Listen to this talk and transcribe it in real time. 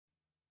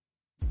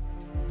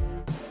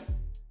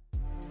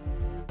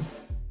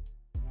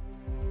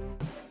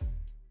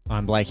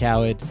I'm Blake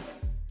Howard.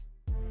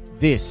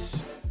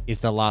 This is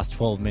the last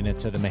 12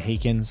 minutes of the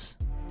Mohicans.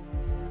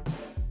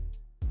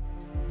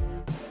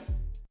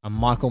 A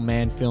Michael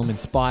Mann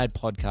film-inspired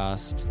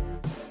podcast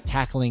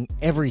tackling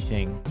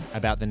everything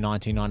about the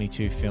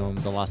 1992 film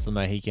The Last of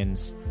the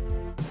Mohicans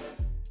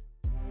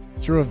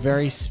through a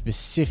very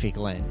specific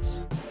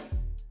lens.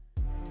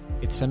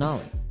 Its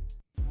finale.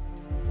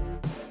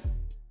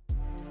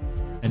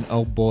 And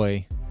oh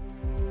boy,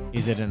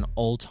 is it an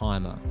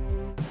all-timer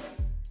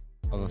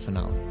of a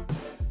finale.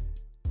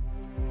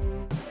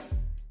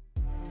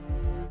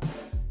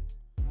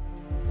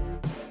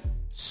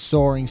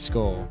 Soaring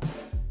score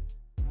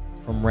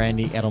from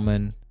Randy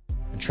Edelman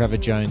and Trevor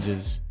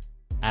Jones's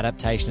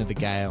adaptation of The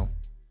Gale.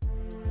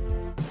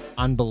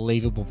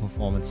 Unbelievable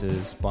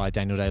performances by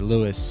Daniel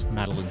Day-Lewis,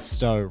 Madeline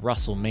Stowe,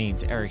 Russell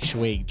Means, Eric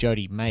Schweig,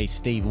 Jodie May,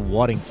 Steve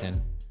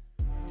Waddington.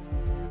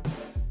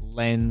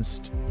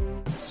 Lensed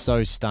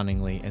so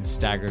stunningly and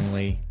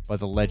staggeringly by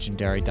the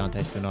legendary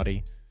Dante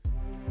Spinotti,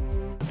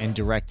 and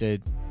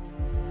directed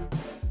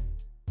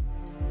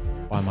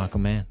by Michael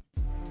Mann.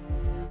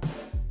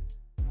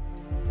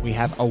 We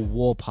have a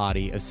war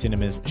party of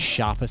cinema's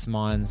sharpest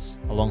minds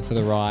along for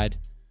the ride,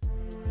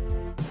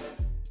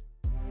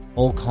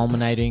 all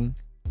culminating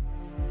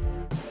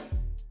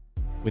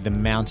with the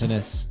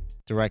mountainous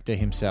director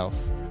himself,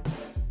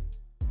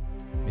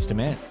 Mr.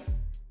 Mann.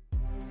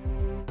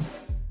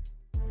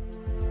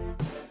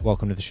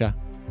 Welcome to the show.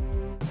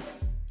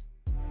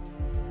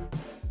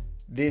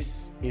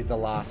 This is the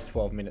last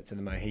 12 minutes of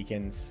the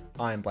Mohicans.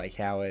 I am Blake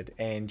Howard,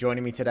 and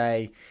joining me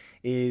today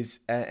is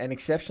an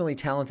exceptionally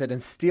talented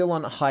and still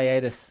on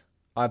hiatus,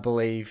 I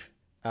believe,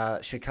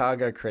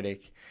 Chicago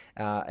critic.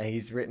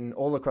 He's written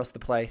all across the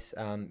place.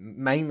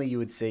 Mainly you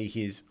would see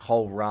his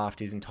whole raft,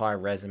 his entire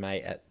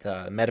resume at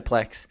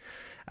Metaplex,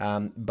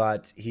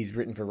 but he's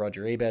written for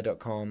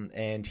RogerEbert.com,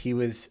 and he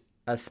was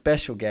a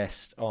special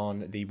guest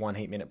on the One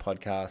Heat Minute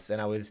podcast, and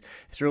I was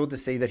thrilled to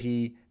see that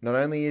he not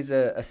only is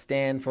a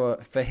stand for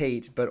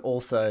Heat, but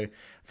also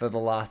for The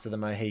Last of the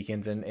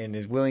Mohicans, and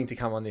is willing to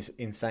come on this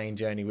insane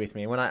journey with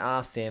me. And when I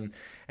asked him,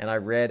 and I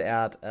read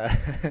out,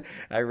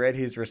 I read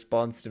his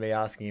response to me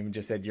asking him,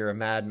 just said, "You're a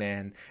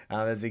madman."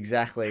 That's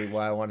exactly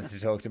why I wanted to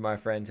talk to my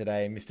friend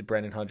today, Mr.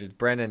 Brennan Hodges.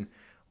 Brennan,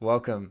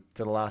 welcome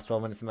to the last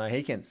 12 minutes of the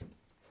Mohicans.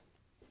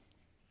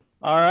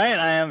 All right,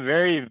 I am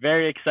very,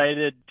 very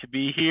excited to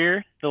be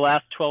here. The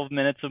last 12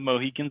 minutes of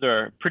Mohicans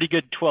are a pretty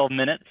good 12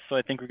 minutes, so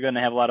I think we're going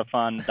to have a lot of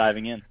fun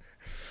diving in.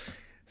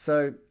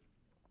 So,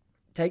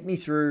 take me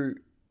through,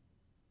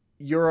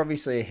 you're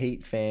obviously a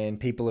Heat fan.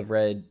 People have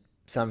read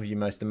some of your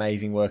most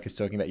amazing work is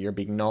talking about you're a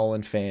big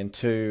Nolan fan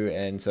too,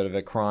 and sort of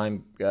a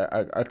crime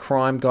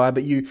guy,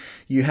 but you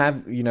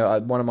have,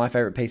 one of my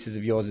favorite pieces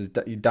of yours is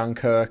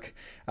Dunkirk,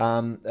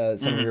 some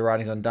of your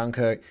writings on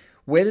Dunkirk.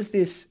 Where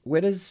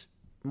does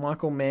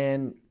Michael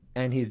Mann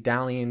and his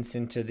dalliance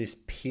into this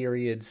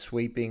period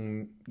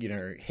sweeping,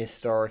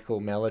 historical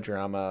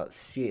melodrama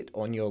sit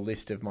on your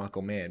list of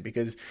Michael Mann?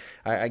 Because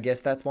I guess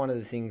that's one of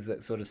the things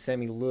that sort of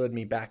lured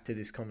me back to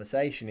this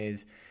conversation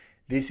is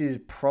this is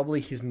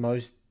probably his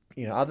most,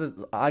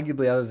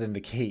 arguably other than The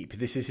Keep,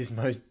 this is his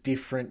most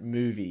different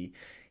movie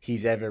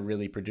he's ever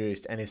really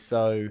produced, and is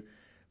so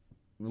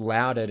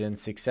lauded and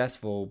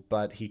successful,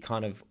 but he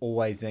kind of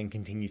always then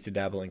continues to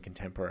dabble in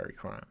contemporary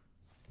crime.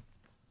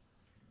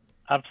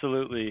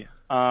 Absolutely.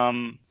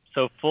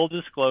 So full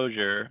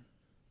disclosure,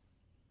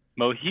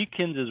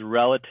 Mohicans is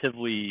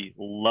relatively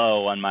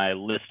low on my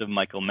list of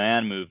Michael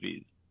Mann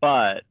movies,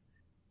 but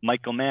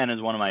Michael Mann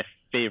is one of my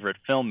favorite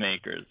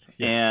filmmakers.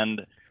 Yes.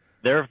 And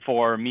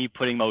therefore, me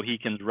putting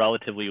Mohicans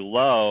relatively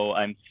low,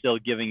 I'm still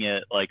giving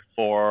it like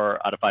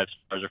 4 out of 5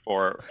 stars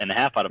or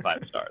 4.5 out of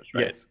 5 stars,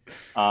 right? Yes.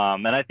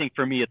 And I think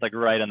for me, it's like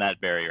right on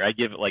that barrier. I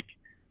give it like,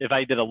 if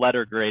I did a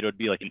letter grade, it would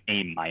be like an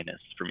A-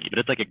 for me, but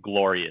it's like a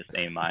glorious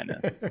A-.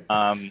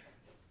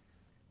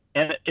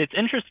 And it's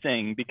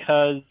interesting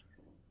because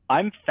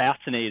I'm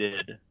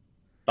fascinated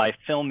by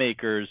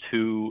filmmakers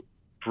who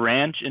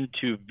branch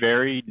into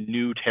very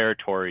new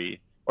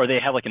territory, or they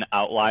have like an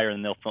outlier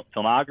in their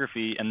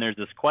filmography, and there's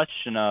this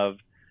question of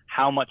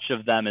how much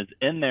of them is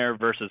in there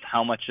versus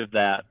how much of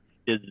that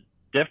is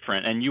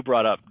different. And you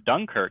brought up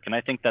Dunkirk, and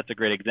I think that's a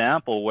great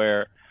example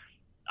where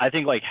I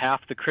think like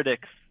half the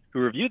critics who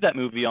reviewed that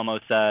movie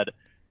almost said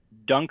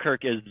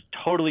Dunkirk is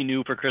totally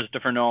new for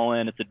Christopher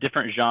Nolan. It's a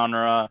different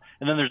genre.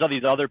 And then there's all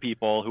these other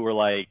people who were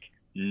like,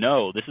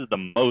 no, this is the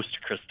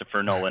most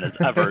Christopher Nolan has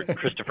ever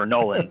Christopher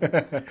Nolan.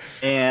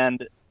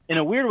 And in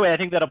a weird way, I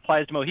think that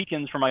applies to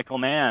Mohicans for Michael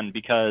Mann,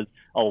 because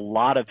a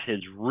lot of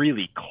his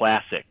really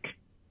classic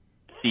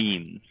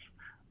themes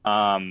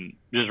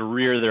just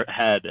rear their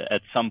head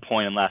at some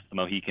point in Last of the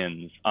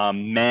Mohicans.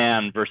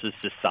 Man versus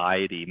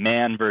society,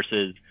 man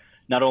versus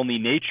not only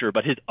nature,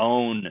 but his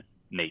own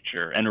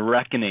nature, and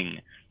reckoning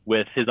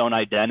with his own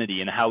identity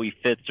and how he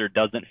fits or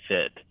doesn't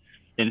fit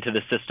into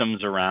the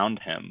systems around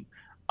him.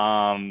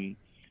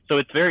 So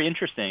it's very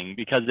interesting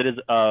because it is,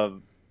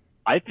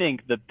 I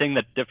think the thing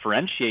that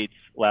differentiates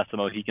Last of the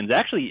Mohicans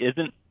actually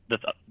isn't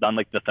on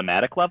like the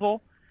thematic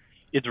level.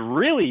 It's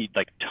really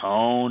like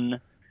tone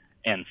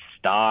and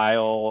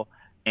style,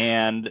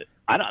 and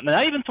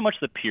not even so much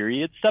the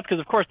period stuff, because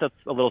of course that's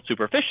a little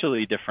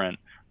superficially different,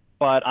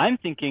 but I'm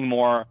thinking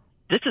more,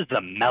 this is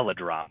a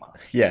melodrama.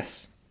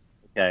 Yes.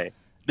 Okay.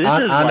 This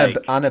is like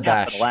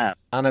unabashed.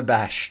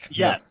 Unabashed.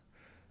 Yes.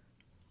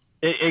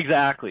 No.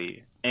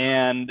 Exactly.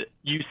 And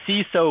you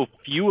see so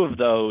few of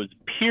those,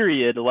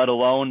 period, let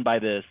alone by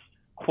this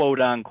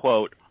quote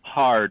unquote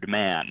hard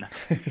man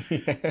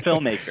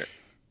filmmaker.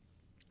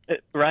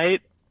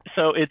 Right?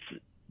 So it's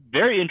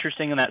very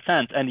interesting in that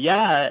sense. And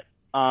yet,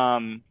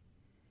 one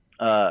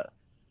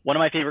of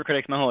my favorite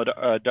critics,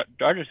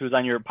 Hodges, who was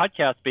on your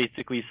podcast,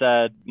 basically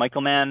said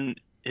Michael Mann,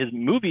 his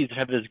movies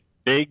have this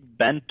big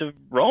bent of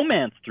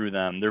romance through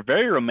them. They're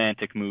very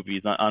romantic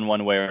movies on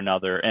one way or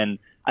another. And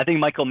I think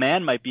Michael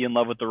Mann might be in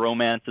love with the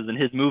romances in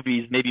his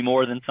movies, maybe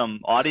more than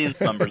some audience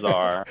members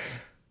are.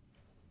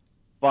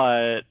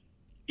 But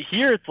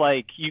here it's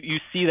like you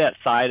see that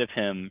side of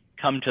him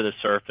come to the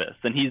surface,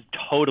 and he's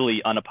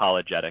totally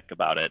unapologetic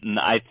about it. And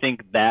I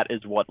think that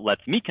is what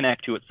lets me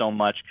connect to it so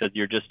much, because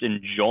you're just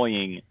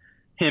enjoying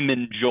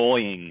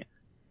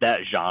that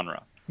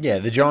genre. Yeah,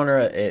 the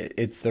genre,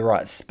 it's the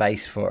right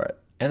space for it.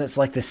 And it's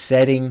like the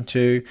setting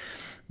to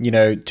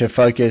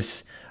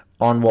focus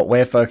on what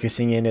we're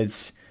focusing in.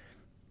 It's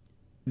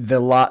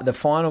the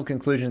final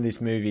conclusion of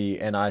this movie,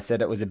 and I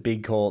said it was a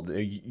big call.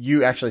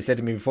 You actually said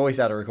to me before we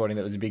started recording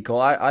that it was a big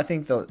call. I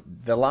think the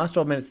last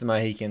 12 minutes of the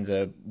Mohicans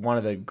are one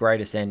of the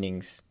greatest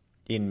endings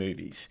in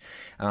movies.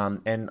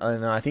 And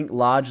I think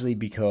largely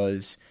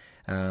because...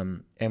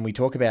 and we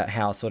talk about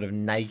how sort of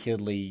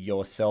nakedly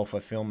yourself a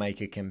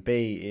filmmaker can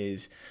be,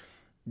 is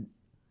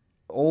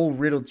all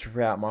riddled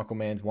throughout Michael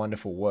Mann's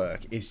wonderful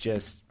work is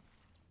just,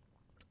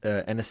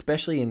 and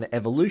especially in the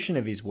evolution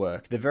of his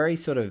work, the very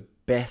sort of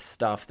best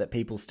stuff that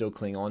people still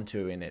cling on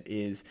to in it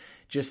is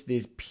just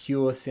these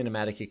pure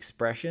cinematic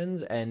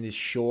expressions and this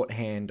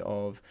shorthand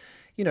of,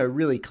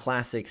 really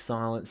classic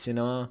silent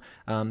cinema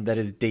that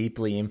has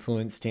deeply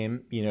influenced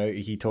him.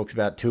 He talks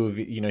about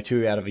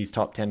two out of his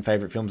top 10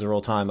 favorite films of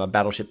all time are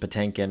Battleship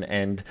Potemkin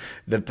and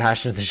The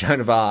Passion of the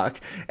Joan of Arc.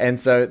 And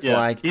so it's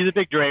like... He's a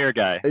big Dreyer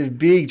guy. A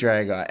big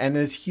Dreyer guy. And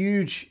there's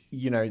huge,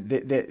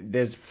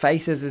 there's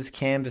faces as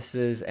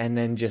canvases and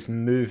then just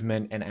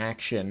movement and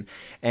action.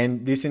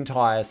 And this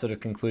entire sort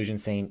of conclusion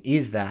scene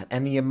is that.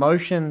 And the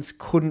emotions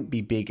couldn't be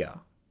bigger.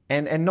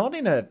 And not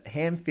in a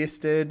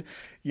ham-fisted,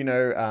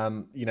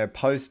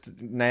 post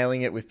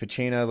nailing it with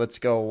Pacino, let's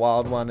go a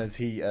wild one, as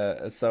he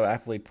so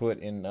aptly put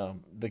in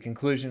the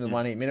conclusion of the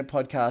 1 8 Minute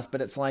podcast.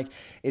 But it's like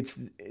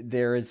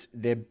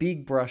they're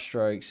big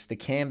brushstrokes. The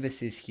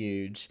canvas is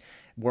huge.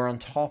 We're on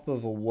top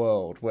of a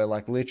world where,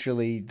 like,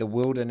 literally the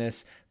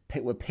wilderness.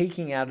 We're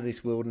peeking out of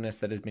this wilderness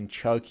that has been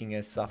choking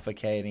us,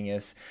 suffocating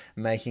us,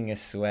 making us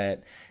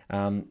sweat.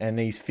 And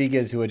these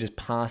figures who are just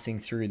passing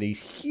through these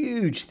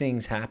huge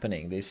things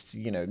happening, this,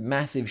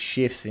 massive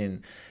shifts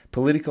in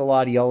political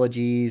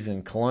ideologies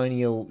and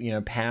colonial,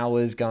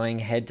 powers going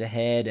head to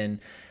head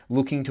and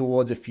looking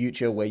towards a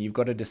future where you've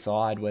got to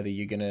decide whether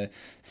you're going to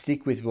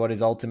stick with what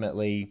is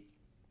ultimately...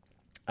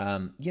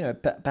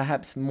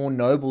 perhaps more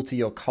noble to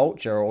your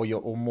culture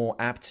or more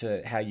apt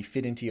to how you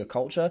fit into your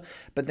culture.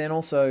 But then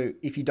also,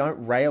 if you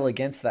don't rail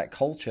against that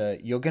culture,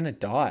 you're going to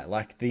die.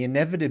 Like, the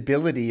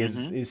inevitability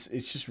is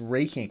just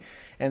reeking.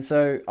 And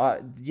so,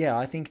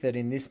 I think that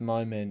in this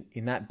moment,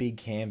 in that big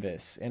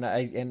canvas,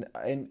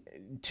 and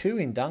too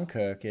in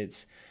Dunkirk,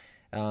 it's,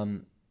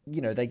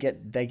 they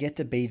get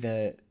to be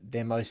their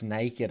most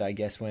naked, I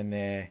guess,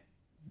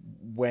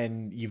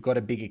 when you've got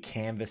a bigger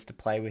canvas to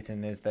play with,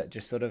 and there's that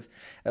just sort of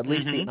at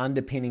least the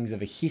underpinnings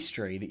of a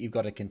history that you've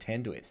got to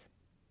contend with.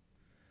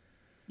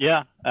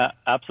 Yeah,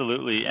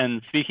 absolutely.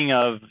 And speaking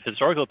of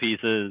historical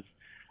pieces,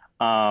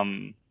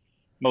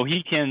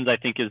 Mohicans, I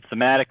think, is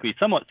thematically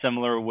somewhat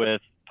similar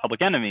with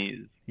Public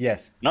Enemies.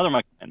 Yes. Another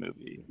Michael Mann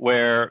movie,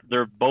 where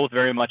they're both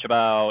very much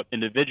about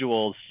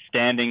individuals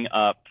standing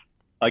up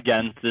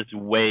against this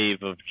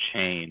wave of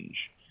change.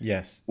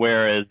 Yes.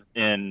 Whereas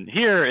in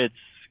here, it's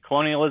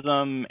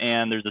colonialism,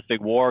 and there's this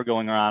big war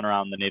going on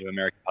around the Native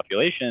American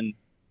population.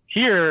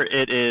 Here,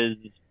 it is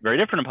very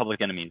different in Public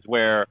Enemies,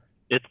 where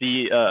it's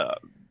the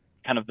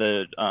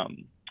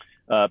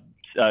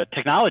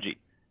technology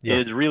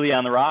is really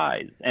on the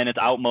rise, and it's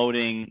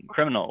outmoding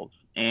criminals.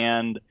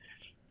 And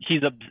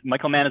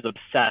Michael Mann is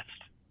obsessed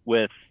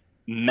with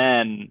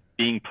men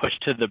being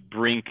pushed to the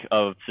brink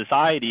of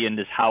society, and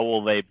just how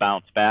will they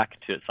bounce back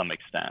to some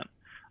extent.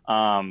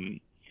 And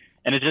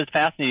it's just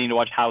fascinating to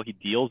watch how he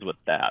deals with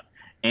that.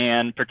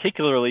 And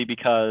particularly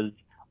because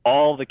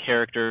all the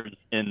characters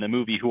in the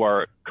movie who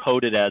are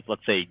coded as,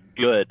 let's say,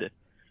 good,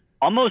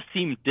 almost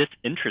seem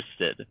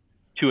disinterested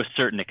to a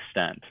certain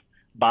extent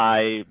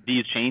by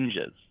these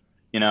changes.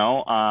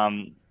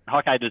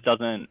 Hawkeye just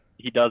doesn't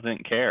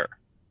care.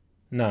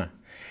 No.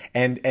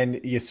 And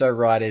you're so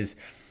right,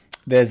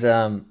 there's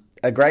a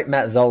great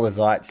Matt Zoller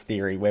Seitz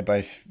theory. We're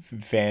both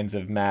fans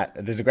of Matt.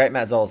 There's a great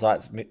Matt Zoller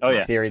Seitz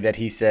theory that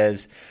he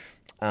says,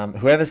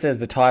 whoever says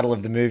the title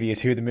of the movie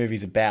is who the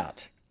movie's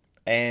about.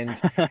 And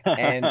That's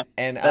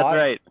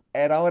right.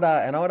 And I would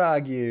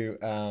argue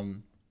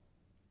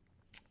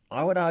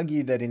I would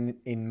argue that in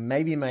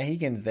maybe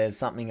Mohicans, there's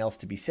something else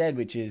to be said,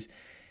 which is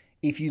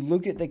if you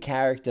look at the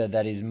character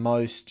that is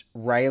most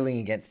railing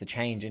against the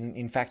change and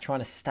in fact trying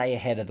to stay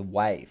ahead of the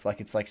wave, like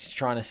it's like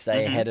trying to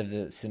stay ahead of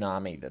the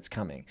tsunami that's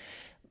coming,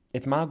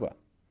 it's Magua.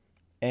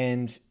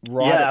 And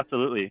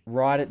absolutely.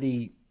 Right at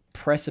the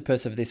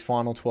precipice of this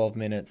final 12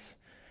 minutes,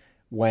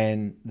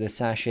 when the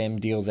Sachem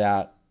deals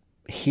out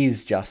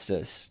his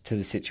justice to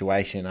the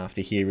situation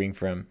after hearing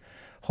from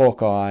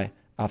Hawkeye,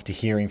 after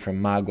hearing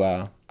from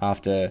Magua,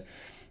 after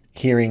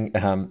hearing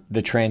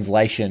the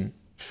translation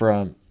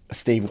from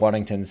Steve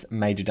Waddington's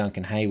Major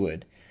Duncan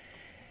Hayward,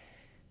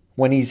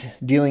 when he's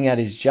dealing out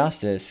his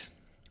justice,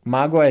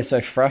 Magua is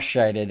so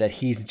frustrated that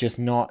he's just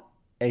not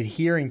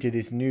adhering to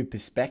this new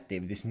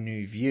perspective, this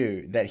new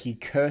view, that he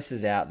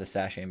curses out the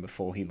Sachem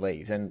before he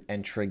leaves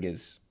and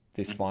triggers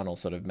this final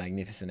sort of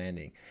magnificent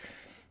ending.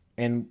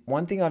 And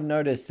one thing I've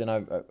noticed, and I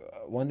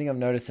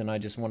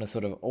just want to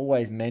sort of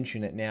always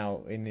mention it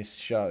now in this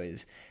show,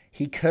 is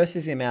he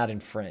curses him out in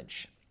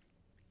French.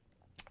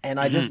 And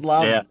I just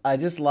love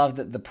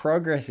that the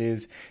progress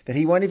is that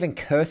he won't even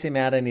curse him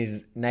out in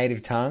his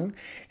native tongue.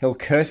 He'll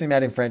curse him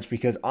out in French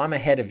because I'm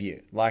ahead of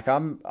you. Like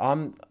I'm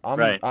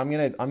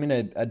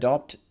gonna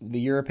adopt the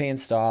European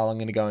style. I'm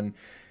gonna go and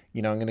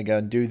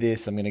do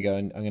this. I'm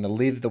gonna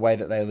live the way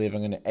that they live.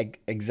 I'm gonna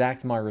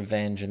exact my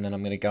revenge, and then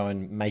I'm gonna go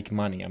and make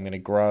money. I'm gonna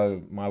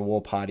grow. My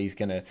war party's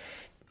gonna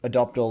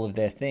adopt all of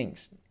their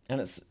things. And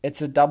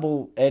it's a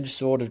double-edged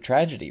sword of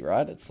tragedy,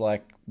 right? It's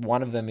like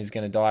one of them is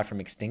going to die from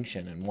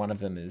extinction, and one of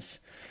them is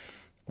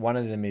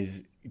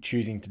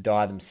choosing to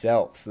die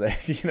themselves.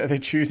 They're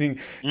choosing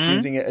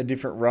a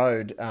different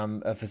road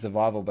for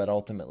survival, but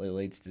ultimately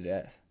leads to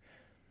death.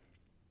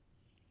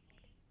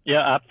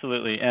 Yeah,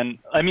 absolutely. And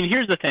I mean,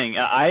 here's the thing.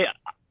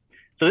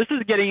 So this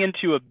is getting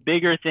into a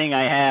bigger thing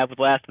I have with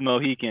Last of the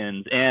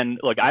Mohicans. And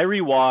look, I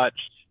rewatched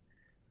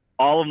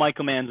all of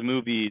Michael Mann's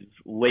movies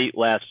late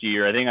last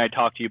year. I think I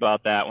talked to you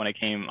about that when I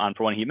came on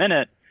for One Heat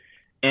Minute.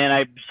 And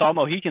I saw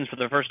Mohicans for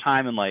the first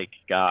time in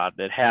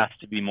it has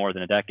to be more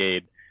than a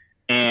decade.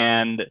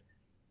 And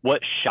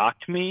what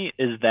shocked me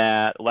is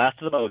that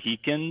Last of the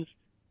Mohicans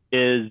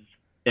is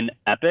an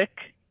epic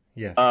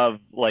of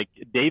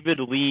David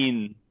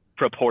Lean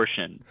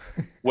proportion,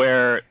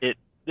 where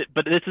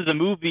but this is a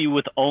movie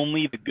with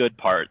only the good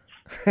parts,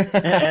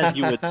 as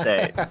you would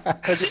say.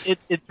 Because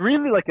it's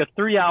really like a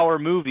 3-hour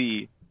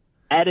movie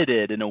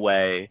edited in a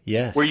way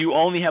where you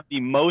only have the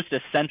most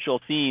essential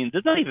scenes.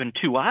 It's not even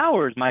 2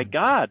 hours, my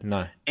God.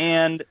 No.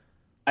 And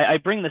I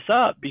bring this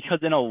up because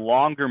in a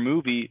longer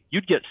movie,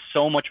 you'd get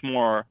so much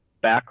more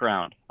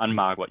background on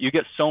Magua. You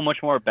get so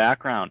much more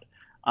background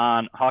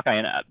on Hawkeye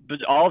and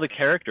all the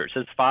characters,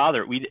 his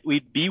father.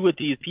 We'd be with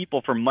these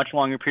people for much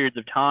longer periods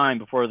of time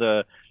before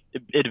the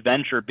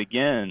adventure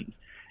begins.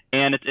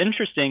 And it's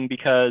interesting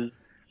because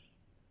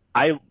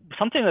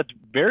something that's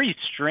very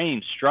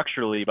strange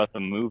structurally about the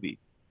movie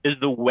is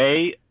the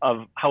way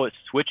of how it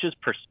switches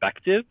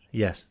perspective.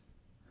 Yes.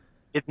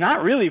 It's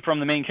not really from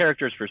the main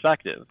character's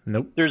perspective.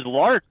 Nope. There's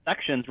large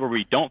sections where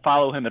we don't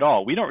follow him at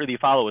all. We don't really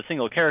follow a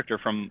single character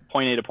from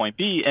point A to point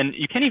B, and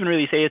you can't even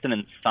really say it's an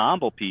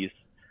ensemble piece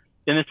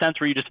in the sense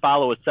where you just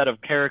follow a set of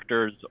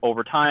characters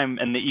over time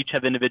and they each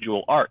have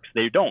individual arcs.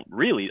 They don't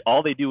really.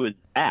 All they do is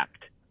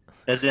act,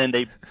 as in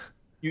they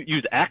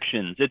use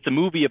actions. It's a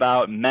movie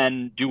about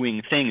men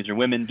doing things or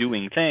women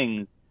doing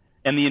things,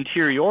 and the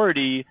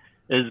interiority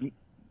is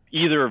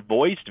either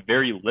voiced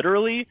very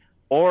literally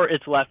or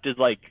it's left as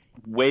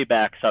way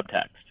back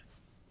subtext.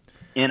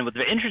 And what's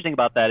very interesting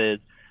about that is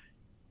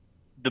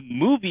the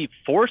movie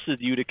forces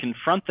you to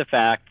confront the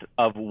fact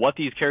of what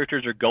these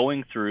characters are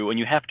going through, and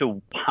you have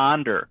to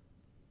ponder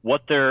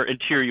what their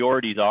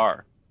interiorities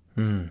are.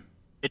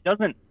 It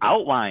doesn't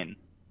outline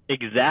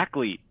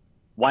exactly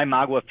why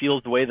Magua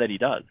feels the way that he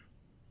does.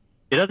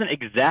 It doesn't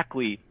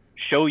exactly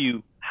show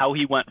you how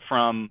he went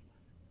from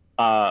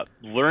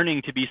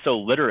learning to be so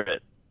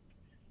literate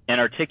and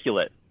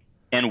articulate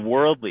and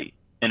worldly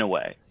in a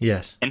way.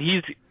 Yes. And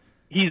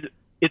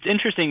it's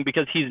interesting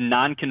because he's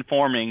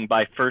non-conforming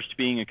by first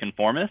being a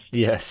conformist.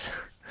 Yes.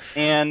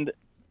 And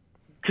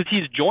because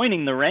he's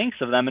joining the ranks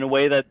of them in a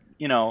way that,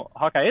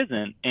 Hawkeye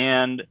isn't.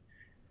 And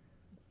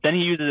then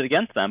he uses it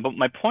against them. But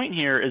my point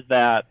here is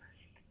that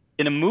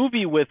in a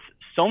movie with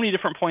so many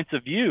different points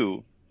of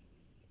view,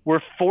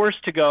 we're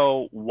forced to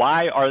go,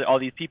 why are all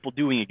these people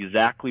doing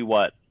exactly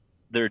what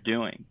they're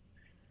doing?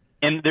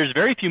 And there's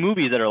very few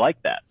movies that are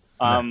like that,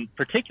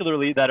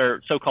 particularly that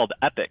are so-called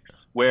epics,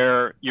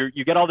 where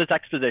you get all this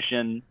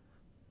exposition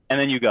and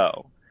then you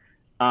go.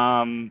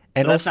 And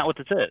that's not what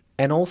this is.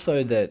 And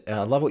also that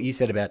I love what you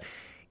said about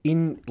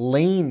in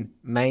lean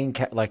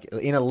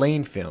in a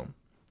lean film,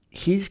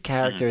 his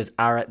characters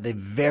are at the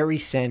very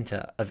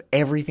center of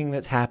everything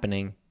that's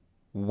happening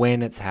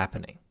when it's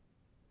happening.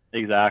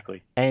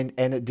 Exactly. And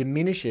it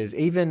diminishes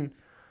even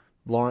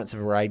Lawrence of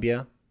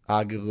Arabia,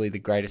 arguably the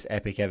greatest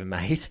epic ever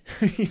made.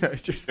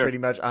 It's just pretty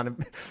much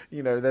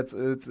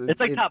it's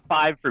like top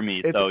 5 for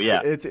me. So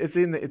yeah, it's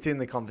in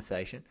the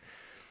conversation.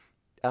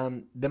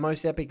 the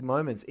most epic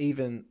moments,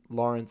 even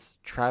Lawrence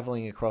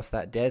traveling across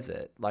that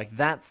desert, like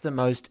that's the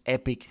most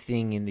epic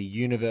thing in the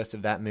universe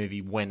of that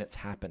movie when it's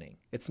happening.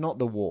 It's not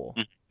the war.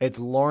 It's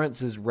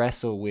Lawrence's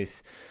wrestle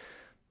with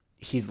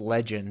his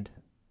legend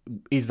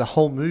is the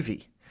whole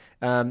movie.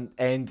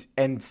 And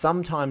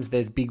sometimes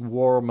there's big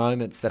war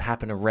moments that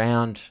happen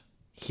around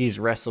his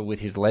wrestle with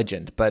his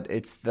legend, but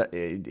it's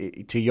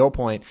to your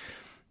point,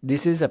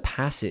 this is a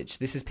passage.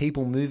 This is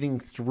people moving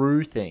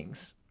through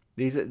things.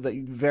 These are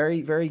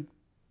very, very,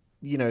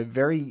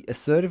 very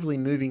assertively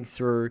moving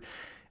through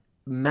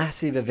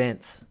massive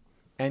events.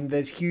 And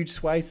there's huge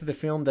sways of the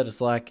film that is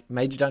like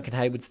Major Duncan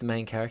Haywood's the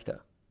main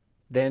character.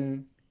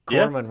 Then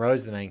Cora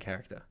Monroe's the main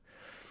character.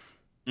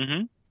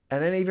 Mm-hmm.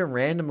 And then even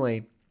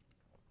randomly,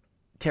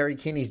 Terry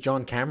Kinney's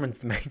John Cameron's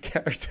the main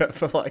character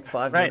for like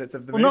 5 minutes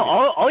of the movie. No,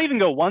 I'll even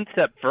go one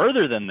step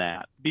further than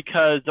that,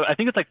 because I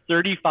think it's like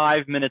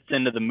 35 minutes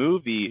into the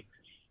movie,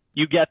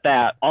 you get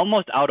that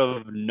almost out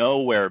of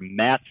nowhere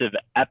massive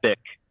epic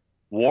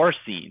war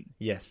scene.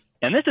 Yes.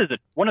 And this is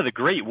one of the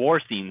great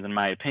war scenes, in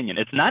my opinion.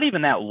 It's not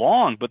even that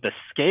long, but the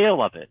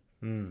scale of it,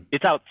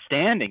 it's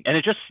outstanding. And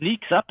it just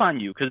sneaks up on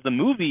you because the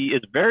movie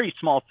is very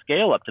small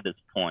scale up to this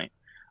point.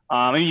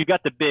 I mean, you've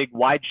got the big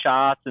wide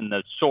shots and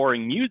the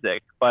soaring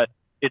music, but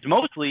it's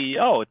mostly,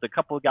 it's a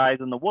couple of guys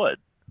in the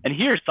woods. And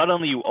here,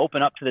 suddenly you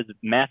open up to this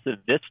massive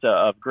vista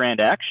of grand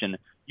action.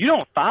 You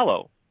don't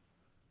follow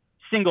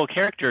single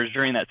characters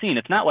during that scene.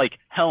 It's not like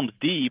Helm's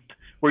Deep,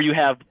 where you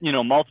have,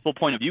 multiple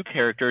point of view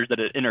characters that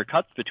it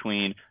intercuts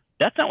between.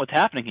 That's not what's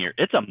happening here.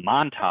 It's a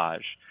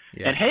montage.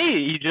 Yes. And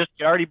hey, you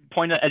already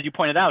as you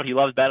pointed out, he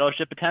loves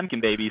Battleship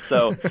Potemkin, baby.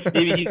 So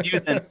maybe he's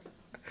using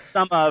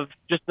some of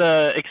just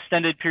the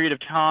extended period of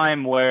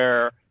time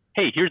where,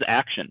 hey, here's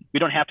action. We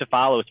don't have to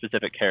follow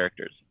specific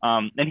characters.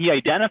 And he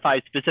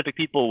identifies specific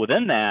people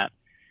within that.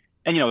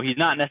 And, he's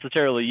not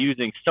necessarily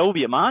using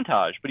Soviet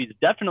montage, but he's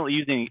definitely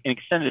using an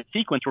extended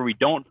sequence where we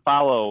don't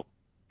follow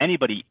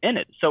anybody in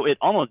it. So it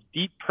almost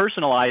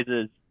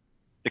depersonalizes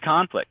the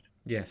conflict.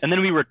 Yes. And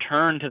then we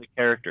return to the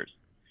characters.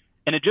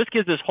 And it just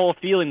gives this whole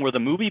feeling where the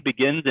movie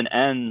begins and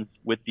ends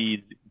with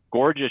these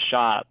gorgeous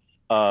shots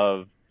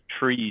of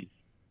trees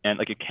and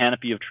like a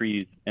canopy of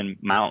trees and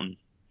mountains.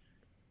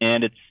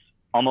 And it's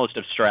almost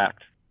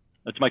abstract.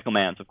 It's Michael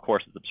Mann's, of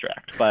course it's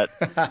abstract, but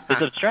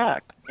it's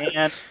abstract.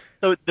 And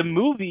so the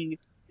movie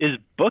is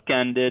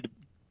bookended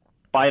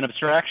by an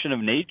abstraction of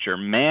nature.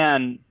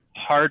 Man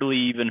hardly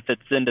even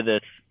fits into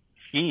this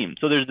scheme.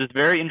 So there's this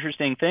very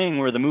interesting thing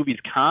where the movie's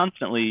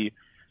constantly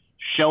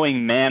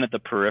showing man at the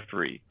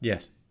periphery.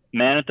 Yes.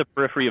 Man at the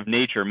periphery of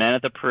nature, man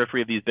at the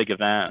periphery of these big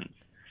events.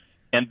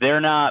 And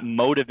they're not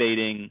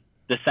motivating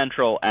the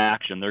central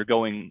action. They're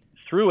going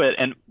through it.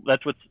 And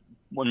that's what's,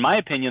 in my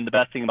opinion, the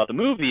best thing about the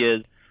movie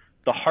is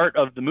the heart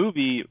of the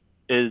movie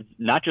is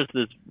not just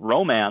this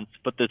romance,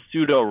 but this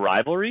pseudo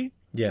rivalry.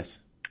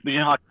 Yes.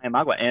 Between Hawkeye and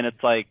Magua. And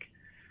it's like,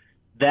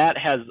 that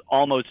has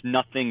almost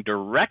nothing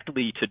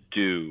directly to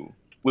do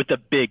with the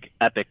big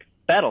epic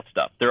battle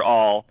stuff. They're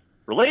all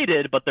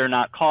related, but they're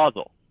not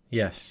causal.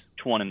 Yes.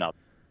 To one another.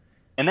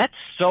 And that's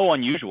so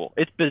unusual.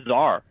 It's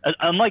bizarre.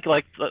 Unlike,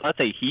 let's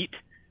say Heat,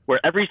 where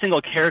every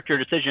single character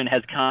decision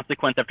has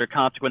consequence after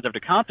consequence after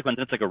consequence,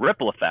 and it's like a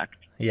ripple effect.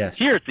 Yes.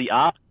 Here it's the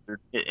opposite.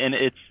 And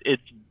it's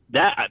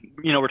that,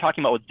 we're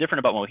talking about what's different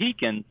about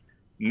Mohicans.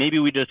 Maybe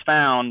we just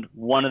found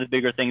one of the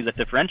bigger things that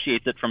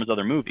differentiates it from his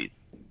other movies.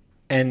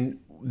 And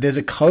there's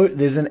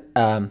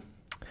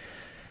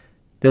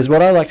there's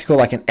what I like to call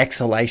like an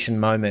exhalation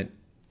moment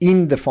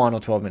in the final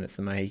 12 minutes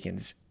of the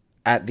Mohicans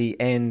at the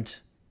end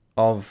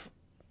of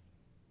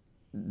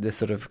the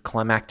sort of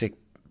climactic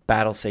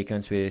battle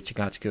sequence with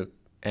Chingachgook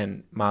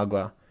and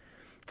Magua,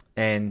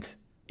 and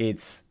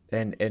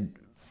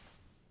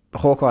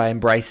Hawkeye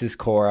embraces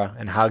Cora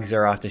and hugs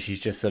her after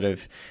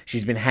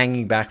she's been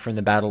hanging back from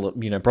the battle,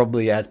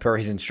 probably as per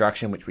his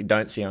instruction, which we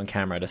don't see on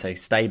camera, to say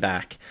stay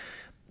back.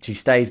 She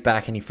stays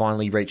back and he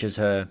finally reaches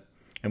her,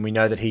 and we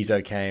know that he's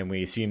okay, and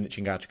we assume that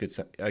Chingachgook's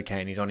okay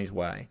and he's on his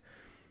way.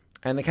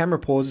 And the camera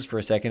pauses for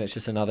a second. It's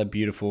just another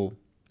beautiful,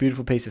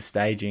 beautiful piece of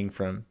staging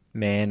from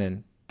Mann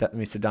and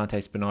Mr. Dante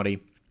Spinotti,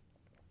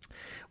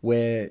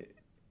 where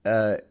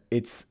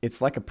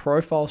it's like a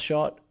profile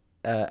shot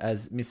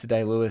as Mr.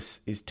 Day-Lewis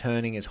is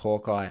turning as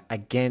Hawkeye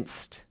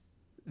against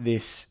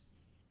this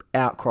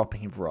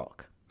outcropping of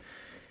rock.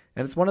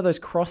 And it's one of those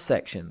cross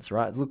sections,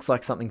 right? It looks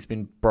like something's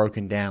been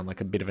broken down,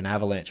 like a bit of an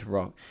avalanche of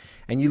rock.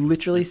 And you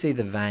literally see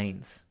the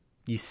veins.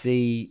 You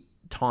see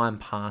time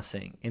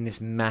passing in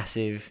this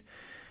massive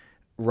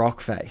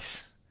rock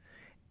face.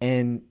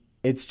 And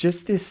it's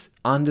just this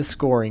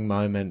underscoring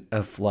moment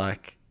of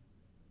like,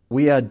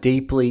 we are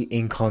deeply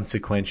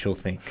inconsequential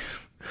things.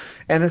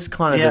 And it's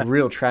kind of the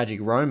real tragic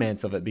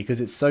romance of it,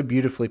 because it's so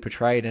beautifully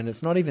portrayed and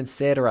it's not even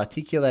said or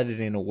articulated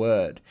in a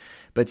word.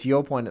 But to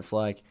your point, it's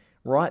like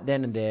right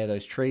then and there,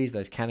 those trees,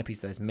 those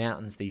canopies, those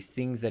mountains, these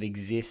things that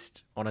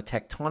exist on a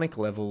tectonic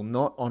level,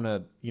 not on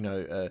a,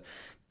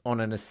 on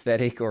an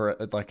aesthetic or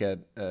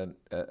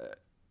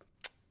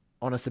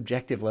on a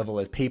subjective level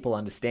as people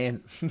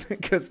understand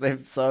because they're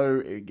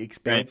so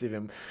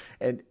expansive.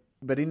 Right.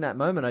 But in that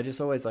moment, I just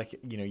always like,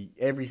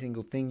 every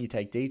single thing you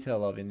take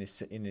detail of in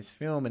this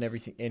film and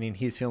everything, and in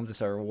his films are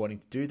so rewarding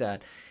to do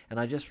that. And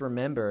I just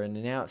remember, and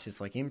now it's just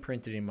like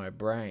imprinted in my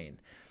brain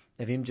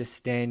of him just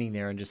standing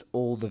there and just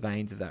all the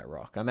veins of that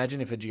rock. I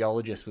imagine if a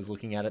geologist was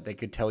looking at it, they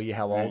could tell you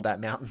how old that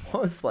mountain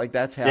was. Like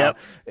that's how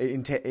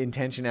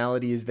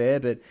intentionality is there.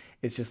 But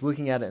it's just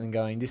looking at it and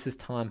going, this is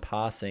time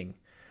passing.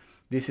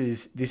 This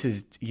is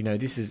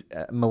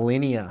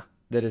millennia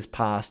that has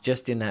passed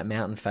just in that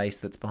mountain face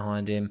that's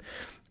behind him.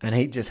 And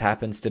he just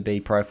happens to be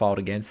profiled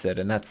against it,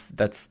 and that's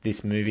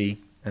this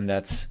movie, and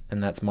that's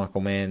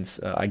Michael Mann's,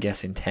 I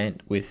guess,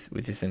 intent with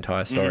this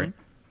entire story.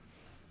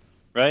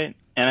 Mm-hmm. Right,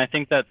 and I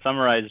think that's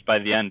summarized by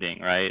the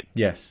ending, right?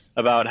 Yes.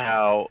 About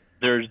how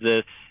there's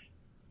this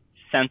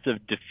sense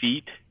of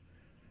defeat,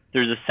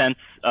 there's a sense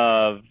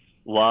of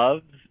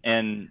love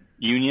and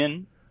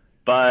union,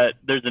 but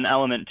there's an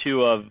element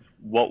too of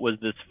what was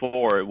this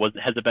for?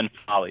 Has it been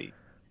folly?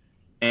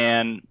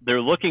 And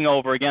they're looking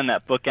over again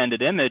that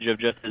bookended image of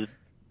just his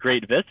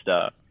great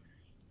vista,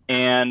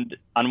 and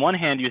on one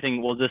hand you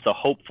think, well, is this a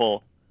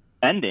hopeful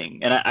ending?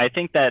 And I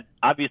think that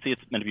obviously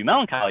it's meant to be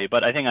melancholy,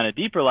 but I think on a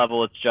deeper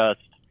level it's just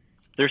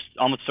they're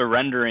almost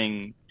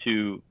surrendering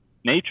to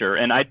nature.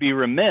 And I'd be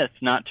remiss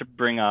not to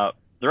bring up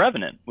The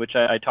Revenant, which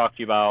I talked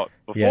to you about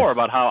before,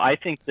 about how I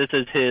think this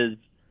is his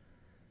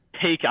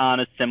take on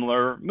a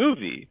similar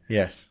movie.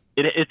 Yes.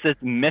 It's this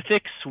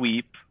mythic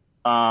sweep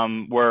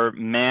where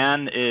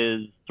man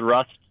is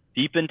thrust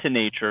deep into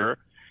nature.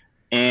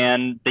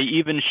 And they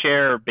even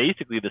share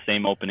basically the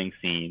same opening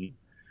scene.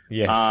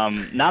 Yes.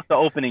 Not the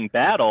opening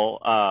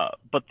battle,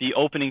 but the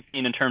opening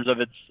scene in terms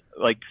of its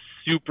like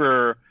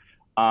super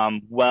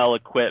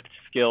well-equipped,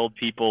 skilled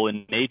people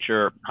in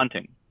nature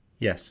hunting.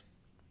 Yes.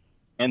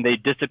 And they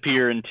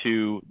disappear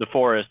into the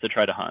forest to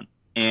try to hunt.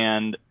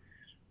 And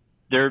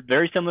they're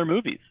very similar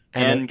movies.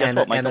 And guess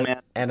what? Michael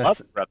Mann loves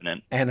The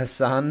Revenant. And a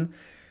son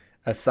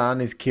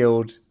is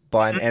killed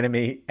by an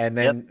enemy, and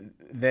then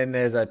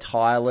there's a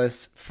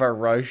tireless,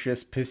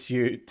 ferocious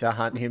pursuit to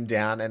hunt him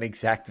down and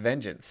exact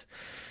vengeance.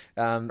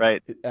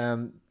 Right.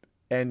 And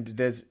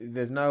there's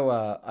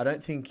no. I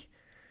don't think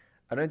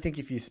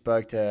if you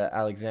spoke to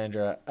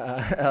Alejandro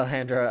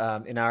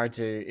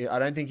Inarritu, I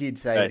don't think he'd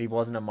say that he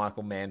wasn't a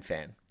Michael Mann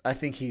fan. I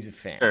think he's a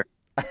fan. Sure.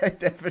 I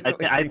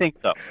definitely. I think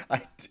so.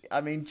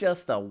 I mean,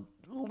 just a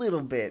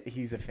little bit.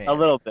 He's a fan. A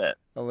little bit.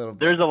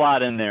 There's a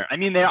lot in there. I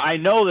mean, I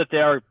know that they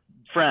are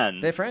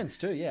friends. They're friends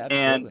too, yeah,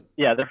 absolutely.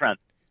 And they're friends.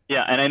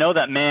 Yeah, and I know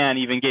that Mann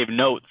even gave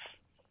notes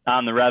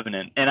on The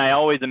Revenant, and I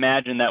always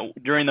imagine that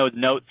during those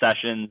note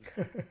sessions,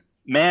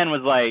 Mann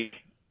was like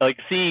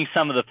seeing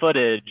some of the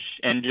footage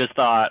and just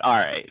thought, all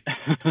right,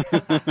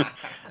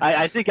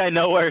 I think I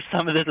know where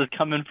some of this is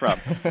coming from.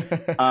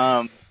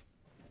 I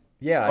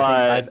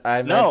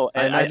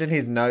imagine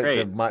his notes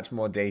are much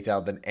more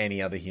detailed than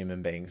any other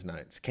human being's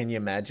notes. Can you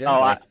imagine?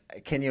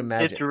 Can you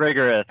imagine? It's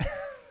rigorous.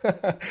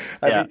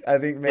 I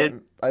think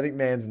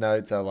Mann's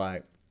notes are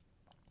like,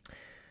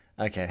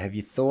 okay, have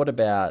you thought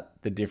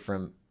about the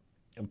different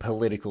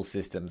political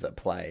systems at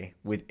play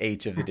with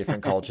each of the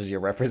different cultures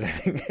you're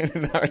representing? And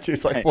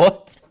Naruto's like,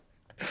 what?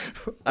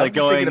 I'm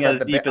just thinking about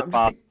the bear.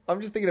 I'm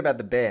just thinking about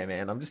the bear,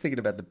 man. I'm just thinking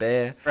about the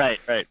bear. Right.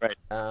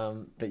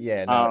 But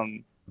yeah, no.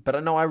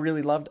 But no, I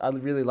really love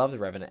The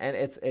Revenant, and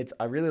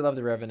I really love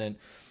The Revenant.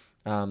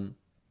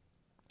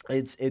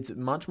 It's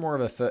much more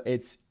of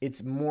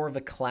it's more of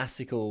a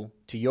classical,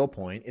 to your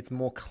point, it's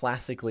more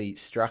classically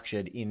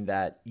structured in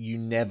that you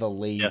never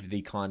leave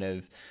the kind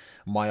of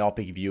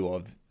myopic view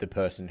of the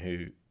person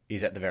who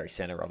is at the very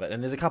center of it.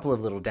 And there's a couple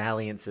of little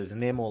dalliances,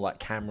 and they're more like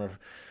camera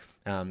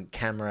and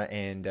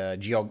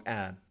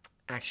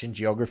action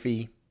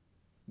geography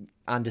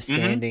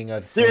understanding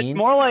of scenes. It's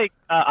more like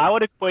I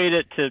would equate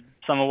it to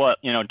some of what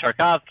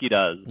Tarkovsky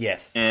does.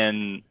 Yes.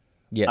 I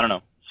don't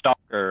know,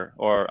 Stalker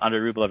or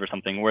Andrei Rublev or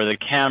something, where the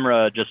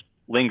camera just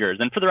lingers.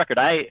 And for the record,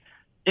 I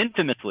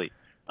infamously,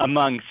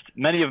 amongst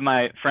many of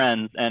my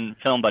friends and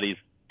film buddies,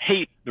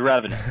 hate The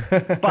Revenant.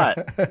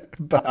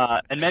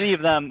 But and many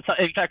of them,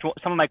 in fact,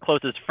 some of my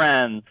closest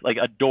friends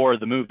adore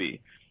the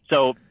movie.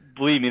 So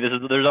believe me,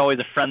 there's always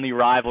a friendly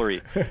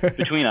rivalry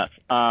between us.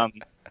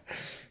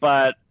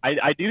 But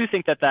I do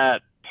think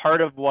that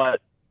part of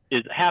what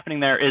is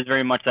happening there is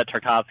very much that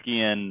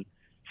Tarkovskian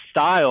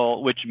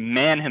style, which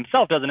Mann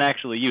himself doesn't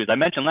actually use. I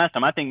mentioned last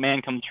time, I think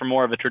Mann comes from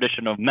more of a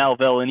tradition of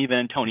Melville and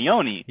even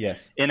Antonioni.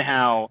 Yes. In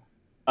how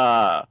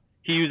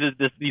he uses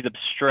these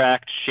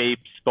abstract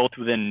shapes both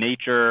within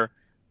nature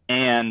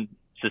and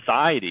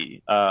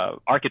society,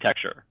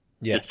 architecture.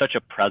 Yes. It's such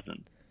a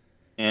presence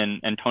in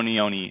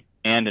Antonioni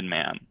and in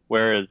Mann,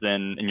 whereas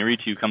in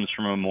Inarritu comes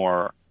from a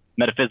more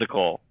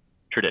metaphysical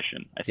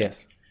tradition, I think.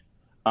 Yes.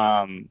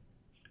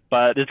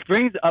 But this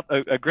brings up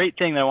a great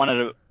thing that I wanted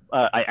to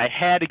I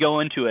had to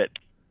go into it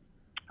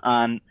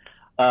on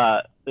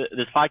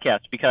this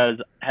podcast,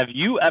 because have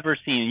you ever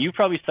seen, you've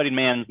probably studied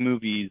Mann's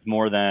movies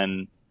more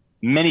than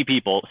many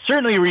people,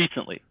 certainly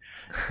recently,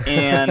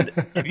 And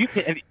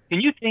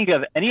can you think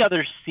of any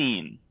other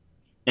scene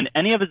in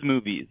any of his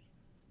movies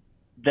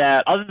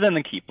that, other than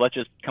The Keep, let's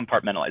just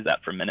compartmentalize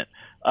that for a minute,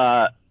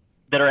 that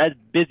are as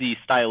busy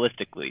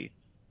stylistically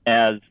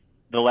as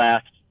the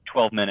last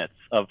 12 minutes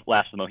of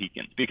Last of the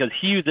Mohicans? Because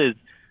he uses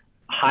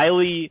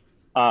highly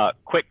high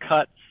quick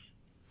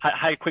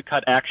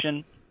cut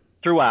action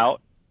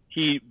throughout.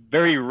 He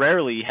very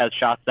rarely has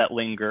shots that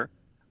linger.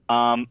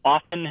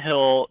 Often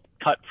he'll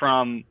cut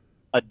from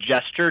a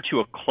gesture to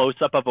a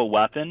close-up of a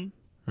weapon,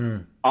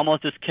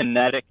 almost this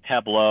kinetic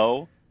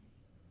tableau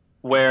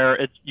where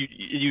it's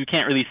you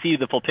can't really see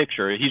the full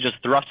picture. He's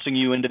just thrusting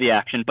you into the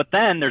action. But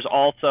then there's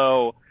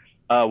also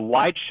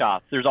wide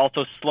shots. There's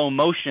also slow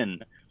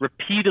motion,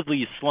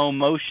 repeatedly slow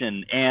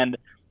motion, and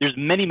there's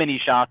many,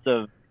 many shots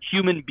of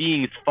human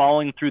beings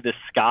falling through the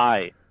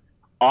sky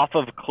off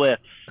of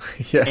cliffs.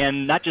 Yes.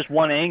 And not just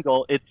one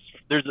angle.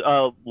 There's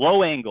a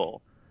low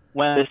angle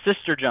when the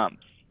sister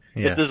jumps.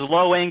 Yes. There's a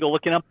low angle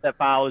looking up that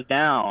follows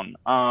down.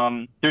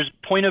 There's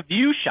point of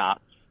view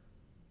shots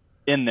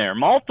in there,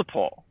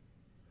 multiple.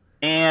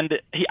 And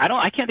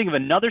I can't think of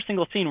another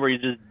single scene where he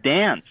just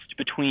danced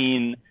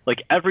between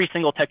like every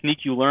single technique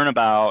you learn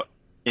about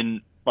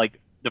in like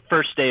the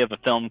first day of a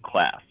film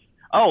class.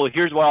 Oh,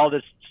 here's what all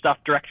this stuff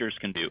directors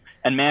can do.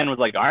 And Mann was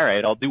like, all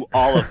right, I'll do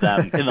all of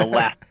them in the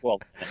last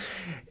 12 minutes.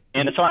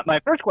 And so my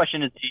first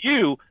question is to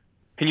you,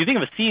 can you think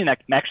of a scene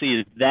that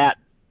actually is that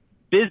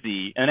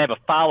busy? And I have a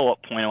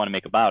follow-up point I want to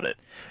make about it.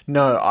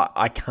 No,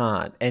 I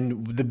can't.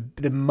 And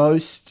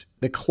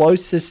the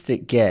closest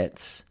it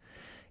gets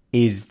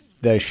is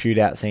the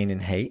shootout scene in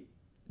Heat.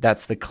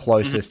 That's the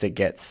closest it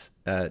gets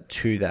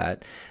to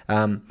that.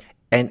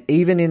 And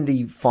even in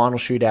the final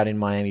shootout in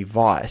Miami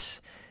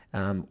Vice,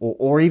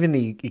 or even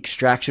the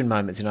extraction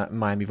moments in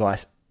Miami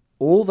Vice,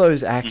 all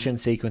those action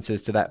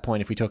sequences to that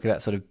point, if we talk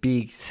about sort of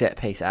big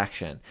set-piece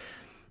action,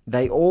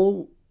 they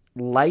all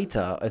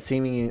later,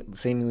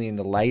 seemingly in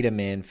the later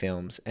Mann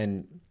films,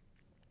 and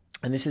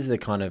this is the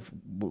kind of,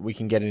 we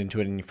can get into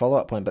it in your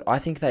follow-up point, but I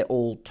think they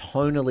all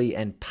tonally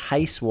and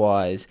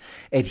pace-wise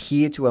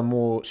adhere to a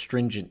more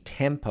stringent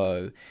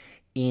tempo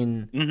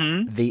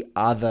in the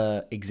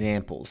other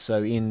examples.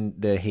 So in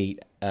the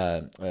Heat,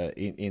 in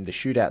the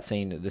shootout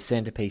scene, the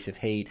centerpiece of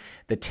Heat,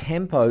 the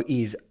tempo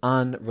is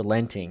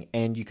unrelenting,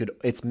 and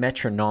it's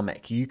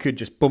metronomic. You could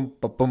just boom,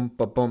 ba boom,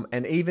 ba boom,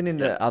 and even in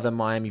the other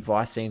Miami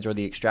Vice scenes or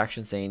the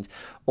extraction scenes,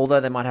 although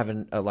they might have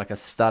a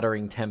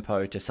stuttering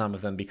tempo to some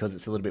of them because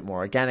it's a little bit more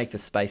organic, the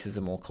spaces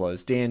are more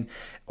closed in,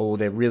 or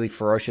they're really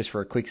ferocious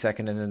for a quick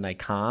second and then they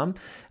calm.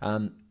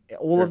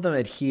 All of them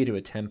adhere to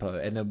a tempo,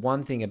 and the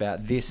one thing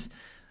about this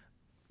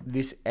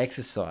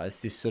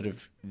exercise,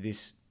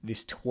 this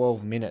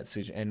 12 minutes,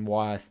 and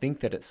why I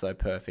think that it's so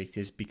perfect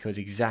is because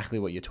exactly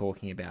what you're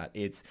talking about.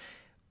 It's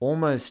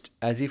almost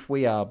as if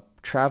we are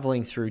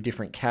traveling through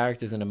different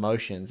characters and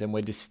emotions, and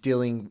we're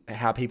distilling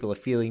how people are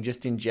feeling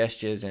just in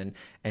gestures and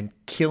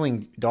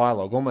killing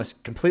dialogue,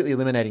 almost completely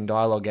eliminating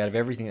dialogue out of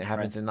everything that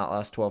happens in that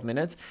last 12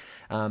 minutes.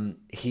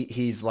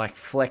 He's like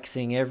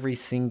flexing every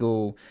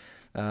single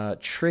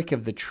trick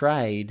of the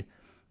trade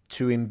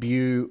to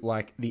imbue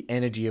like the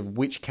energy of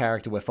which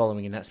character we're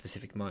following in that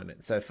specific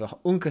moment. So for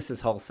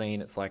Uncas's whole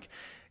scene, it's like,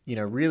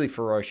 really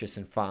ferocious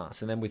and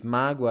fast. And then with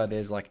Magua,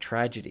 there's like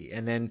tragedy.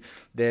 And then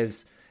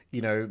there's,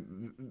 there's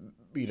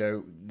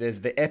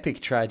the epic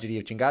tragedy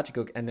of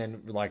Chingachgook, and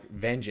then like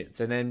vengeance.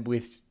 And then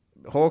with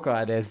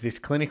Hawkeye, there's this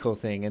clinical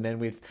thing. And then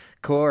with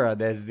Cora,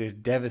 there's this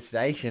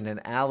devastation. And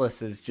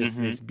Alice is just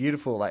this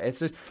beautiful, like, it's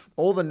just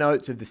all the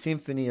notes of the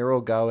symphony are all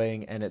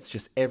going, and it's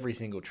just every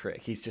single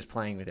trick. He's just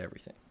playing with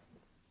everything.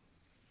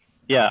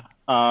 Yeah,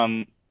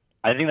 I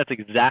think that's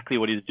exactly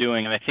what he's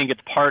doing, and I think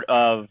it's part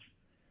of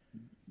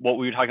what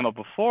we were talking about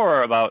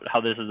before about how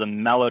this is a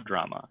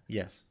melodrama.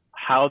 Yes.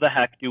 How the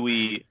heck do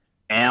we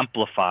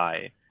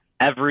amplify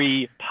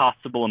every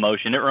possible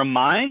emotion? It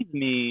reminds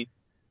me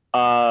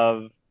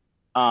of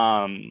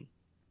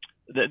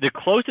the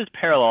closest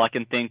parallel I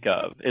can think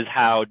of is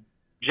how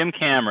Jim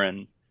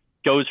Cameron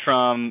goes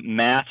from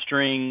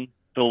mastering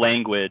the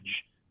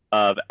language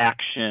of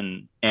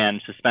action and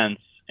suspense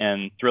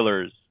and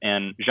thrillers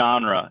and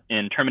genre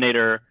in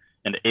Terminator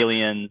and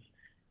Aliens,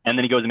 and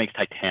then he goes and makes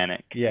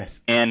Titanic.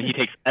 Yes. And he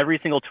takes every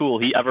single tool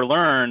he ever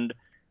learned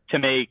to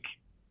make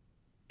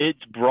it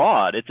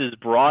broad. It's as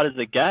broad as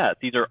it gets.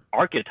 These are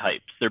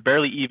archetypes. They're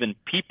barely even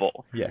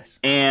people. Yes.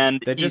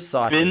 And they're just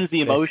spins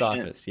the emotion.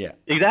 Ciphers, yeah.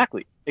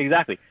 Exactly.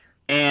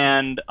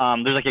 And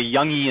there's like a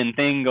Jungian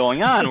thing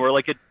going on where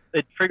like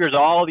it triggers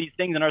all these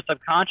things in our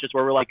subconscious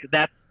where we're like,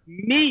 that's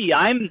me.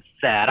 I'm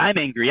sad. I'm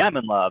angry. I'm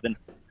in love.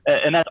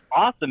 And that's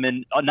awesome,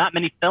 and not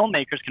many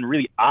filmmakers can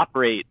really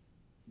operate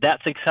that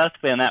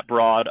successfully on that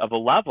broad of a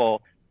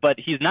level, but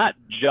he's not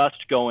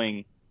just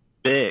going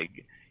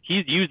big.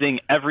 He's using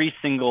every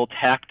single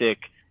tactic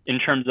in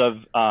terms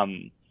of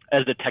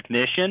as a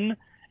technician,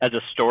 as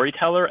a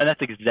storyteller, and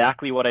that's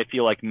exactly what I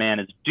feel like Mann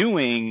is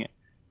doing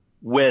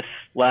with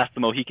Last of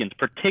the Mohicans,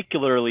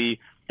 particularly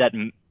that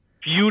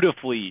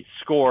beautifully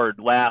scored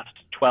last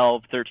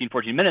 12, 13,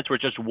 14 minutes where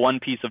it's just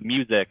one piece of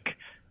music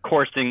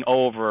coursing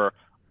over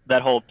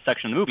that whole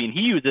section of the movie. And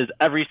he uses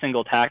every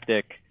single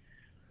tactic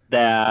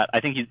that I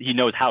think he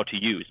knows how to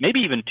use, maybe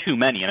even too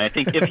many. And I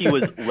think if he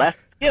was less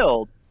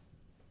skilled,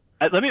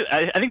 I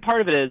think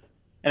part of it is,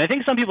 and I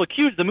think some people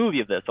accuse the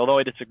movie of this, although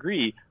I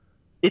disagree,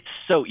 it's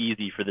so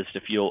easy for this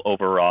to feel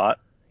overwrought.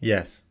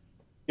 Yes.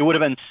 It would have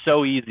been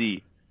so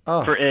easy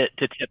for it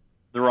to tip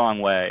the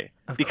wrong way.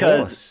 Of because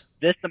course.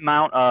 this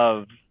amount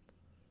of,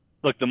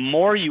 look, the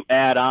more you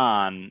add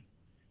on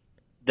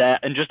that,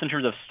 and just in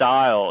terms of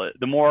style,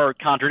 the more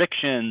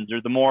contradictions or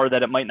the more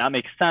that it might not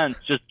make sense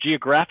just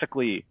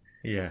geographically.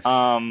 Yes.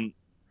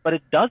 But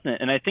it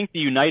doesn't. And I think the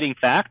uniting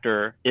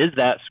factor is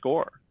that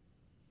score.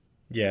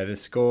 Yeah, the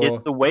score.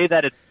 It's the way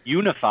that it's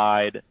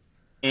unified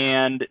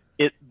and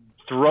it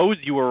throws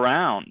you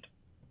around.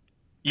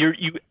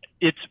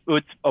 It's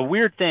a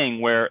weird thing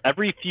where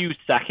every few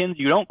seconds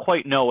you don't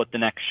quite know what the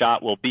next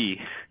shot will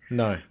be.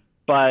 No.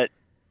 But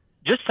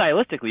just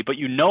stylistically, but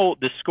you know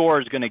the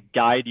score is going to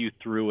guide you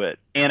through it.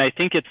 And I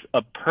think it's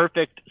a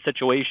perfect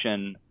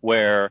situation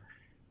where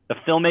the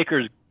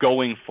filmmaker is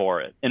going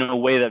for it in a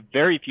way that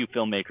very few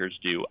filmmakers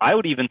do. I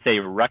would even say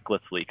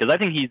recklessly, because I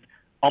think he's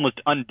almost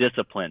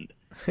undisciplined.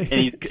 And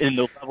he's in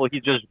the level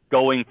he's just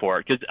going for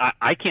it. Because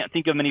I can't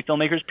think of many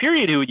filmmakers,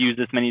 period, who would use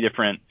this many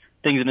different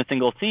things in a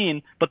single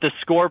scene. But the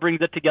score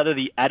brings it together,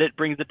 the edit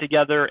brings it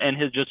together, and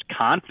his just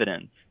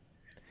confidence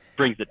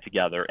brings it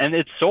together. And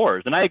it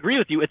soars. And I agree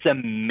with you. It's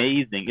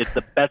amazing. It's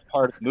the best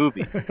part of the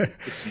movie.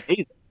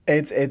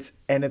 It's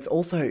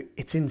amazing.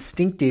 It's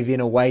instinctive in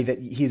a way that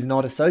he's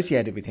not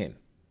associated with him.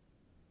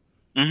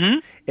 Mm-hmm.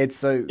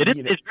 It's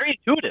very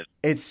intuitive.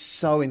 It's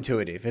so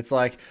intuitive. It's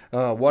like,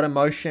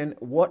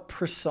 what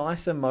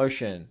precise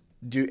emotion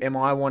am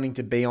I wanting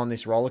to be on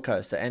this roller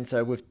coaster? And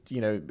so with,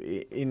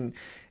 in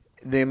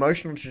the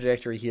emotional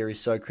trajectory here is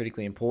so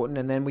critically important.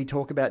 And then we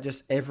talk about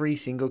just every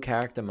single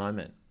character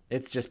moment.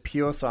 It's just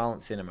pure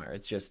silent cinema.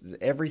 It's just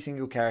every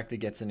single character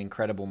gets an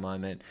incredible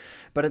moment,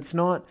 but it's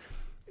not.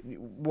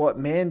 What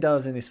Mann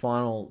does in this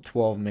final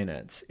 12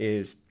 minutes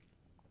is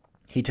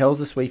he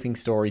tells a sweeping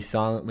story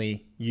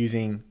silently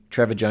using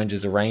Trevor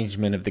Jones's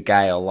arrangement of the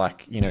gale.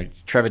 Like,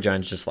 Trevor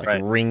Jones just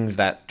rings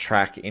that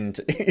track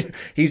into,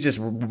 he's just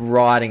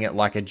riding it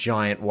like a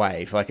giant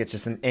wave. Like it's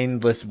just an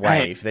endless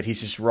wave that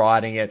he's just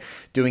riding it,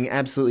 doing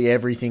absolutely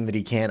everything that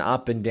he can,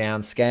 up and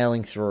down,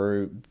 scaling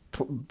through,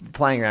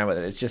 playing around with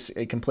it. It's just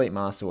a complete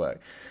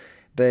masterwork.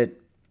 But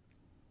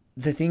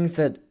the things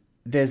that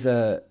there's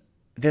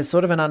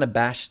sort of an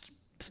unabashed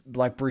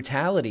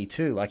brutality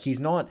too. Like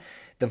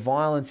the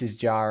violence is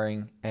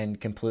jarring and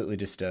completely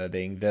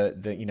disturbing.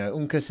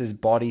 Uncas's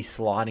body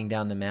sliding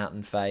down the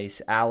mountain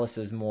face.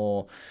 Alice's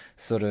more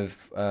sort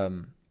of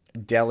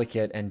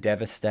delicate and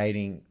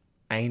devastating,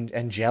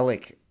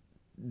 angelic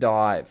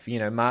dive.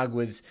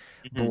 Margwa's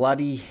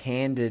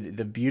bloody-handed,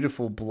 the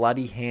beautiful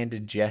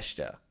bloody-handed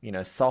gesture.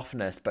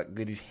 Softness, but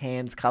with his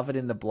hands covered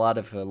in the blood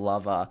of her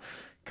lover.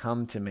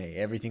 Come to me.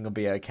 Everything will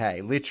be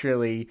okay.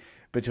 Literally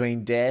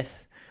between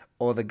death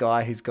or the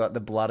guy who's got the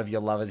blood of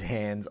your lover's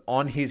hands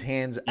on his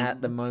hands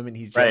at the moment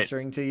he's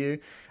gesturing to you.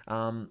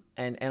 And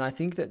I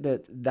think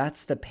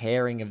that's the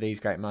pairing of these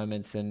great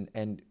moments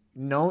and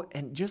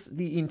just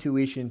the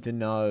intuition to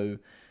know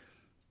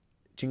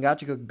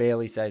Chingachgook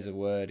barely says a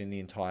word in the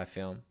entire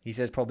film. He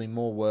says probably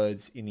more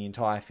words in the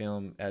entire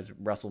film as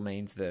Russell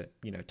Means, the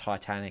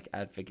Titanic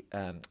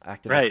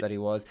activist that he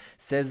was,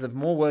 says the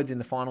more words in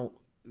the final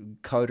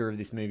coda of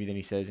this movie than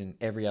he says in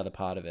every other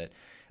part of it.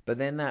 But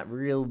then that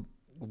real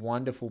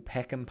wonderful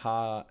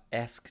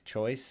Peckinpah-esque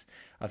choice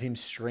of him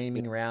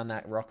streaming around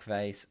that rock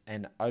face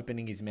and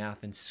opening his mouth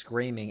and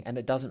screaming, and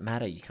it doesn't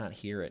matter, you can't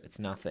hear it, it's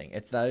nothing.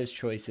 It's those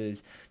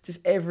choices, just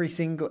every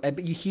single,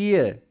 but you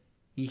hear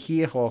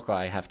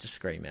Hawkeye have to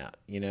scream out,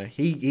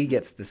 he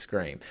gets the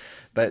scream,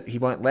 but he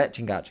won't let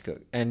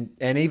Chingachgook, and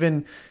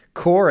even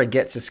Cora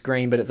gets a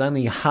scream, but it's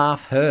only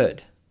half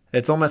heard.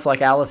 It's almost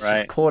like Alice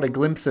just caught a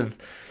glimpse of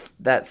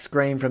that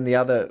scream from the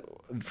other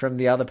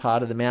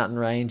part of the mountain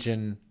range,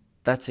 and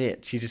that's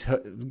it. She just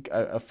heard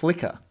a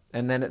flicker,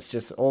 and then it's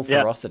just all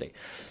ferocity.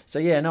 So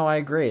I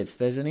agree.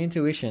 There's an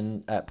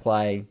intuition at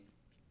play,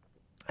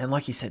 and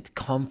like you said,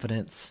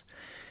 confidence.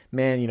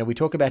 Man, we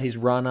talk about his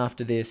run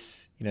after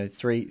this.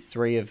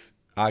 Three of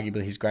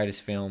arguably his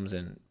greatest films,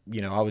 and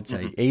I would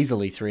say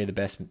easily three of the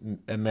best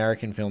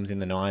American films in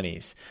the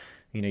 90s.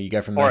 You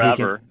go from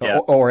Mohican,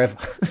 or ever.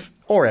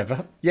 Or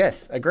ever.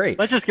 Yes, agree.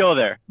 Let's just go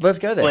there. Let's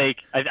go there. Blake,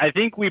 I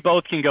think we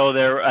both can go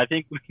there. I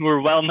think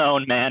we're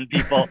well-known, man,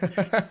 people.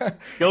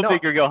 Go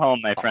big or go home,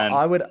 my friend.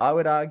 I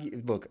would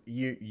argue, look,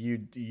 you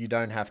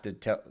don't have to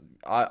tell.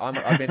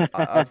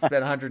 I've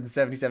spent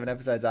 177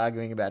 episodes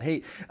arguing about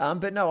Heat.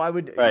 But no,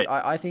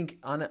 I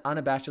think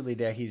unabashedly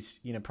there he's,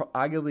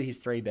 arguably his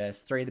three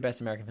of the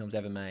best American films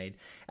ever made.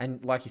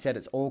 And like you said,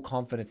 it's all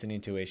confidence and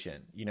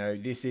intuition.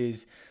 This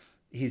is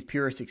his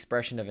purest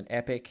expression of an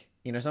epic.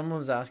 Someone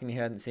was asking me who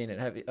hadn't seen it.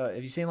 Have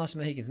you seen Last of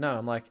the Mohicans? No.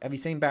 I'm like, have you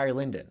seen Barry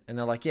Lyndon? And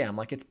they're like, yeah. I'm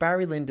like, it's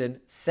Barry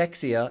Lyndon,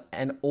 sexier,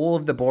 and all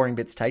of the boring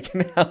bits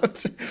taken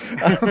out.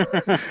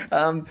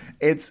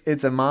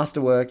 It's a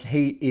masterwork.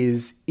 He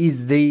is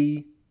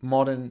the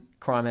modern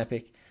crime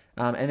epic.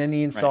 And then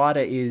The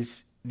Insider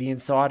is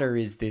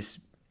this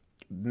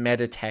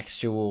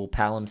metatextual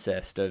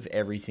palimpsest of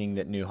everything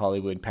that New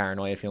Hollywood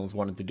paranoia films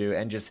wanted to do,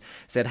 and just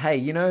said, hey,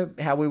 you know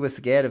how we were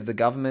scared of the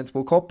governments?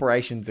 Well,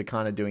 corporations are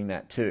kind of doing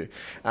that too.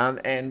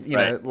 And you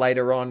know,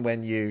 later on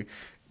when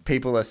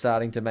people are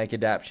starting to make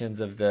adaptions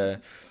of the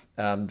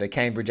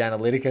Cambridge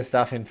Analytica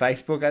stuff in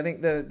Facebook, I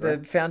think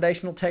the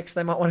foundational text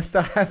they might want to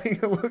start having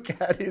a look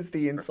at is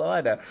The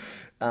Insider.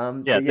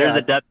 There's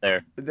a depth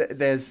there.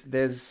 There's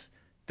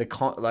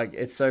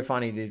it's so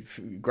funny. The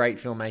great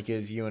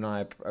filmmakers you and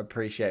I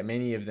appreciate,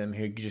 many of them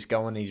who just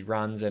go on these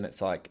runs, and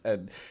it's like a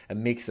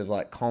mix of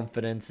like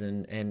confidence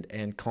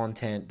and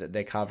content that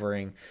they're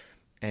covering,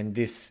 and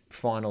this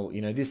final,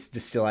 you know, this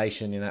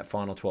distillation in that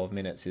final 12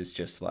 minutes is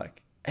just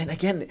like. And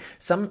again,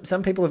 some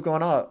people have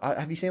gone, oh,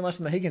 have you seen Last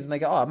of the Mohicans? And they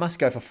go, oh, it must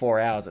go for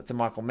 4 hours. It's a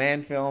Michael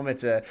Mann film.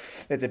 It's a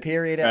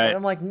period. Right. And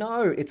I'm like,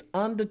 no, it's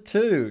under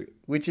 2,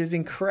 which is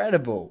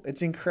incredible.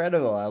 It's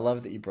incredible. I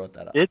love that you brought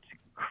that up. It's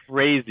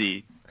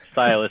crazy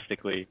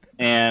stylistically.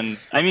 And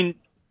I mean,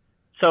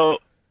 so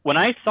when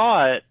I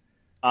saw it,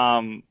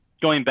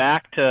 going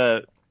back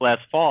to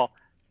last fall,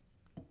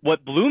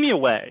 what blew me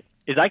away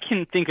is I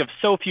can think of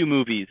so few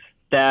movies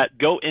that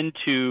go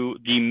into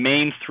the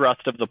main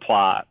thrust of the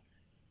plot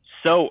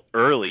so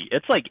early.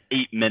 It's like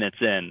 8 minutes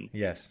in.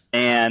 Yes.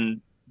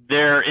 And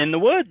they're in the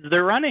woods.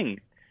 They're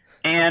running.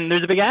 And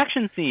there's a big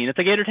action scene. It's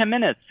like 8 or 10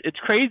 minutes. It's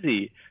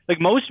crazy.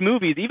 Like most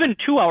movies, even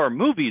 2-hour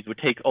movies would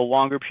take a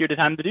longer period of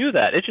time to do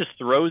that. It just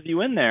throws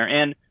you in there.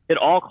 And it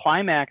all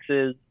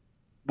climaxes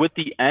with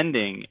the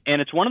ending.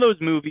 And it's one of those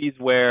movies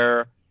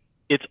where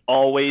it's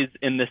always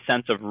in the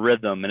sense of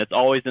rhythm, and it's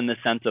always in the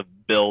sense of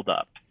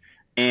build-up.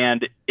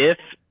 And if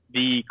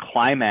the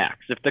climax,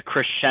 if the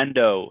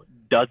crescendo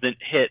doesn't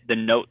hit the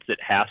notes it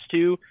has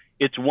to,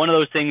 it's one of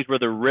those things where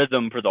the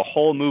rhythm for the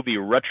whole movie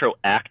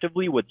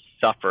retroactively would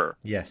suffer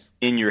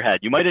in your head.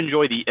 You might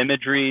enjoy the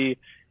imagery,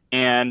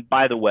 and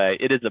by the way,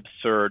 it is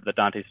absurd that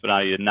Dante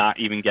Spinotti did not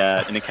even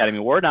get an Academy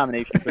Award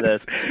nomination for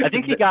this. I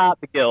think he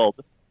got the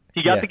Guild.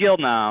 He got the Guild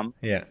nom,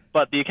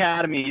 but the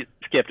Academy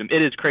skipped him.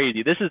 It is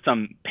crazy. This is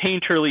some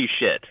painterly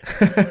shit.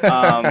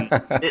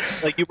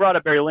 Like you brought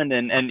up Barry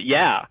Lyndon, and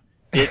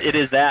it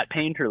is that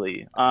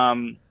painterly.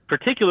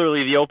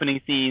 Particularly the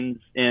opening scenes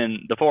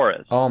in the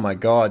forest. Oh my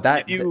god,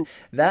 that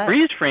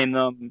freeze frame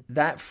them,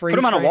 put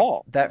them on a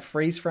wall. That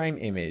freeze frame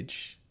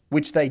image,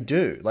 which they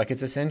do, like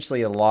it's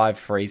essentially a live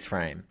freeze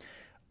frame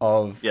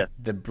of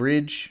the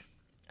bridge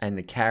and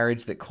the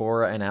carriage that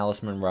Cora and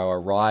Alice Munro are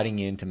riding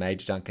into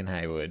Major Duncan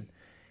Hayward,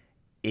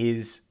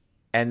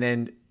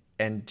 and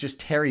just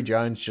Terry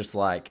Jones just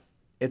like.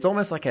 It's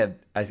almost like an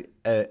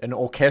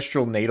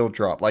orchestral needle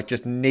drop, like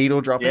just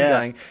needle dropping,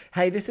 going,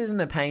 "Hey, this isn't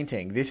a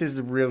painting. This is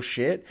the real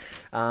shit."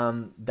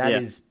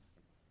 Is,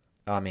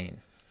 I mean,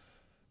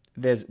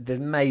 there's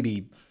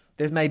maybe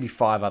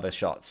 5 other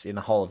shots in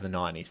the whole of the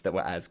 '90s that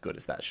were as good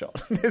as that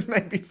shot. There's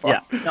maybe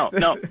 5. Yeah,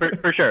 no,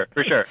 for sure.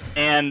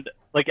 And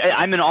like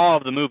I'm in awe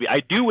of the movie. I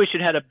do wish it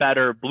had a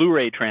better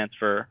Blu-ray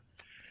transfer.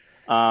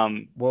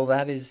 Well,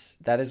 that is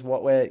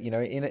what we're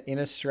in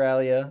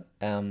Australia.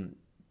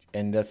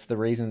 And that's the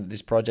reason that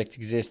this project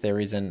exists. There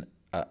is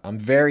I'm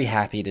very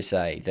happy to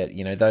say that,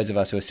 those of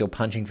us who are still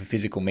punching for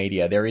physical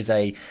media, there is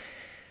a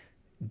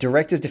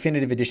director's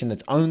definitive edition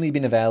that's only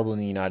been available in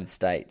the United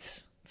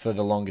States for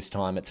the longest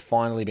time. It's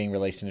finally being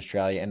released in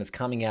Australia, and it's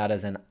coming out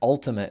as an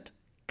ultimate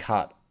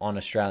cut on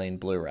Australian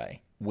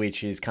Blu-ray,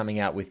 which is coming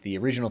out with the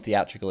original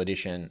theatrical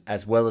edition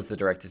as well as the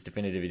director's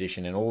definitive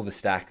edition and all the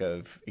stack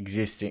of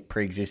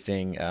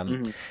pre-existing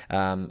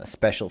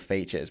special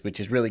features, which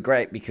is really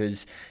great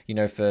because,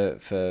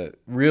 for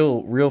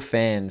real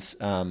fans,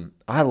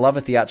 I love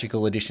a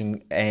theatrical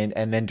edition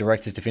and then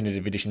director's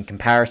definitive edition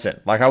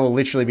comparison. Like I will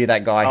literally be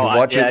that guy who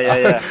watches.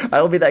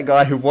 I will be that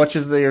guy who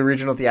watches the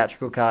original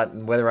theatrical cut,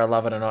 and whether I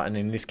love it or not. And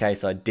in this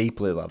case, I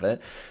deeply love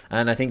it.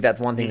 And I think that's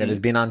one thing that has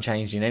been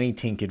unchanged in any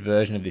tinkered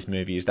version of this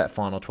movie is that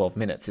final 12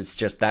 minutes. It's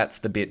just that's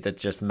the bit that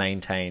just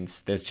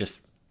maintains. There's just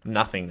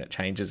nothing that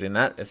changes in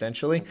that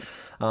essentially.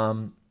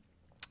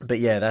 But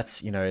yeah,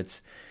 that's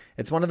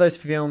It's one of those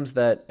films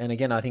that, and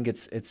again, I think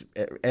it's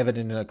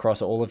evident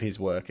across all of his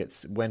work.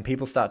 It's when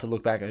people start to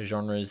look back at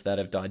genres that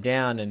have died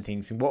down and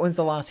things. What was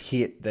the last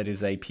hit that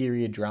is a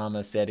period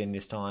drama set in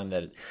this time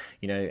that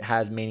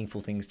has meaningful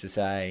things to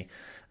say?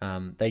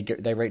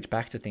 They reach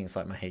back to things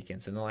like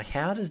Mohicans, and they're like,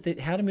 how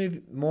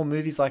do more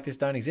movies like this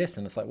don't exist?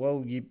 And it's like,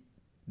 well,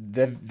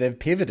 they've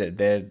pivoted.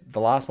 The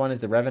last one is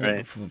The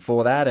Revenant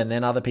for that, and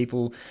then other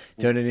people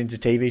turn it into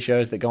TV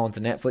shows that go onto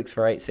Netflix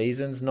for 8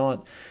 seasons,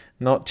 not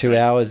 2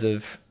 hours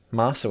of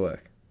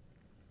masterwork.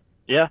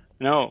 Yeah,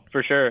 no,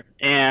 for sure.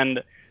 And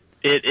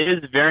it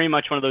is very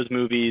much one of those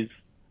movies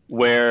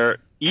where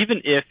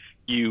even if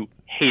you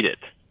hate it,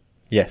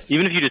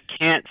 even if you just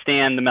can't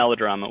stand the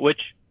melodrama, which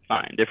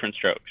fine, different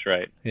strokes,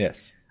 right?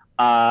 Yes.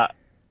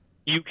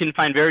 You can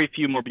find very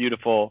few more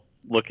beautiful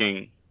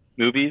looking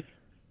movies,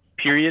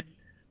 period.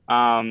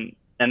 And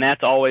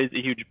that's always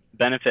a huge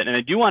benefit. And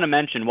I do want to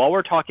mention, while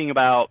we're talking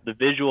about the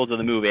visuals of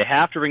the movie, I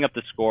have to bring up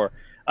the score.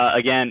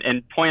 again,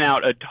 and point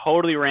out a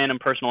totally random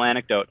personal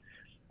anecdote.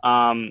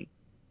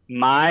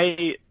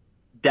 My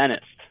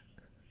dentist.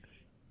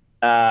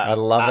 I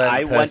love a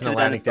I personal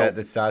anecdote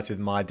that starts with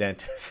my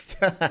dentist.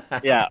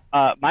 Yeah,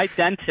 my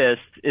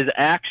dentist is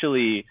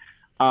actually,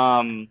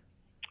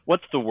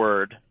 what's the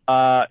word?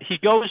 He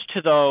goes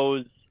to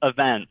those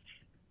events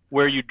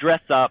where you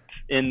dress up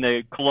in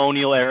the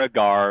colonial era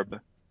garb.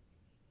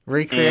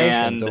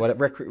 Recreations or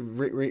whatever.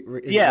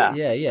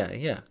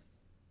 Yeah.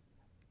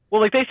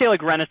 Well, like they say,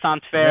 like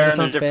Renaissance Fair and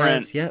there's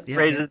different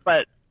phrases,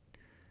 but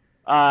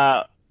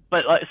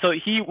so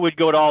he would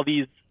go to all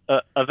these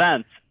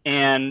events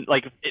and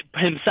like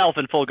himself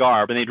in full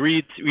garb, and they'd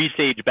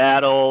restage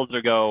battles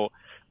or go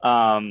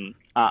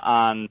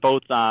on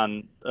boats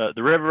on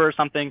the river or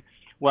something.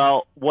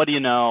 Well, what do you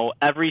know?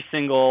 Every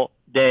single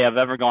day I've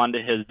ever gone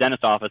to his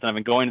dentist office, and I've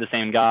been going to the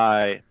same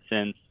guy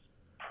since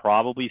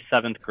probably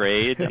 7th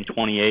grade. I'm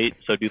 28,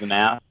 so do the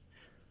math.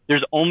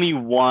 There's only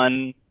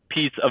one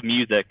piece of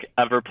music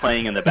ever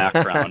playing in the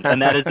background,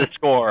 and that is the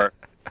score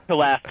to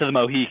Last to the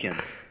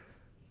Mohicans.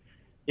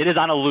 It is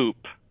on a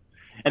loop,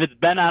 and it's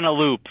been on a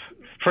loop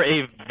for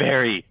a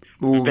very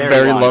long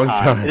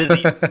time. It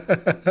is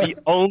the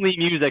only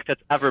music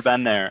that's ever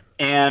been there,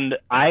 and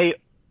I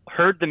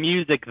heard the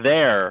music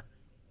there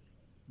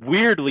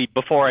weirdly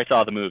before I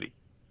saw the movie.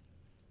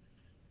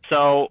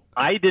 So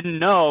I didn't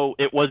know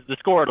it was the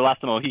score to Last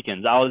of the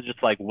Mohicans. I was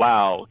just like,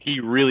 wow, he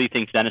really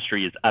thinks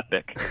dentistry is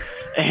epic.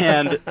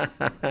 And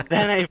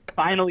then I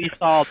finally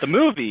saw the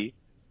movie,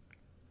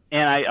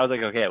 and I was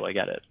like, okay, well, I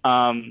get it.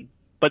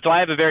 But so I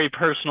have a very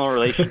personal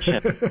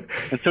relationship,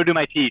 and so do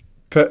my teeth.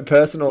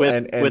 Personal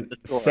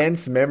with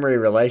sense memory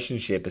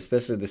relationship,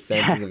 especially the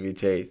senses of your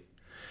teeth.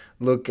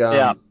 Look,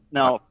 yeah,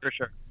 no, for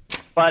sure.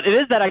 But it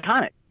is that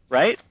iconic,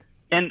 right?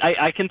 And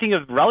I can think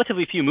of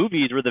relatively few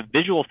movies where the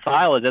visual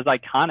style is as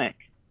iconic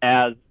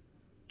as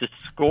the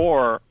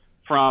score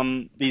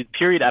from these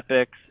period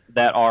epics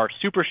that are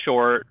super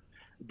short,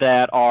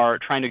 that are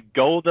trying to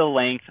go the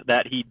length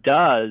that he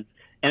does,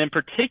 and in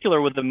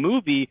particular with the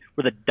movie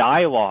where the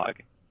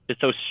dialogue is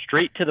so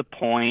straight to the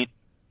point.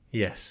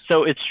 Yes.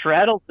 So it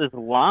straddles this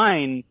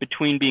line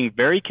between being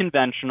very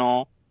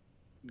conventional,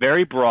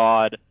 very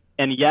broad,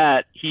 and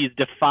yet he's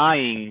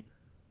defying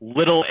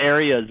little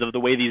areas of the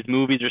way these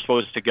movies are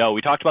supposed to go.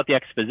 We talked about the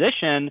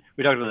exposition,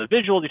 we talked about the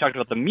visuals, we talked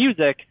about the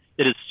music.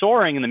 It is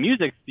soaring, and the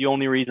music's the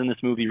only reason this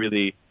movie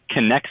really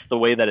connects the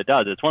way that it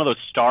does. It's one of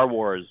those Star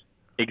Wars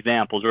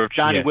examples, or if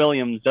John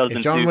Williams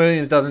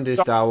doesn't do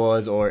Star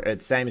Wars, or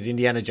it's same as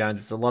Indiana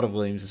Jones, it's a lot of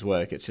Williams'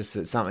 work. It's just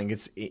that something.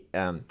 It's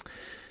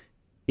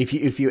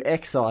if you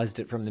excised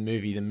it from the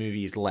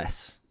movie is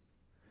less.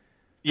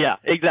 Yeah,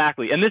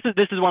 exactly. And this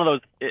is one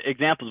of those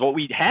examples. What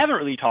we haven't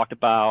really talked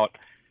about,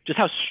 just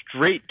how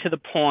straight to the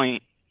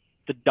point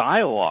the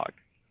dialogue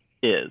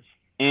is.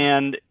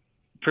 And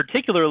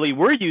particularly,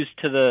 we're used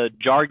to the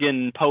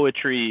jargon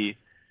poetry,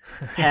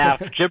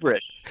 half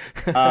gibberish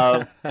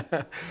of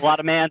a lot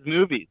of man's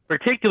movies,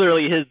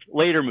 particularly his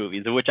later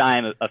movies, of which I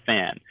am a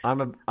fan.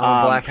 I'm a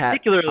black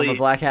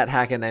hat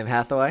hacker named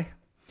Hathaway.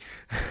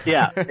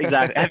 Yeah,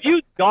 exactly. Have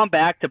you gone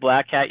back to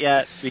Black Hat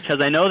yet? Because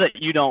I know that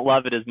you don't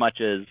love it as much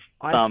as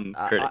some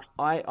critics.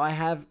 I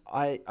have,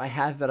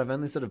 but I've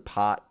only sort of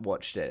part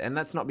watched it, and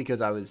that's not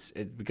because it's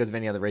because of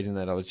any other reason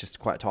that I was just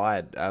quite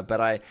tired.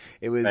 But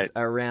it was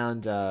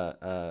around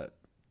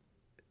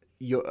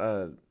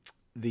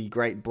the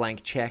Great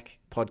Blank Check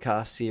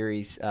podcast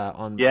series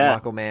on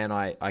Michael Mann.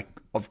 I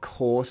of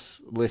course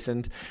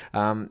listened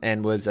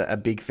and was a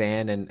big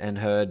fan and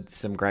heard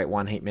some great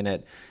One Heat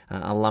Minute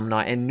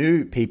alumni and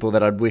knew people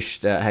that I'd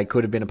wished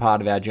could have been a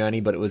part of our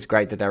journey, but it was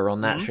great that they were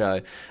on that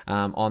show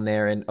on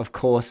there. And of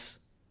course,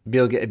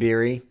 Bilge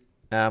Ebiri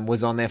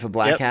was on there for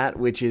Black Hat,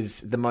 which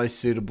is the most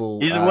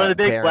suitable. He's one of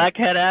the big pairing. Black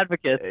Hat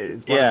advocates.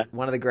 It's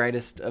one of the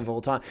greatest of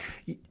all time.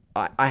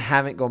 I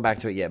haven't gone back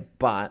to it yet,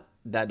 but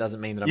that doesn't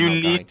mean that I'm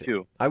not going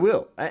to. I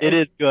will. It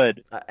is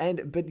good.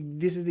 But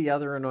this is the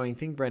other annoying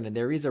thing, Brendan.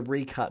 There is a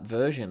recut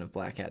version of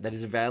Black Hat that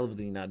is available in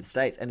the United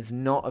States, and it's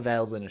not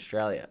available in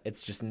Australia.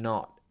 It's just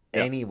not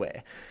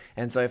anywhere.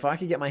 And so if I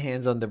could get my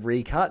hands on the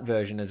recut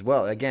version as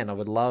well, again, I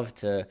would love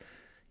to.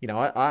 You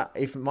know,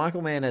 if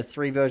Michael Mann has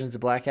 3 versions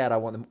of Black Hat, I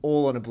want them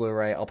all on a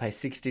Blu-ray. I'll pay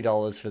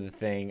 $60 for the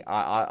thing.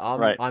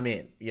 I'm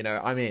in. You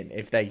know, I'm in.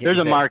 If they get there's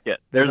a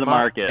market. There's a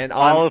market. And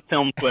all of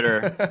film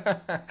Twitter.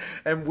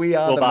 And we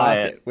are the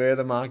market. We're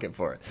the market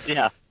for it.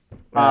 Yeah.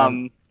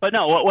 But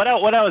no, what I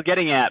was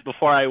getting at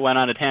before I went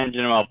on a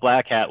tangent about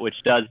Black Hat,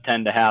 which does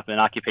tend to happen,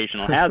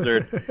 occupational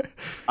hazard,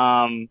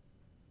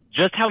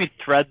 just how he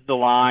threads the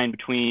line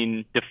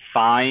between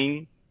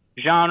defying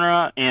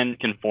genre and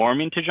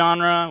conforming to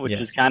genre, which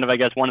is kind of, I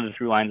guess, one of the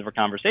through lines of our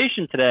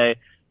conversation today,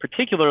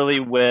 particularly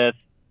with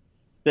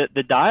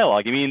the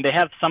dialogue. I mean, they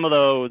have some of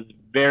those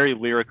very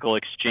lyrical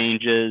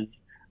exchanges,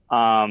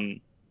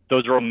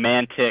 those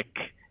romantic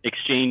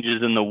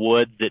exchanges in the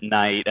woods at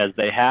night as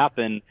they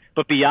happen.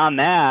 But beyond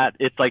that,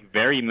 it's like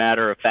very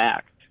matter of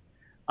fact.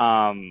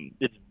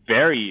 It's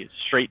very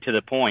straight to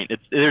the point.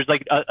 There's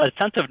like a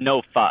sense of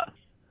no fuss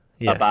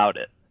about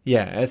it.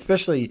 Yeah,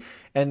 especially,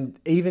 and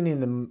even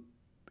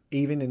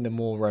in the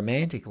more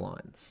romantic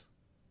lines,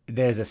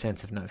 there's a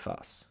sense of no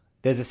fuss.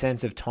 There's a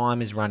sense of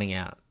time is running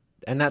out.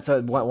 And that's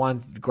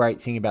one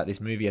great thing about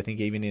this movie, I think,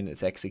 even in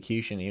its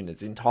execution, in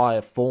its entire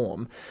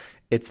form,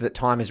 it's that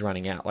time is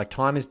running out. Like,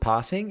 time is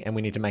passing, and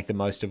we need to make the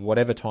most of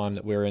whatever time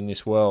that we're in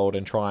this world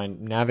and try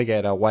and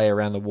navigate our way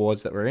around the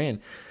wars that we're in.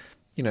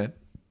 You know,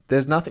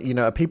 there's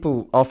nothing,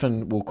 people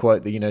often will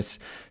quote that,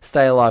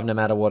 stay alive no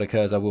matter what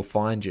occurs, I will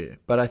find you.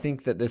 But I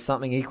think that there's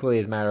something equally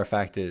as matter of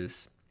fact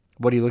is,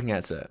 what are you looking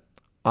at, sir?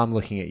 I'm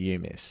looking at you,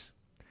 miss.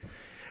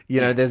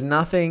 There's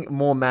nothing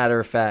more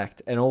matter of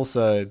fact and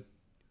also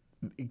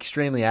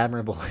extremely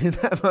admirable in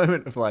that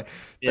moment of like,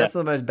 that's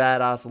the most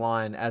badass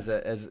line as a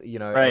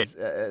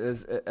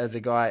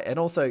guy. And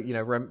also,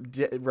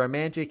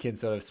 romantic and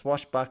sort of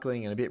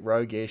swashbuckling and a bit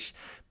roguish,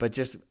 but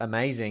just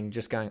amazing,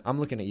 just going, I'm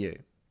looking at you.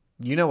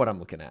 You know what I'm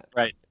looking at.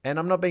 Right. And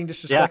I'm not being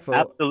disrespectful.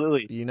 Yeah,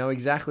 absolutely. You know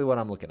exactly what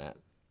I'm looking at.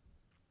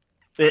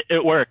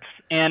 It works.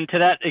 And to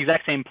that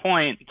exact same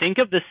point, think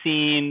of the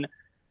scene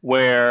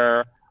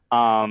where,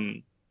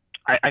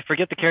 I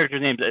forget the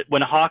character's names,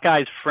 when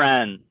Hawkeye's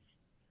friends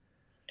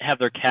have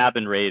their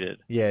cabin raided.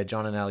 Yeah,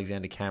 John and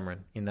Alexander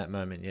Cameron in that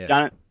moment, yeah.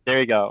 John, there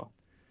you go.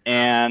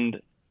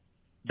 And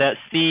that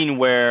scene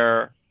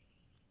where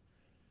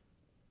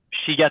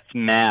she gets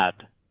mad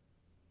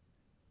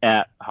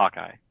at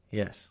Hawkeye.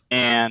 Yes.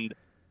 And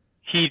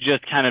he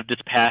just kind of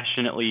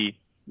dispassionately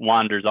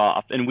wanders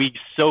off. And we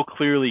so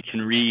clearly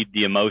can read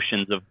the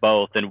emotions of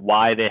both and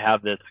why they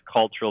have this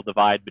cultural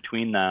divide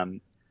between them.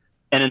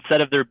 And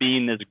instead of there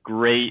being this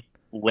great,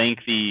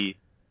 lengthy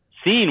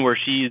scene where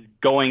she's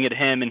going at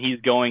him and he's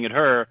going at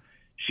her,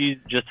 she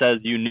just says,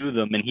 you knew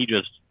them, and he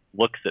just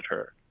looks at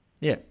her.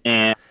 Yeah.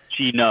 And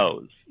she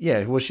knows.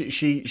 Yeah, well,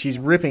 she's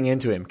ripping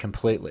into him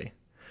completely,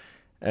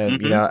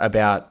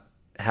 about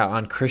how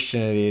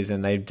unchristian it is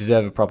and they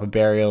deserve a proper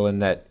burial,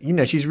 and that,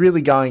 she's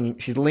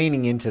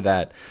leaning into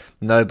that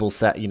noble,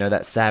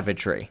 that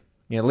savagery,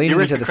 leaning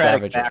into the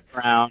savagery.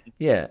 Background.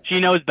 Yeah.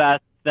 She knows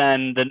best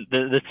than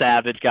the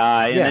savage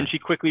guy, and then she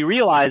quickly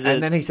realizes.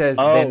 And then he says,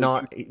 they're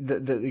not,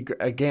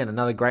 again,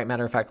 another great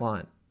matter-of-fact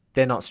line,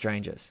 they're not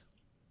strangers.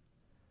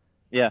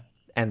 Yeah.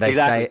 And they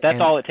exactly. stay.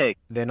 That's all it takes.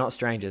 They're not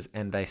strangers,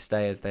 and they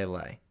stay as they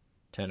lay.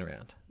 Turn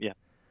around. Yeah.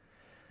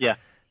 Yeah,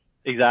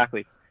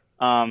 exactly.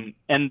 And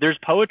there's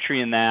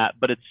poetry in that,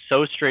 but it's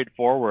so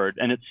straightforward,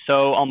 and it's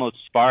so almost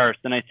sparse.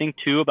 And I think,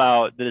 too,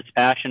 about the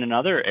dispassion in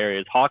other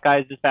areas.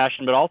 Hawkeye's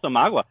dispassion, but also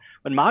Magua.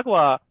 When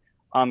Magua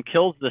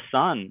kills the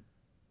son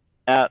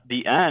at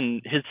the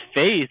end, his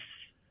face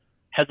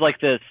has like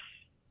this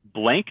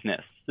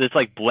blankness, this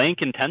like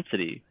blank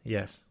intensity.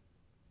 Yes.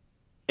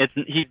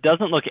 He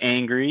doesn't look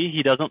angry.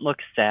 He doesn't look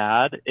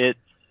sad. It's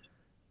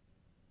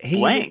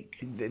blank.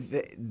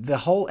 The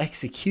whole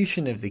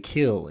execution of the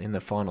kill in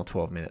the final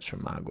 12 minutes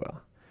from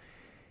Magua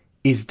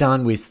is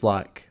done with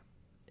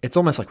it's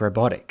almost like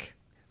robotic.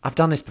 I've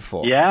done this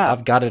before. Yeah.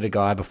 I've gutted a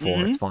guy before.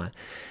 Mm-hmm. It's fine.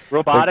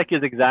 Robotic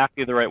is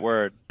exactly the right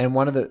word. And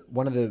one of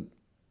the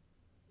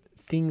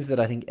things that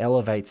I think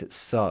elevates it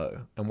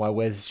and why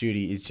Wes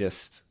Studi is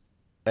just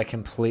a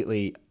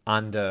completely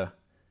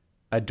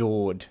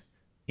adored,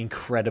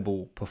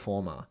 incredible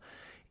performer,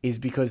 is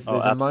because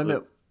there's a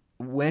moment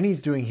when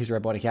he's doing his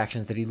robotic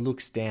actions that he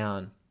looks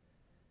down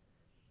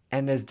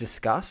and there's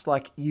disgust.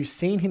 Like, you've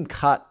seen him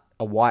cut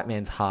a white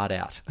man's heart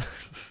out,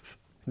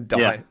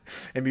 die,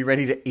 and be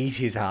ready to eat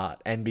his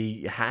heart and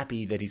be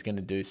happy that he's going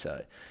to do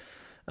so.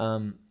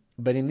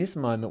 But in this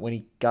moment, when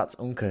he guts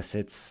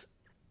Uncas,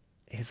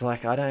 he's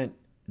like,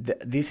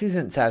 this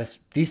isn't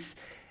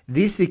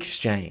this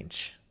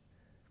exchange,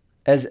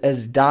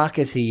 as dark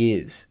as he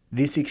is,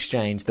 this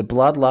exchange, the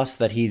bloodlust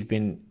that he's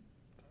been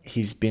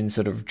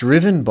sort of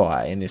driven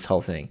by in this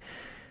whole thing,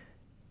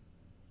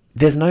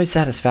 there's no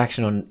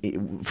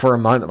satisfaction for a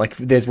moment. Like,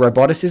 there's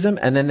roboticism,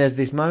 and then there's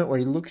this moment where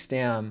he looks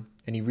down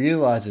and he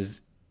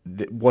realizes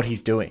what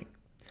he's doing,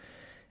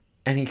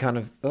 and he kind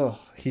of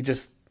he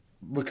just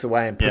looks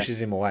away and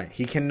pushes him away.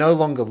 He can no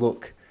longer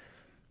look.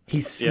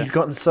 He's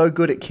gotten so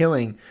good at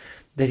killing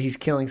that he's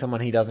killing someone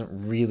he doesn't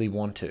really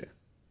want to,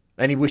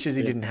 and he wishes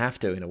he didn't have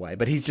to, in a way.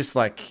 But he's just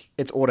like,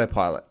 it's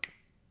autopilot.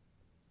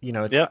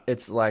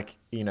 It's like,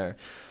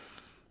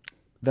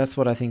 that's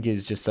what I think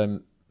is just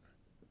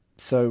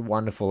so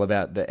wonderful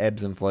about the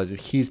ebbs and flows of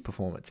his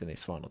performance in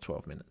these final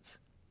 12 minutes.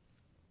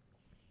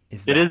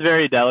 It is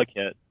very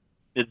delicate.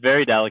 It's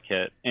very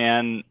delicate.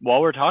 And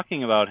while we're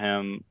talking about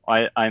him,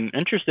 I'm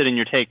interested in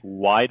your take.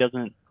 Why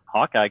doesn't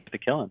Hawkeye get to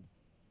kill him?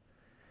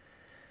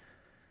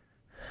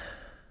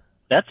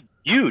 That's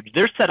huge.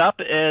 They're set up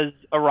as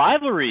a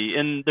rivalry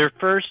in their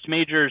first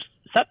major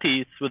set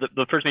piece, with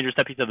the first major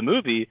set piece of the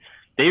movie.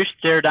 They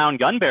stare down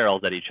gun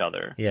barrels at each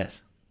other.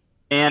 Yes.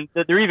 And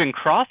they're even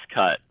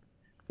cross-cut,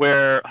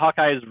 where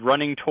Hawkeye is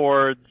running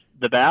towards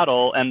the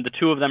battle, and the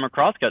two of them are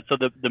cross-cut. So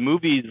the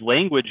movie's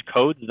language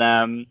codes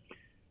them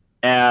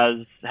as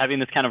having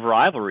this kind of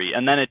rivalry.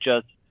 And then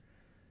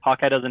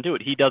Hawkeye doesn't do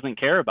it. He doesn't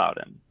care about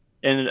him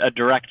in a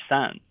direct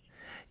sense.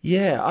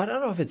 Yeah, I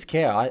don't know if it's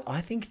care.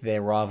 I think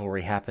their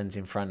rivalry happens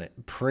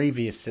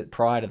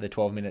prior to the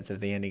 12 minutes of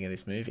the ending of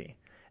this movie.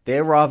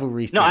 Their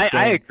rivalries. No,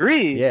 I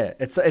agree. Yeah,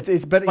 it's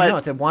but you know,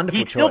 it's a wonderful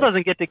choice. He still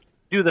doesn't get to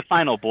do the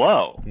final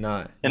blow.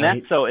 No, and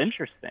that's so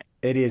interesting.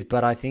 It is,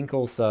 but I think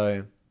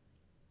also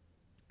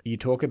you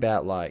talk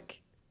about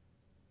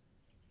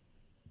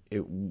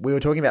we were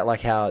talking about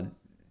like how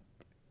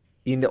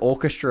in the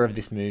orchestra of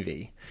this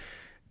movie,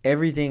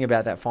 everything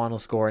about that final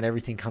score and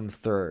everything comes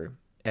through,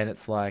 and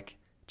it's like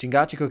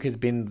Chingachgook has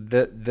been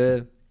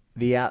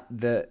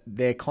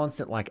their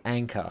constant like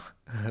anchor,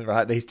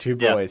 right? These two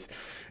boys,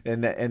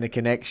 and the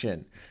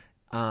connection,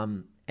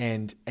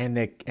 and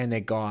their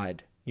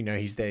guide. You know,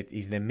 he's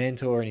their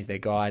mentor and he's their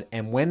guide.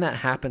 And when that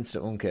happens to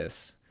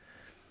Uncas,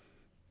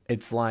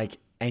 it's like,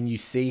 and you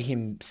see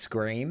him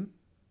scream,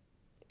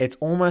 it's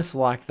almost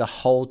like the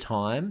whole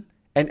time,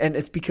 and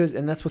it's because,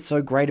 and that's what's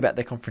so great about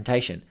their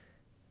confrontation.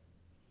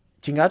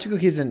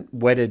 Chingachgook isn't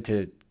wedded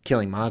to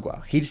killing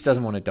Magua. He just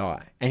doesn't want to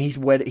die. And he's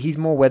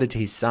more wedded to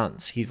his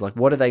sons. He's like,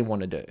 what do they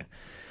want to do? And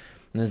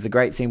there's the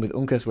great scene with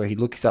Uncas where he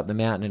looks up the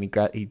mountain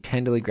and he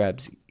tenderly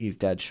grabs his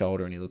dad's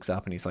shoulder and he looks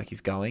up and he's like,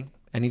 he's going.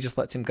 And he just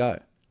lets him go.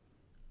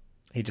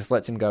 He just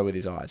lets him go with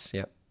his eyes.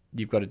 Yep,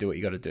 you've got to do what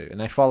you got to do. And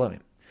they follow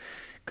him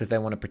because they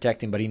want to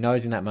protect him. But he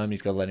knows in that moment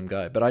he's got to let him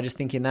go. But I just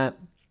think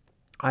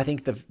I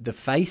think the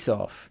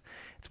face-off,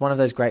 it's one of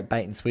those great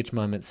bait and switch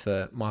moments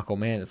for Michael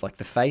Mann. It's like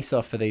the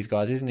face-off for these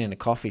guys isn't in a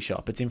coffee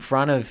shop. It's in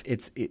front of,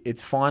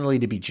 it's finally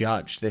to be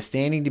judged. They're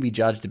standing to be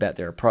judged about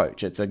their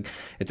approach. It's an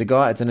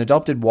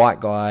adopted white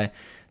guy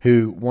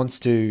who wants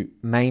to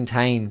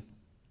maintain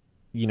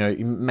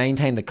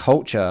the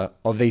culture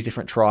of these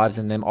different tribes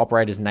and them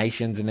operate as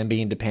nations and then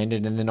be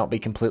independent and then not be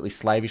completely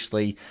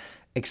slavishly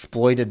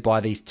exploited by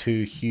these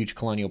two huge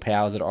colonial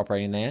powers that are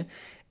operating there.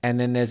 And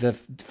then there's a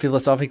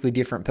philosophically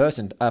different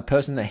person, a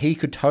person that he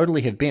could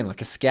totally have been, like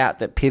a scout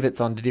that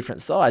pivots onto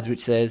different sides,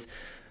 which says,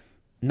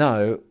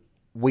 no,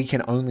 we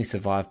can only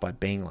survive by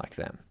being like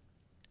them.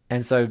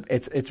 And so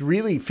it's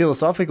really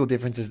philosophical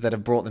differences that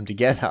have brought them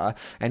together,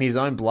 and his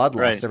own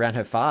bloodlust around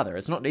her father.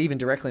 It's not even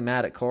directly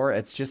mad at Cora.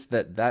 It's just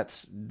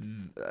that's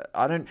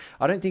I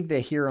don't think they're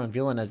hero and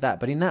villain as that.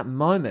 But in that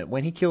moment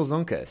when he kills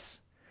Uncas,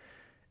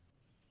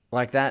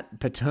 like that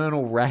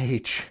paternal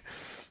rage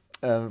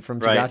from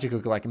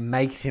Chingachgook like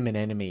makes him an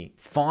enemy.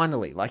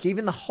 Finally, like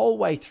even the whole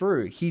way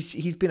through,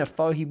 he's been a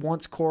foe. He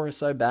wants Cora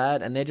so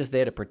bad, and they're just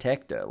there to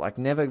protect her. Like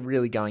never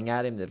really going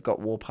at him. They've got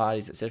war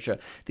parties, etc.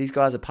 These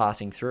guys are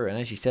passing through, and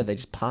as you said, they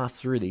just pass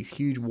through these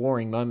huge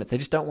warring moments. They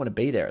just don't want to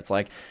be there. It's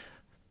like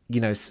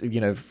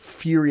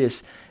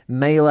furious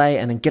melee,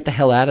 and then get the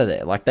hell out of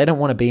there. Like they don't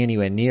want to be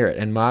anywhere near it.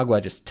 And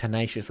Magua just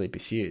tenaciously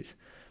pursues.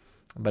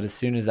 But as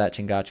soon as that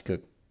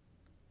Chingachgook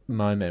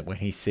moment when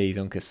he sees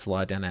Uncas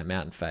slide down that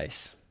mountain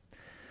face,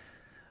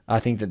 I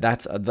think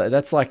that's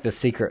like the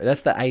secret.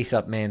 That's the ace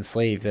up man's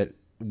sleeve that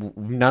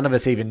none of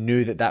us even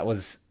knew that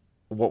was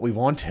what we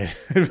wanted.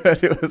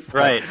 But it was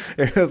right.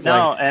 It was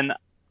and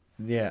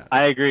yeah,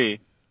 I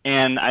agree,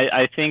 and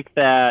I think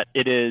that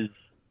it is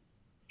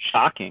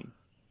shocking,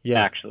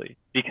 actually,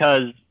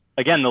 because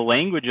again, the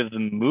language of the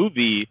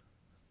movie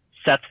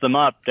sets them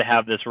up to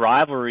have this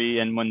rivalry,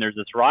 and when there's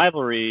this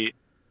rivalry,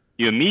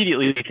 you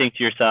immediately think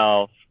to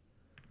yourself,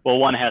 well,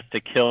 one has to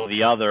kill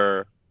the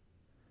other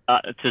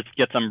to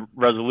get some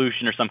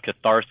resolution or some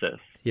catharsis.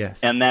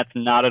 Yes. And that's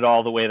not at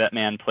all the way that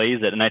man plays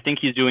it. And I think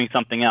he's doing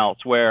something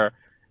else where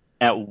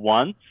at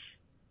once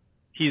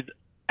he's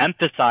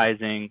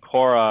emphasizing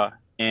Cora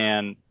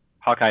and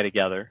Hawkeye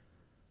together,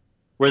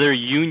 where their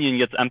union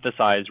gets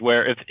emphasized,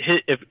 where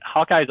if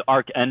Hawkeye's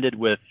arc ended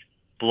with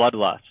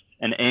bloodlust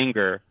and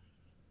anger,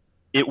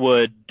 it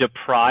would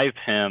deprive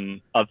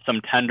him of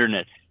some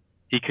tenderness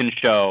he can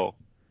show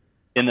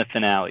in the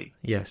finale.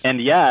 Yes.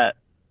 And yet,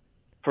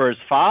 for his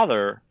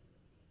father,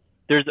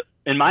 there's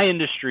in my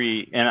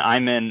industry, and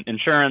I'm in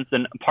insurance,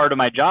 and part of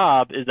my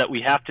job is that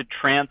we have to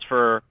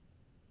transfer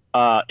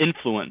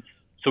influence.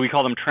 So we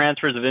call them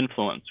transfers of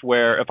influence,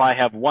 where if I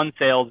have one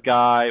sales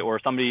guy or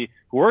somebody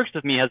who works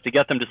with me has to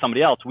get them to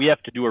somebody else, we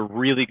have to do a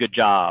really good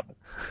job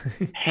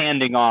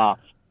handing off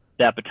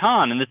that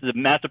baton. And this is a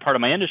massive part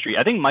of my industry.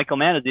 I think Michael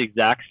Mann is the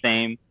exact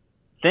same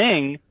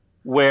thing,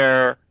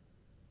 where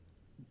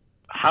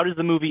how does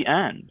the movie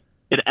end?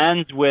 It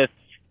ends with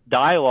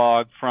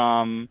dialogue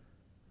from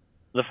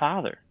the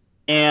father.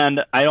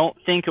 And I don't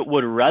think it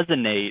would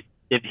resonate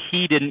if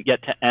he didn't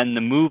get to end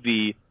the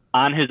movie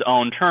on his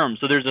own terms.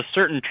 So there's a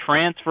certain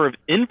transfer of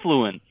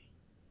influence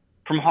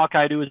from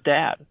Hawkeye to his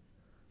dad,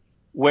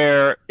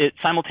 where it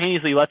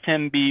simultaneously lets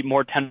him be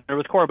more tender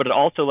with Cora, but it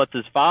also lets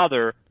his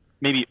father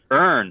maybe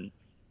earn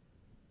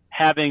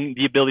having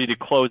the ability to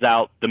close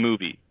out the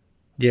movie.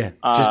 Yeah,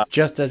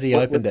 just as he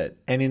opened it.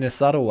 And in a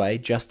subtle way,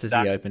 just as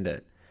he opened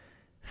it.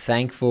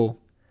 Thankful.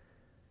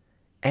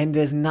 And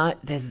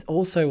there's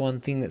also one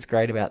thing that's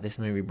great about this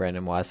movie,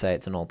 Brendan, why I say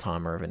it's an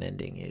all-timer of an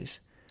ending, is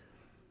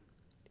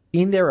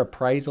in their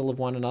appraisal of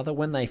one another,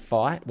 when they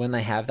fight, when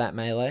they have that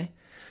melee,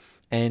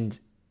 and,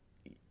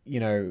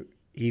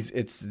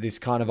 it's this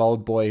kind of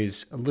old boy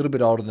who's a little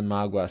bit older than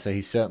Magua, so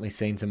he's certainly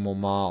seen some more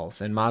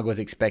miles. And Magua's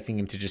expecting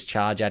him to just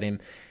charge at him.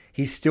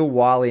 He's still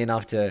wily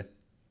enough to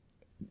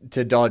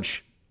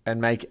dodge and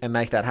make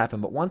that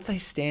happen. But once they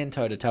stand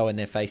toe to toe and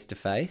they're face to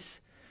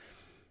face,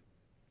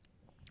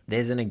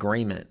 there's an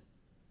agreement.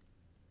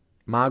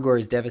 Magua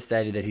is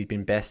devastated that he's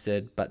been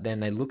bested, but then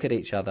they look at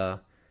each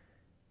other,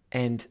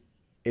 and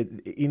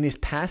in this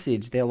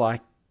passage, they're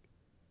like,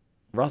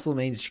 Russell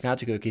means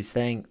Chingachgook is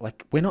saying,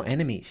 like, we're not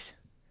enemies.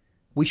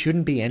 We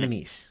shouldn't be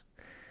enemies.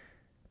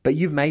 But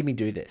you've made me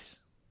do this.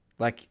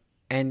 Like,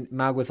 and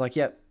Magua's like,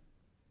 yep,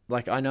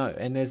 like, I know.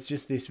 And there's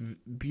just this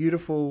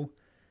beautiful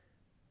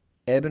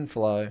ebb and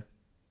flow.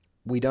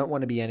 We don't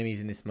want to be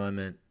enemies in this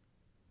moment,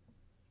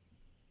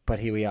 but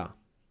here we are.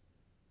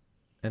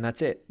 And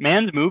that's it.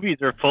 Mann's movies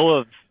are full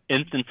of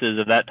instances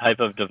of that type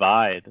of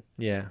divide.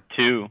 Yeah.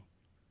 Too.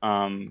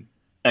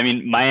 I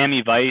mean,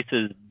 Miami Vice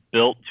is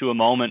built to a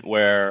moment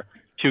where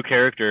two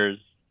characters,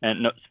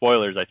 and no,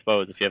 spoilers, I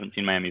suppose, if you haven't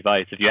seen Miami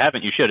Vice. If you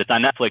haven't, you should. It's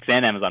on Netflix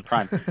and Amazon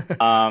Prime.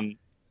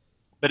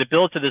 But it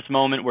builds to this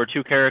moment where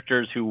two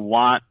characters who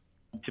want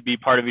to be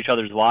part of each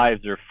other's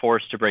lives are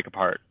forced to break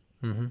apart.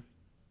 Mm-hmm.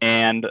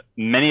 And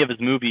many of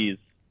his movies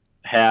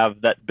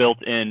have that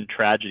built-in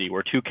tragedy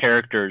where two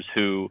characters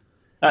who,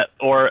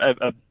 or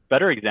a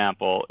better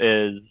example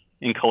is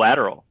in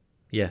Collateral.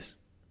 Yes.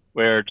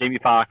 Where Jamie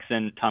Foxx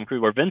and Tom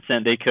Cruise, or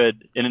Vincent, they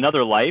could, in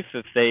another life,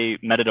 if they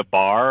met at a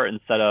bar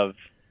instead of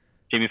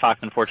Jamie Foxx,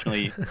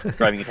 unfortunately,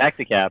 driving a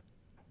taxi cab,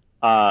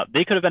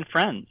 they could have been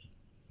friends.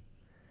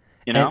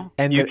 You know?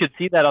 And you could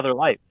see that other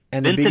life.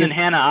 And Vincent and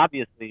Hannah,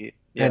 obviously.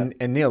 Yeah.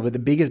 And Neil, but the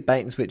biggest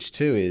bait and switch,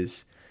 too,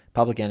 is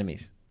Public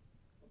Enemies.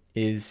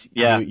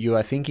 You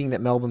are thinking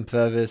that Melbourne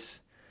Purvis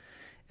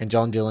and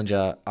John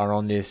Dillinger are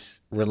on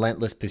this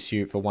relentless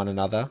pursuit for one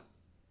another,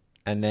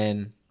 and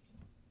then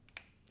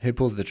who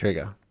pulls the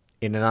trigger?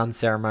 In an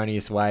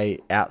unceremonious way,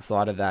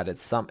 outside of that,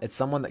 it's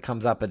someone that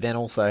comes up, but then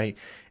also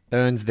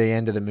earns the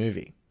end of the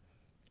movie,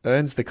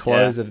 earns the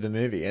close of the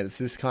movie. And it's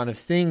this kind of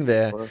thing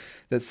there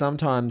that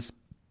sometimes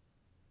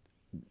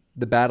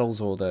the battles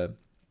or the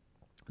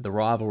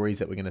rivalries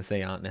that we're going to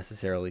see aren't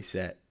necessarily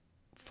set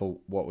for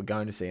what we're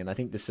going to see. And I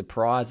think the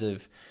surprise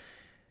of,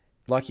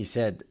 like you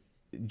said,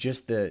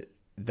 just the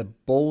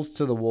balls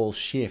to the wall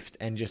shift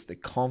and just the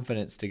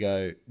confidence to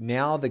go,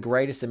 now the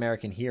greatest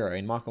American hero,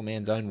 in Michael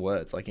Mann's own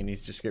words, like in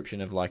his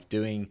description of like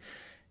doing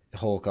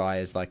Hawkeye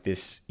as like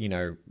this, you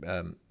know,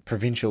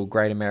 provincial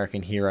great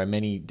American hero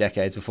many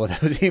decades before there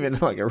was even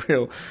like a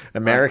real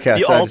America,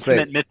 the so to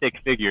ultimate speak. mythic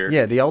figure.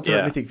 Yeah, the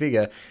ultimate mythic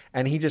figure.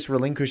 And he just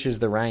relinquishes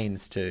the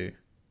reins to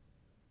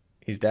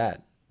his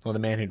dad, or the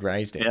man who'd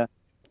raised him. Yeah.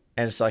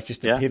 And it's like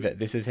just a pivot.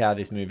 This is how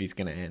this movie's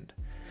going to end.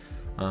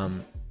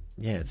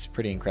 It's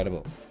pretty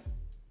incredible.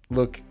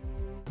 Look,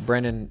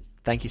 Brendan,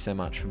 thank you so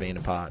much for being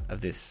a part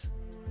of this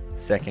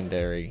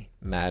secondary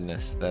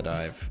madness that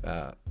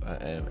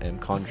am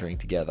conjuring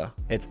together.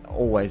 It's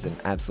always an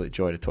absolute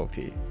joy to talk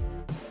to you.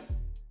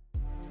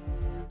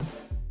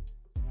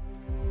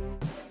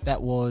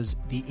 That was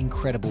the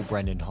incredible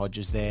Brendan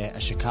Hodges there, a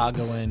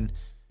Chicagoan,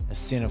 a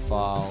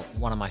cinephile,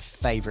 one of my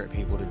favourite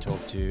people to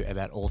talk to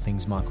about all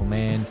things Michael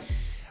Mann.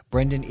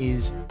 Brendan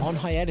is on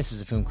hiatus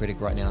as a film critic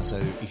right now, so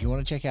if you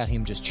want to check out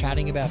him just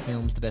chatting about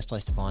films, the best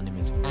place to find him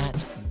is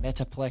at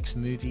Metaplex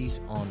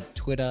Movies on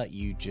Twitter.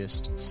 You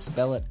just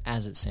spell it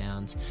as it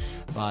sounds.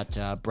 But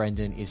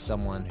Brendan is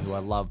someone who I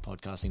love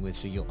podcasting with,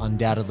 so you'll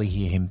undoubtedly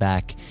hear him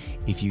back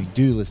if you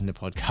do listen to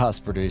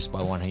podcasts produced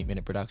by One Heat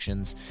Minute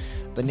Productions.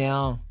 But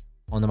now,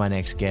 on to my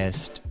next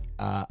guest,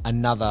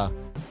 another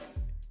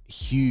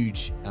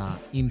huge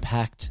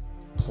impact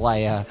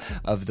player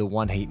of the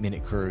One Heat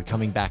Minute crew,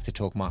 coming back to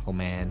talk Michael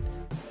Mann.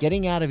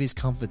 Getting out of his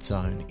comfort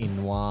zone in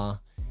noir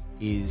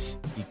is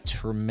the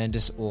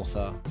tremendous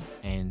author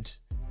and,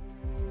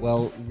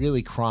 well,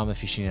 really crime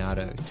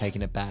aficionado,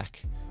 taking it back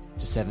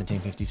to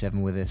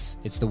 1757 with us.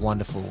 It's the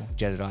wonderful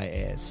Jedidiah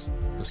Ayers.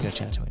 Let's go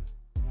chat to him.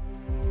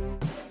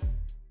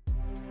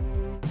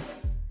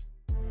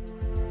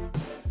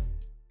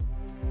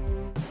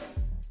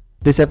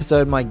 This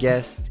episode, my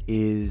guest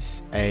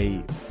is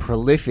a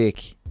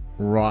prolific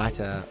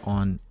writer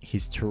on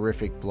his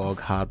terrific blog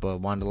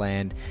Hardboiled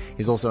Wonderland.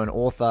 He's also an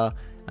author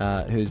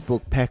whose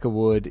book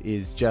Peckerwood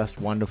is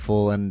just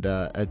wonderful, and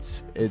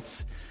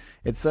it's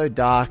so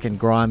dark and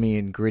grimy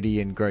and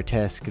gritty and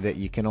grotesque that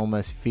you can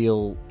almost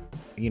feel,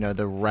 you know,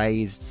 the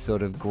raised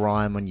sort of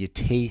grime on your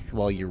teeth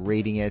while you're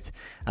reading it.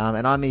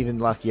 And I'm even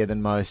luckier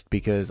than most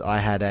because I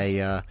had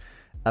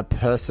a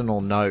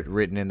personal note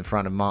written in the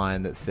front of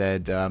mine that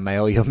said, may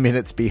all your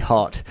minutes be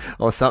hot,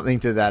 or something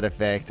to that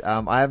effect.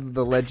 I have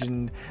the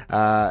legend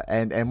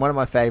and one of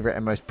my favorite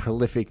and most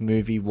prolific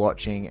movie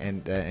watching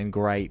and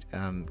great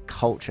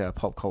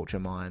pop culture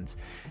minds,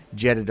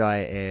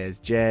 Jedidiah Ayers.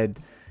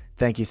 Jed,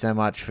 thank you so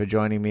much for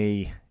joining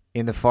me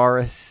in the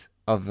forests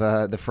of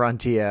the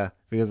frontier,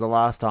 because the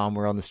last time we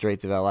were on the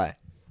streets of LA.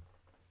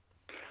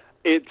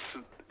 It's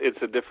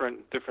a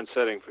different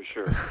setting for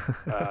sure.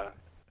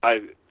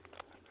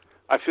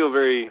 I feel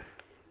very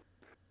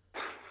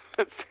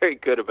very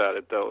good about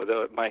it, though.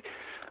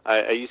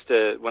 I used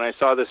to, when I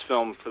saw this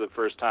film for the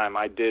first time,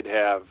 I did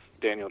have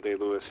Daniel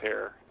Day-Lewis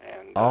hair,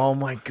 and oh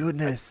my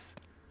goodness.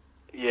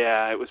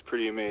 Yeah, it was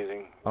pretty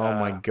amazing. Oh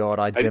my God,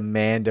 I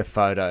demand a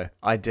photo.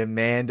 I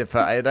demand a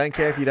photo. I don't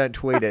care if you don't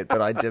tweet it,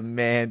 but I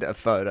demand a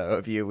photo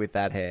of you with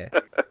that hair.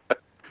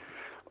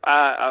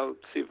 I'll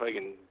see if I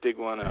can dig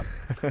one up.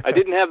 I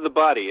didn't have the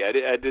body.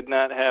 I did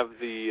not have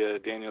the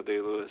Daniel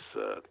Day-Lewis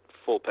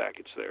full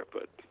package there,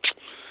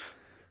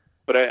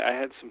 but I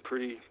had some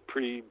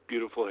pretty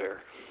beautiful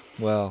hair.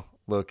 Well,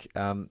 look,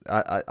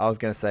 I was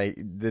going to say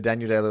the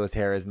Daniel Day-Lewis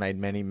hair has made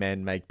many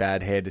men make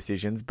bad hair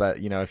decisions, but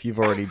if you've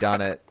already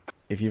done it,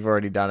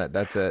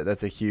 that's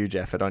a huge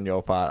effort on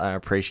your part. I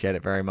appreciate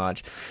it very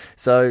much.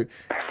 So,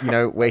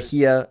 we're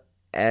here.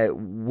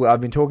 I've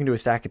been talking to a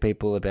stack of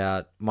people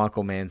about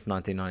Michael Mann's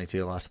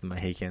 1992 Last of the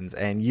Mohicans,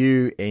 and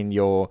you, in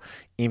your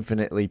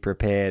infinitely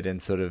prepared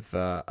and sort of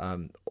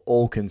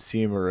all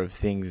consumer of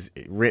things,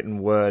 written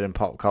word and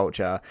pop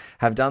culture,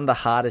 have done the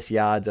hardest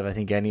yards of I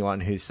think anyone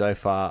who's so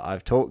far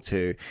I've talked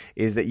to,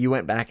 is that you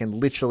went back and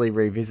literally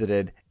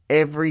revisited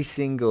every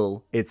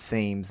single, it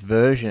seems,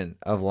 version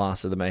of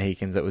Last of the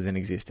Mohicans that was in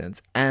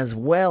existence, as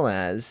well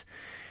as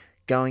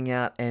going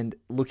out and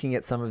looking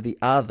at some of the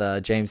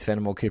other James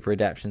Fenimore Cooper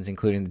adaptations,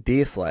 including The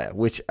Deerslayer,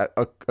 which,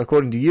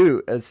 according to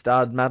you, has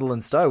starred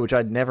Madeline Stowe, which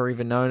I'd never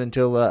even known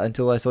until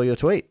I saw your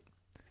tweet.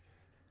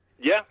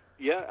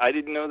 Yeah, I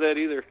didn't know that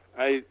either.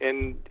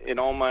 In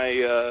all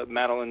my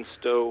Madeline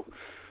Stowe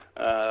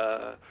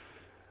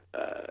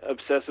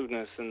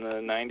obsessiveness in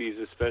the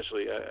 90s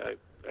especially,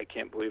 I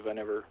can't believe I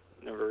never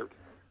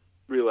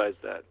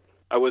realized that.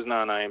 I wasn't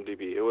on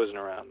IMDb. It wasn't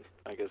around.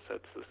 I guess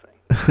that's the thing.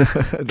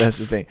 That's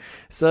the thing.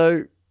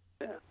 So,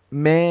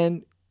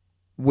 Mann,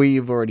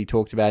 we've already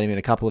talked about him in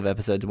a couple of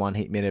episodes, One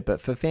Heat Minute, but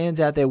for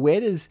fans out there, where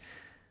does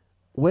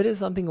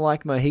something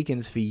like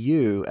Mohicans for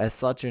you, as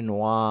such a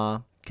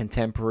noir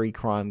contemporary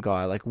crime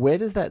guy, like where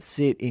does that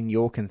sit in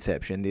your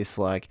conception? This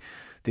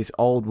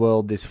old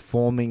world, this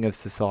forming of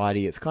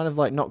society. It's kind of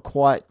like not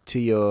quite to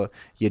your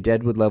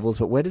Deadwood levels,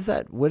 but where does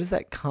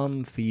that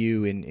come for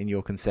you in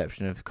your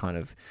conception of kind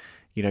of,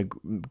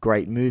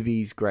 great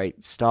movies,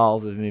 great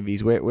styles of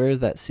movies? Where does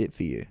that sit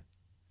for you?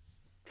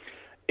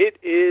 It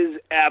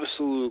is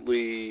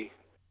absolutely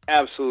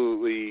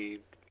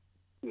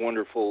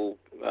wonderful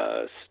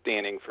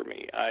standing for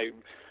me. I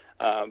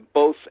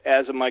both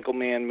as a Michael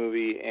Mann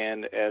movie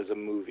and as a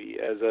movie.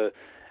 As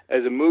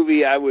a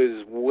movie, I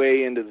was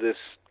way into this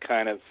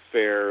kind of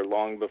fare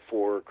long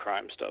before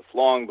crime stuff.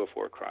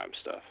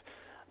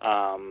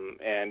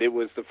 And it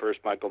was the first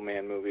Michael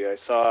Mann movie I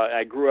saw.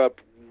 I grew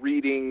up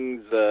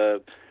reading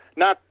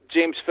not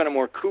James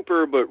Fenimore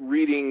Cooper, but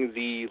reading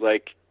the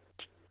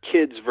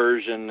kids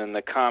version and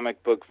the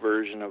comic book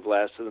version of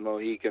Last of the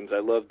Mohicans. I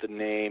loved the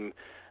name.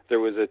 There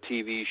was a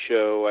TV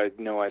show I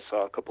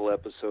saw a couple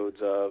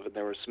episodes of, and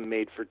there were some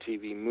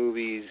made-for-TV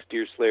movies.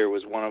 Deerslayer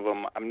was one of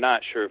them. I'm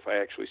not sure if I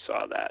actually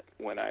saw that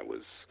when I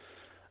was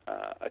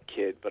a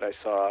kid, but I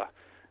saw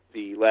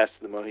the Last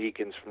of the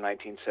Mohicans from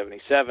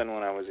 1977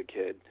 when I was a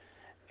kid.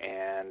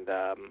 And,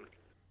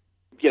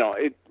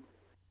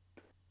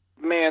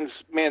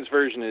 Mann's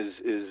version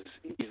is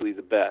easily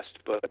the best,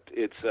 but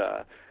it's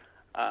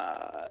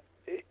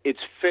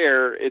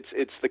fair.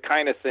 It's the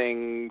kind of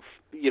thing,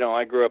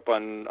 I grew up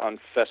on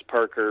Fess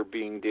Parker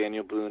being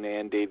Daniel Boone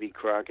and Davy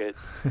Crockett,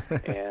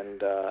 and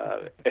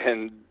the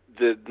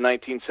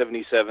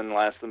 1977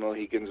 Last of the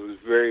Mohicans was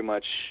very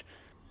much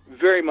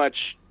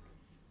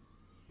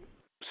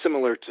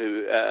similar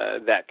to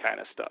that kind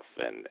of stuff,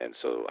 and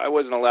so I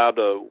wasn't allowed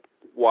to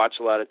watch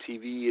a lot of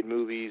TV and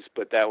movies,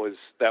 but that was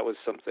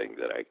something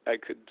that I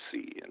could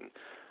see,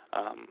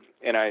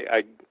 and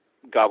I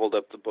gobbled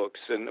up the books.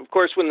 And of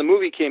course, when the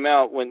movie came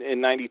out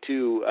in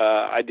 '92,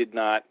 I did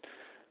not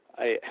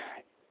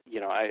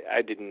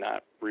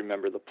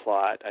remember the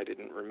plot. I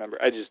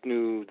just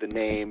knew the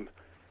name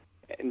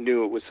and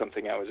knew it was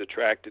something I was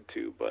attracted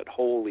to, but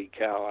holy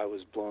cow, I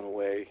was blown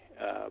away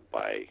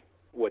by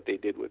what they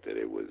did with it.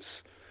 It was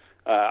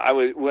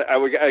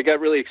I got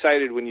really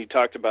excited when you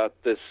talked about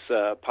this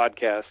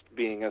podcast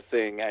being a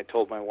thing. I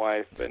told my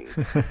wife, and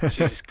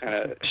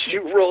she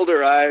rolled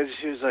her eyes.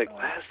 She was like,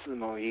 "Last of the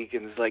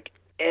Mohicans." Like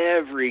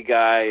every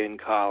guy in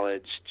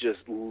college just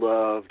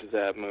loved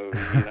that movie.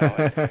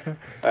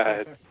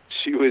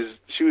 She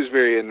was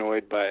very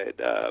annoyed by it.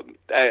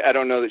 I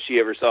don't know that she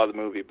ever saw the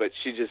movie, but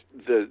she just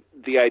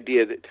the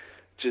idea that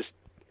just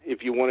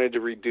if you wanted to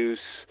reduce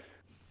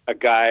a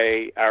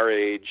guy our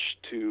age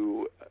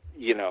to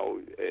you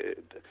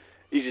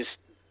just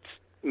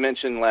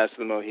mention Last of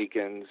the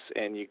Mohicans,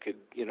 and you could,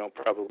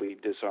 probably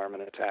disarm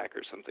an attack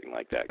or something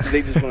like that. 'Cause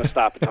they just want to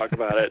stop and talk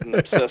about it and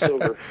obsess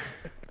over,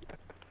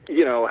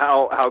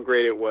 how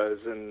great it was,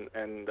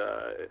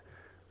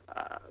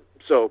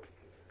 so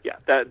yeah,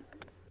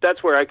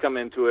 that's where I come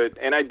into it,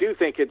 and I do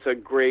think it's a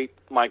great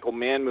Michael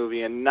Mann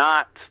movie, and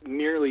not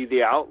nearly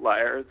the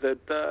outlier that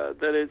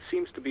it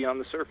seems to be on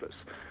the surface,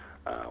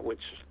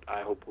 which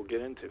I hope we'll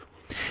get into.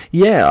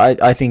 Yeah,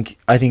 I think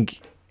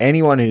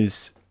anyone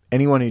who's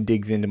anyone who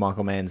digs into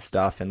Michael Mann's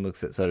stuff and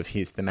looks at sort of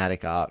his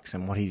thematic arcs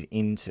and what he's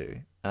into,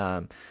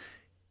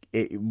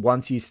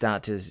 once you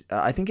start to,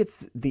 I think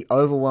it's the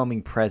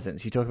overwhelming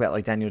presence. You talk about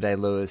like Daniel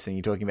Day-Lewis, and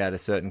you're talking about a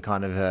certain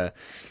kind of a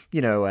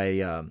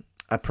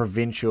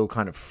provincial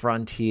kind of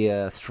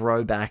frontier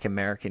throwback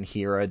American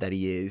hero that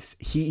he is.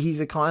 He's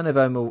a kind of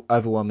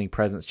overwhelming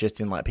presence just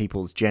in like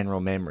people's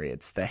general memory.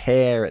 It's the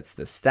hair, it's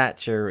the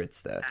stature,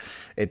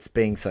 it's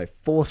being so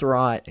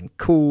forthright and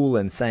cool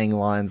and saying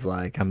lines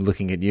like "I'm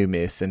looking at you,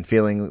 miss," and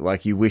feeling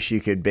like you wish you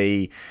could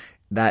be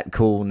that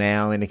cool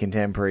now in a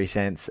contemporary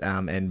sense,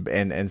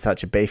 and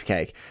such a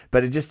beefcake,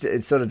 but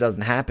it sort of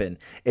doesn't happen.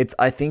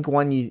 I think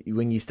when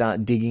you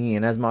start digging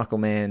in, as Michael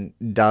Mann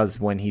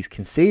does when he's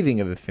conceiving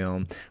of a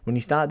film, when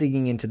you start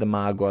digging into the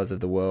Margwas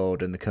of the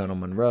world and the Colonel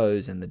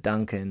Munros and the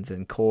Duncans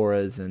and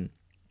Coras and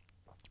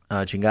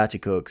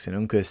Chingachicooks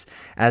and Uncas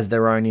as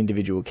their own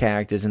individual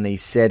characters and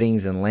these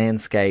settings and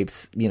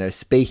landscapes,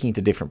 speaking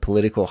to different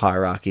political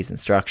hierarchies and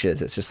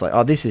structures, it's just like,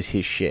 oh, this is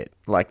his shit.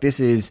 Like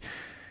this is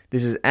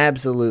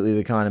absolutely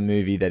the kind of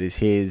movie that is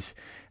his,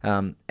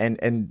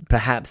 and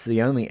perhaps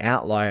the only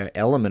outlier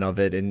element of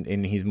it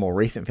in his more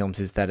recent films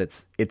is that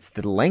it's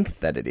the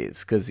length that it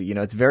is, because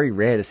it's very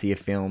rare to see a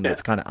film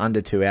that's kind of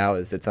under 2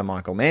 hours that's a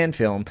Michael Mann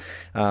film,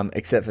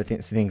 except for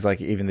things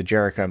like even the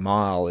Jericho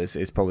Mile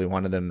is probably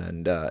one of them,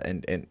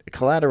 and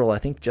Collateral I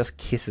think just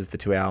kisses the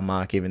 2 hour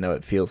mark, even though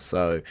it feels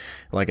so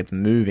like it's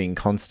moving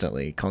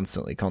constantly.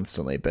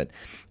 But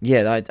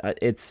yeah,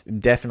 it's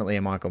definitely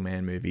a Michael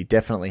Mann movie.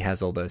 Definitely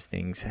has all those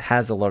things.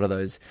 Has a lot of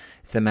those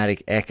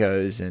thematic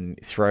echoes and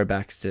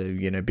throwbacks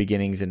to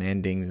beginnings and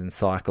endings and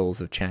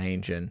cycles of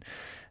change and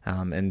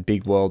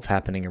big worlds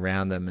happening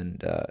around them,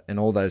 and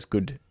all those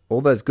good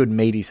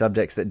meaty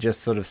subjects that just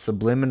sort of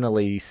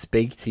subliminally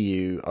speak to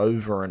you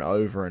over and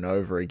over and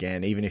over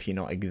again, even if you're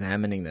not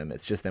examining them.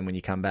 It's just then when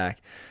you come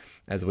back,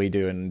 as we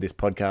do in this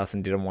podcast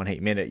and did on One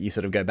Heat Minute, you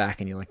sort of go back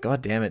and you're like,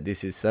 God damn it,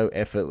 this is so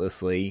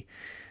effortlessly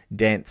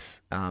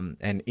dense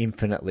and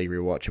infinitely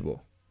rewatchable.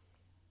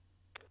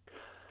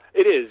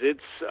 It is.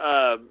 It's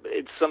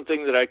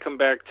something that I come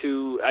back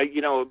to.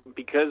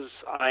 Because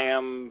I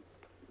am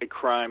a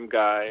crime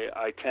guy,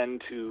 I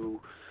tend to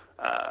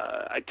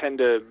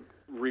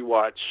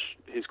rewatch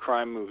his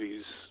crime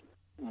movies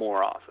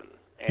more often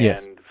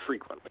and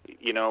frequently.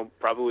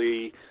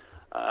 Probably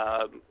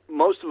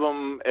most of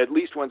them at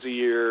least once a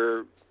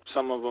year.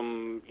 Some of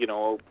them,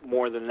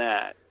 more than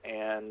that.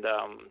 And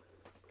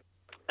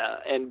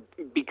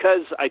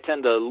because I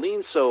tend to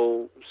lean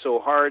so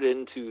hard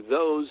into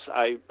those,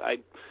 I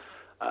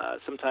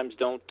sometimes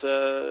don't,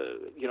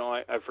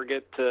 I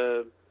forget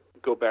to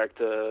go back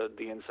to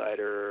The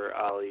Insider,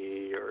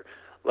 Ali, or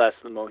Last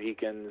of the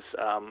Mohicans,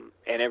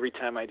 and every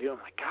time I do, I'm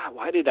like, God,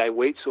 why did I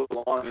wait so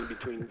long in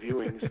between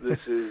viewings? This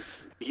is,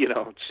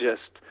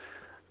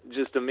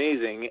 just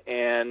amazing,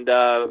 and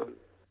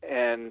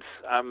I'm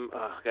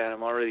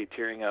already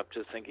tearing up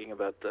just thinking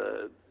about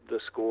the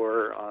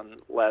score on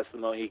Last of the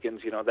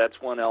Mohicans.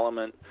 That's one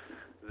element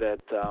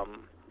that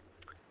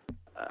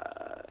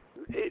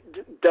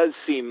it does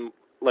seem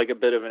like a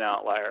bit of an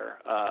outlier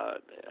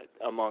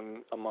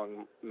among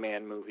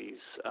Mann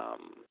movies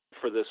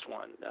for this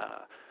one.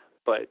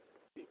 But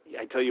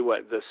I tell you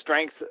what, the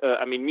strength.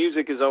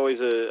 Music is always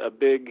a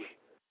big,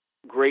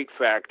 great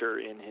factor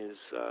in his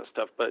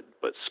stuff. But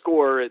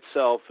score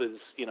itself is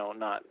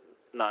not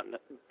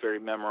very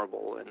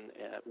memorable in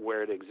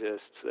where it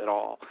exists at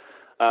all.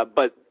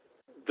 But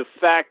the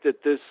fact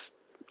that this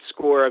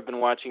score, I've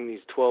been watching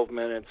these 12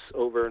 minutes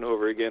over and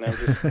over again. I've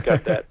just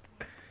got that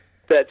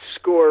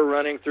score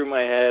running through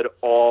my head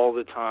all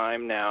the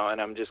time now, and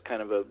I'm just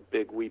kind of a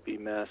big weepy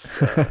mess.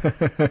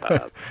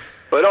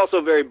 But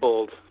also very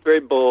bold,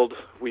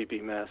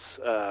 weepy mess.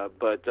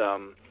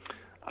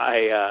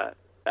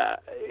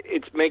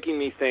 It's making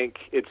me think.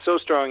 It's so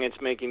strong. It's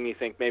making me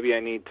think maybe I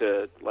need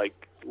to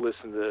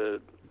listen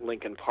to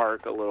Linkin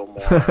Park a little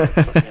more.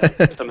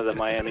 Some of the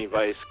Miami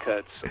Vice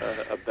cuts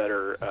a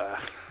better,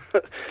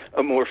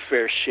 a more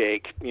fair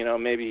shake.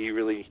 Maybe he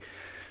really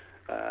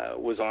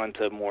was on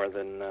to more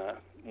than I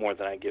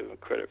give him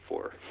credit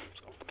for.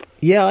 So.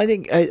 Yeah, I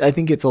think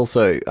it's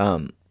also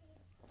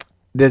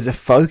there's a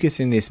focus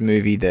in this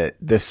movie that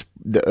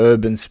the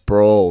urban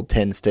sprawl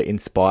tends to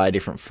inspire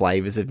different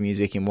flavors of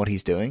music in what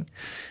he's doing,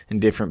 and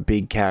different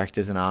big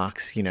characters and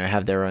arcs,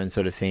 have their own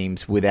sort of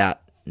themes without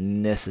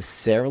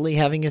necessarily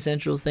having a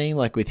central theme.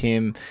 Like with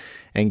him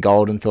and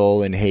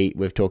Goldenthal and Heat,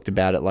 we've talked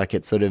about it, like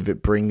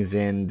it brings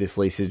in this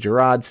Lisa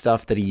Gerrard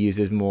stuff that he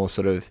uses more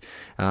sort of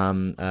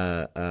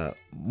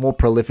more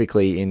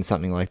prolifically in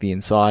something like The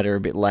Insider a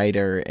bit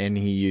later, and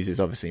he uses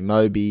obviously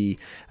Moby,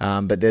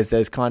 but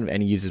there's kind of,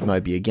 and he uses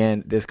Moby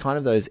again, there's kind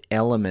of those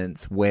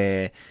elements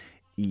where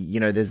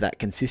there's that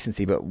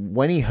consistency. But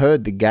when he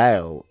heard the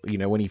Gale,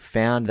 when he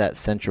found that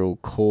central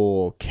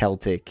core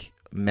Celtic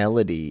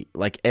melody,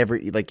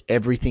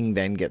 everything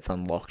then gets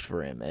unlocked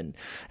for him. And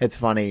it's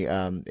funny,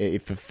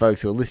 if for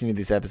folks who are listening to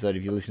this episode,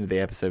 if you listen to the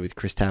episode with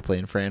Chris Tapley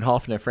and Fran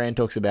Hoffner, Fran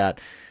talks about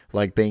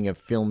like being a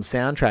film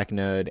soundtrack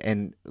nerd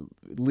and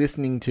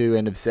listening to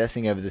and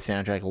obsessing over the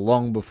soundtrack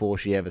long before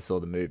she ever saw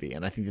the movie.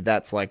 And I think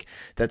that's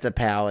a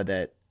power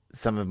that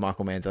some of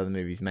Michael Mann's other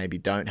movies maybe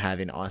don't have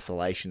in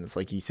isolation. It's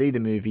like you see the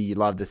movie, you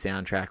love the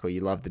soundtrack, or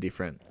you love the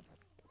different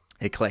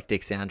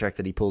eclectic soundtrack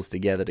that he pulls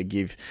together to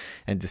give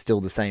and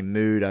distill the same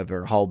mood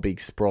over a whole big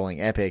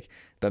sprawling epic.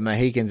 But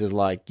Mohicans is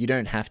like, you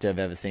don't have to have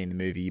ever seen the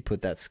movie. You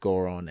put that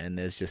score on and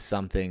there's just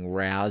something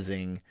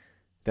rousing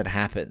that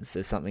happens.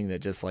 There's something that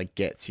just like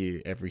gets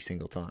you every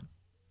single time.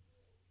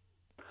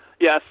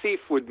 Yeah, Thief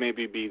would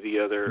maybe be the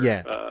other.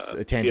 Yeah,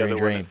 a Tangerine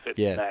Dream. One that fits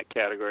in that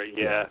category.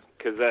 Yeah,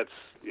 because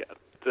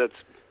that's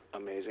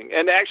amazing.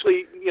 And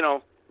actually,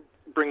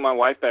 bring my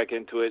wife back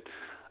into it.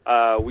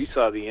 We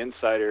saw The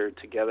Insider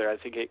together. I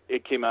think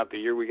it came out the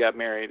year we got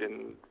married,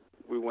 and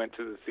we went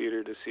to the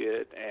theater to see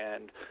it.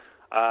 And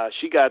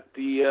she got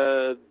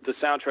the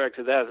soundtrack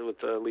to that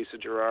with Lisa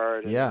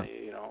Gerrard. And,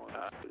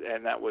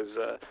 and that was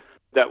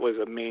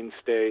a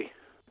mainstay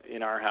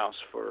in our house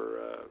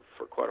for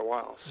quite a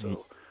while.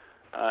 So,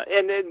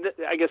 and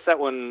I guess that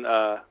one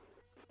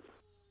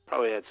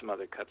probably had some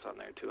other cuts on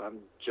there too. I'm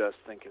just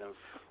thinking of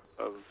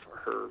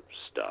her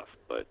stuff,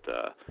 but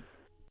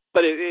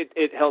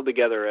it held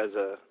together as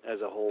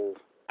a whole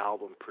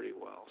album pretty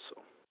well.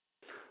 So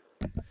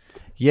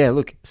yeah,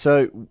 look,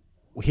 so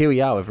here we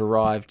are. We've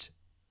arrived,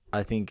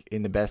 I think,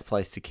 in the best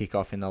place to kick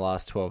off in the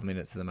last 12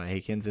 minutes of the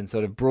Mohicans, and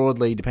sort of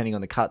broadly, depending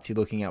on the cuts you're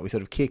looking at, we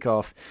sort of kick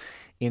off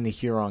in the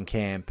Huron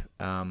camp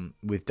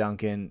with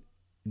Duncan.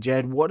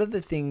 Jed, what are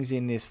the things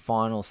in this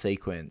final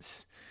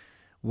sequence?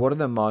 What are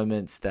the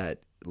moments that,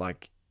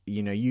 like,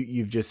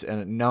 you've just,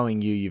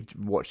 knowing you've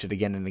watched it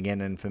again and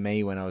again, and for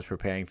me, when I was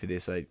preparing for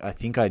this, I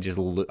think I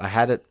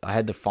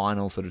had the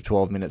final sort of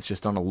 12 minutes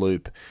just on a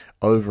loop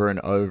over and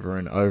over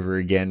and over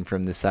again,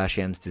 from the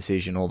Sasham's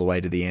decision all the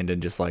way to the end,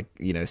 and just like,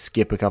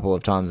 skip a couple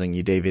of times on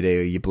your DVD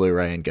or your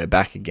Blu-ray and go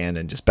back again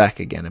and just back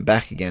again and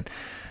back again.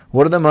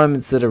 What are the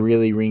moments that are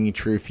really ringing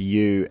true for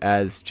you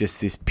as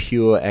just this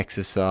pure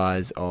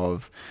exercise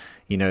of,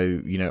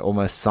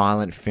 almost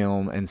silent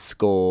film and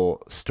score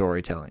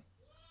storytelling?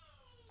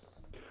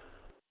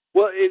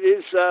 Well, it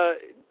is,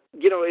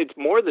 it's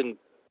more than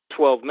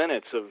 12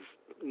 minutes of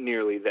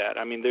nearly that.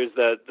 I mean, there's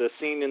the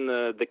scene in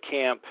the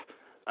camp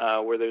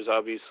where there's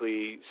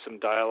obviously some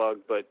dialogue,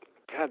 but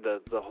God,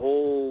 the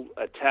whole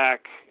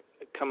attack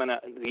coming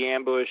out, the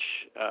ambush,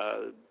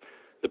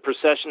 the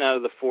procession out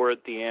of the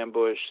fort, the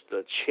ambush,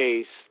 the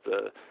chase,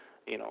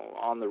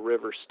 on the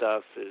river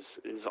stuff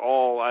is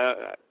all.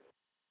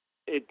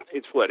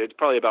 It's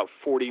probably about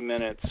 40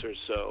 minutes or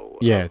so.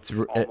 Yeah, it's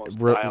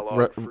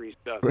dialogue-free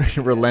stuff.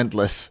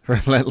 relentless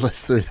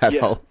through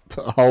that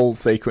whole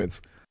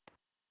sequence.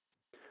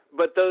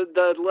 But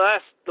the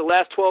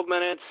last 12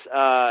 minutes,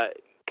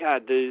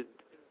 God, the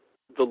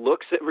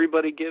looks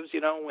everybody gives,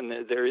 when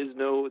there is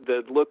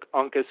the look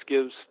Uncas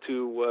gives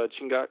to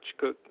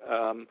Chingachgook,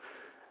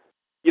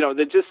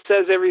 that just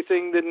says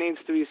everything that needs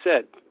to be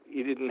said.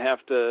 He didn't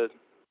have to,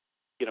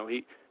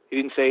 he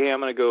didn't say, hey, I'm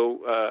going to go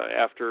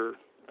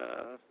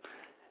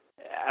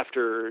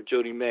after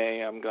Jody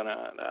May. I'm going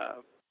to,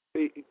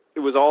 it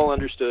was all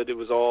understood. It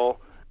was all,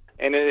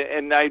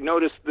 and I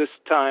noticed this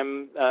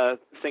time,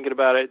 thinking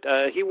about it,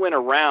 he went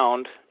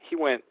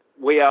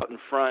way out in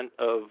front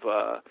of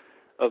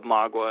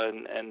Magua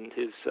and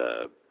his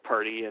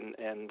party,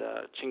 and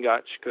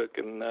Chingachgook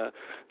and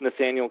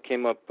Nathaniel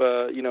came up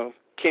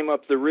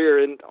the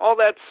rear, and all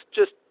that's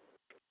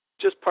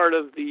just part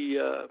of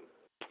the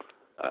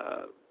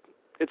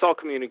it's all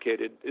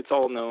communicated, it's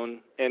all known,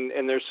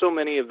 and there's so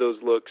many of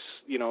those looks.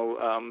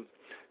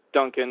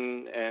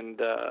 Duncan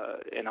and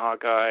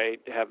Hawkeye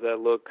have that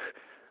look,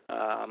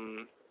 or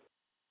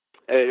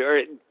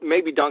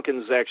maybe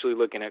Duncan's actually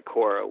looking at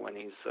Cora when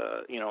he's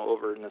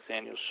over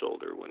Nathaniel's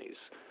shoulder when he's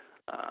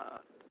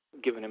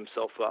giving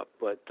himself up,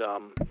 but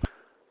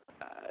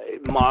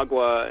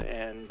Magua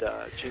and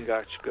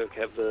Chingachgook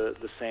have the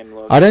same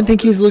look. I don't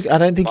think he's look.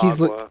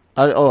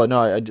 Oh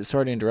no!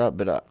 Sorry to interrupt,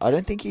 but I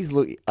don't think he's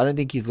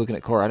looking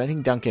at Cora. I don't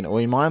think Duncan. Or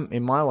in my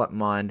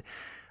mind,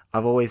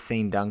 I've always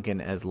seen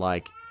Duncan as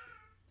like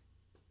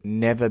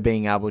never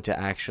being able to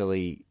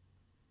actually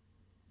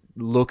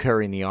look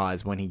her in the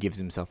eyes when he gives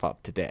himself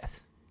up to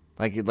death.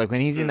 Like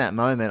when he's in that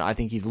moment, I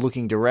think he's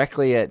looking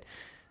directly at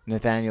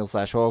Nathaniel /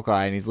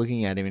 Hawkeye, and he's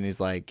looking at him, and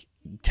he's like,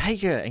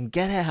 "Take her and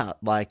get out!"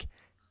 Like,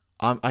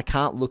 I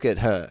can't look at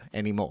her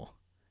anymore.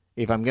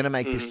 If I'm going to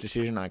make this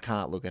decision, I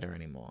can't look at her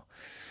anymore.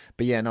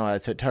 But yeah, no, I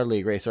totally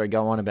agree. Sorry,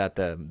 go on about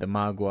the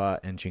Magua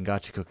and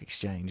Chingachgook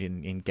exchange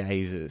in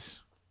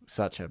gazes.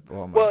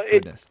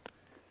 Goodness.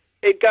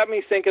 It got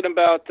me thinking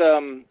about,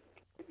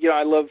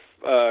 I love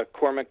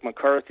Cormac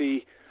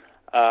McCarthy.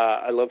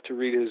 I love to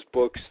read his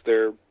books.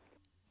 The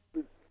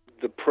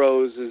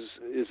prose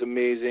is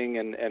amazing,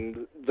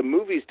 and the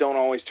movies don't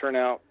always turn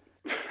out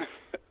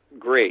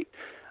great.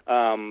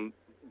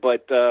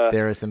 But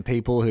there are some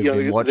people who've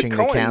been watching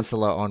The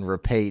Counselor on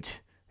repeat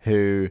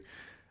who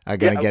are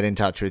going to get in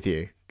touch with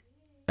you.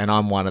 And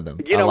I'm one of them.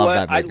 You know I love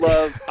what? that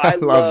movie. I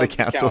love The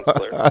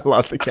Counselor. I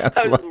love The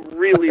Counselor. I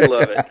really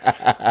love it.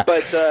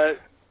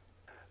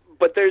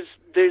 But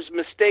there's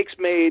mistakes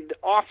made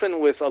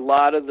often with a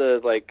lot of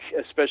the, like,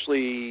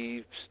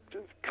 especially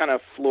kind of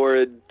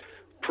florid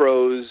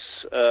prose.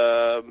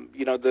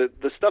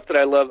 The stuff that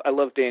I love. I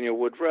love Daniel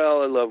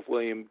Woodrell. I love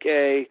William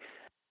Gay.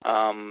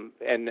 And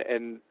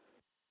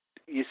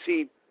you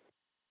see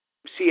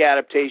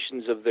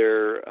adaptations of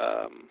their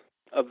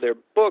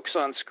books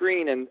on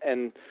screen,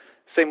 and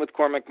same with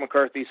Cormac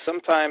McCarthy.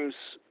 Sometimes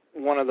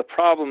one of the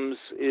problems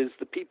is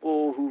the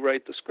people who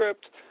write the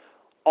script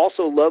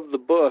also love the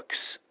books,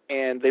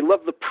 and they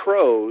love the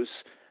prose,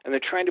 and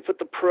they're trying to put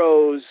the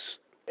prose,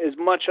 as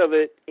much of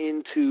it,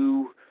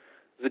 into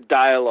the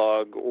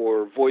dialogue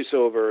or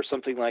voiceover or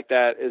something like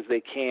that as they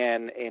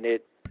can, and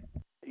it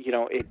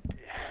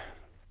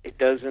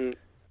doesn't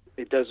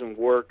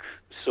work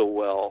so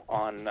well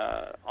on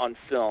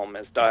film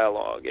as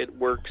dialogue. It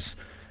works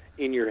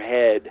in your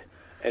head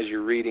as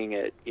you're reading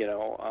it,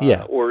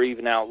 or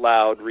even out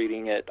loud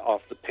reading it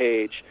off the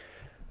page.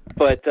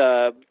 But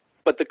the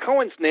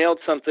Coens nailed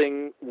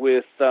something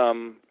with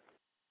No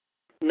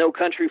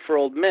Country for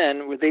Old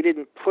Men, where they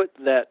didn't put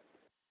that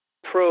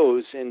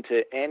prose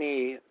into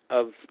any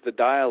of the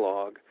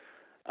dialogue.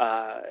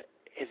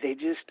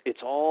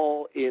 It's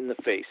all in the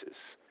faces.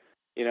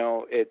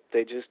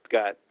 They just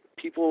got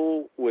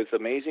people with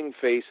amazing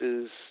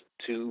faces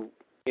to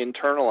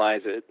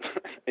internalize it.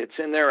 It's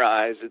in their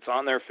eyes. It's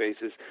on their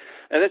faces.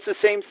 And it's the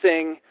same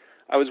thing.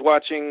 I was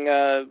watching,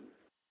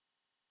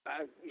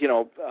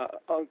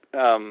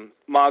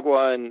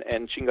 Magua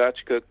and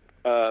Chingachgook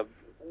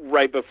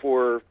right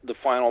before the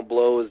final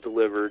blow is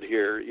delivered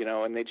here,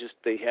 and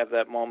they have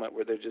that moment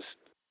where they're just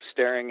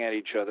staring at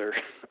each other.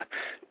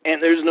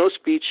 And there's no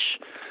speech.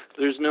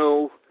 There's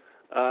nothing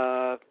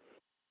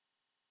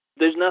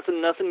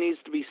needs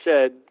to be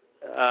said.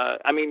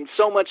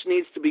 So much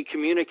needs to be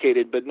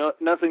communicated, but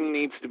nothing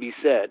needs to be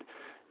said.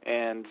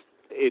 And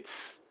it's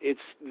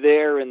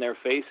there in their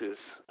faces.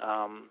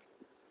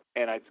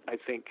 And I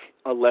think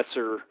a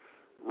lesser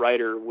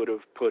writer would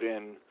have put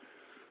in,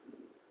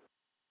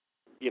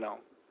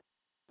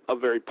 a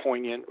very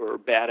poignant or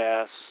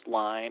badass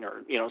line,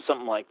 or,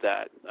 something like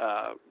that,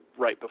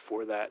 right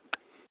before that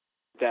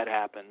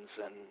happens.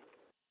 And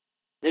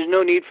there's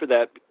no need for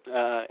that.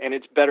 And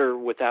it's better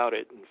without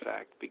it, in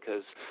fact,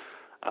 because,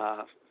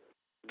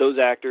 those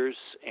actors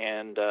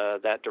and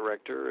that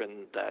director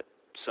and that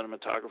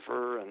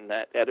cinematographer and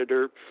that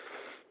editor,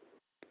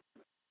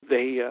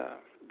 they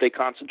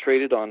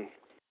concentrated on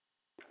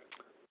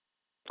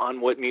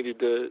what needed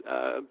to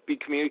be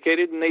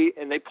communicated,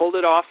 and they pulled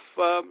it off,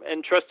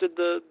 and trusted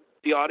the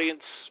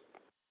audience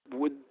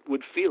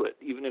would feel it,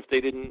 even if they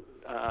didn't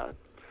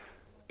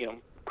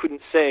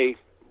couldn't say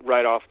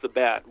right off the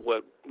bat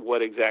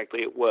what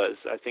exactly it was.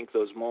 I think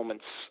those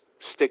moments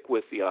stick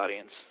with the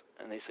audience.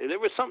 And they say, there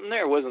was something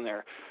there, wasn't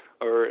there?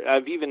 Or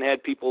I've even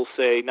had people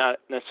say, not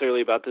necessarily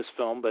about this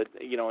film, but,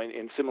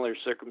 in similar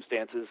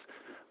circumstances,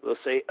 they'll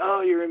say, oh,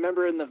 you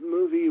remember in the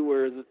movie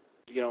where,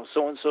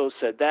 so-and-so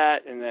said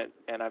that, and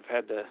I've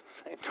had to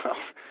say, no,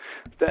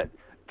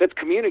 that's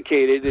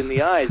communicated in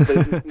the eyes,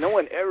 but no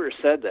one ever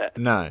said that.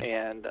 No.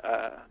 And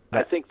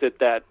I think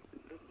that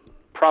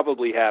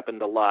probably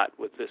happened a lot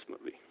with this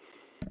movie.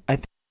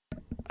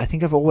 I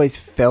think I've always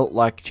felt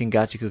like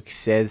Chingachgook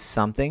says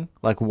something,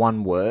 like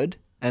one word,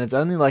 and it's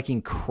only like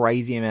in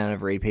crazy amount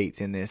of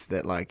repeats in this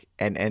that like,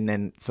 and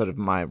then sort of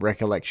my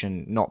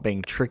recollection not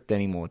being tricked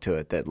anymore to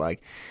it, that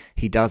like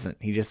he doesn't.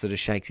 He just sort of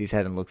shakes his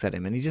head and looks at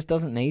him, and he just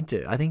doesn't need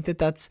to. I think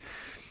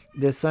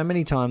there's so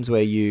many times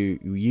where you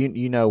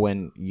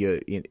when you're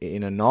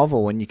in a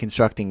novel, when you're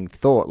constructing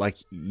thought, like,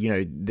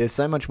 there's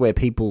so much where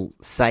people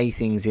say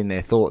things in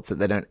their thoughts that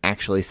they don't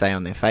actually say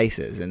on their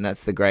faces. And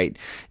that's the great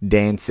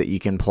dance that you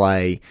can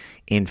play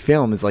in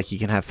film, is like you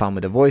can have fun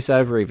with a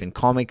voiceover. Even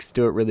comics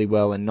do it really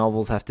well, and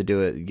novels have to do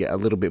it a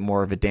little bit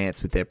more of a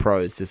dance with their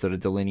prose to sort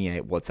of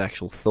delineate what's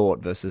actual thought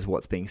versus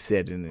what's being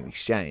said in an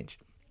exchange.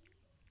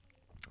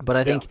 But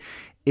I think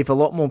if a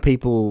lot more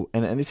people,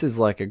 and this is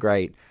like a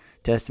great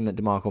testament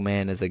to Michael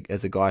Mann as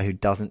a guy who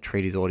doesn't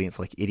treat his audience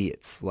like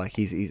idiots. Like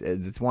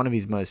it's one of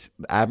his most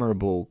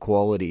admirable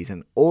qualities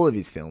in all of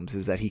his films,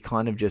 is that he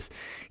kind of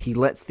he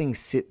lets things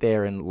sit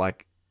there, and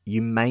like,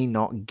 you may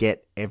not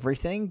get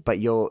everything, but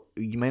you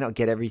may not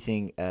get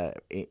everything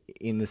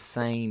in the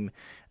same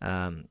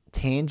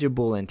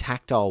tangible and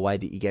tactile way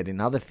that you get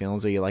in other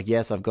films, where you're like,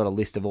 yes, I've got a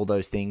list of all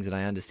those things and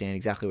I understand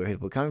exactly where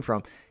people are coming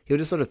from. He'll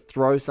just sort of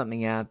throw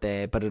something out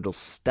there, but it'll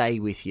stay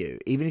with you.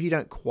 Even if you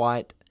don't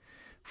quite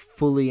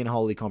fully and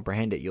wholly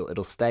comprehend it,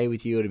 it'll stay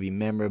with you, it'll be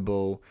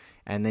memorable,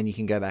 and then you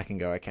can go back and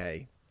go,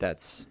 okay,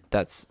 that's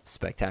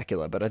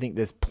spectacular. But I think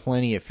there's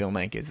plenty of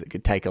filmmakers that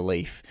could take a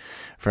leaf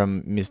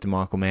from Mr.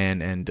 Michael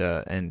Mann and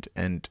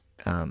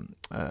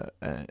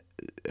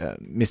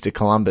Mr.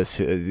 Columbus,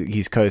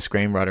 his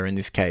co-screenwriter in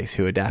this case,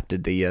 who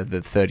adapted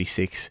the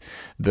 36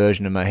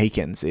 version of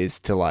Mohicans, is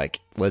to like,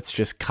 let's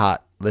just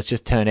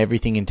turn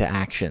everything into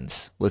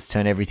actions. Let's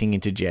turn everything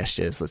into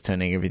gestures. Let's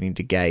turn everything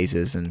into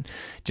gazes and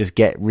just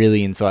get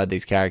really inside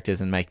these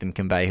characters and make them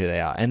convey who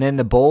they are. And then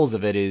the balls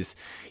of it is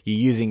you're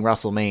using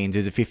Russell Means,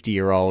 who's a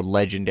 50-year-old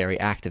legendary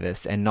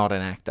activist and not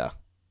an actor,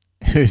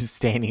 who's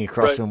standing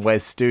across from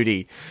Wes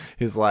Studi,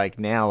 who's like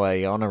now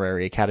a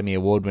honorary Academy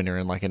Award winner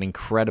and like an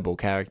incredible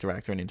character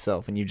actor in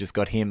himself. And you've just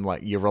got him,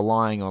 like, you're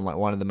relying on like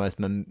one of the most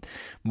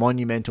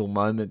monumental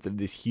moments of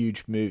this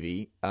huge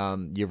movie.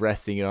 You're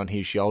resting it on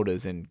his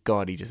shoulders, and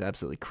God, he just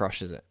absolutely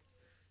crushes it.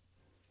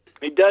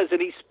 He does,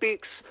 and he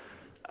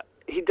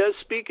does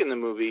speak in the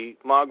movie,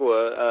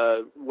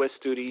 Magua, Wes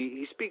Studi.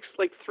 He speaks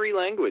like 3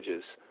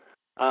 languages.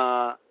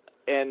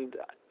 And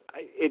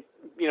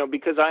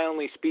because I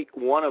only speak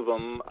one of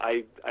them,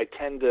 I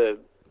tend to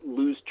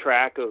lose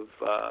track of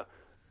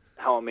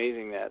how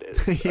amazing that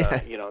is. Yeah.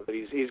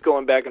 That he's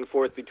going back and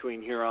forth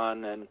between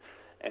Huron and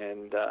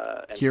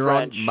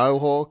Huron, French,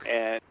 Mohawk,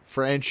 and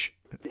French,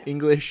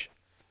 English.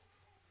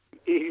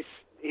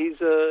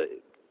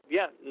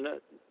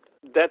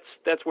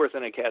 That's worth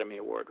an Academy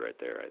Award right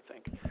there, I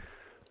think.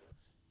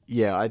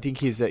 Yeah, I think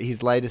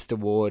his latest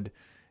award.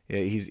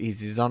 Yeah,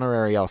 his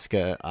honorary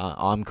Oscar,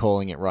 I'm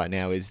calling it right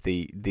now, is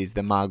the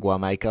Magua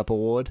Makeup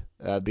Award,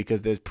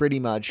 because there's pretty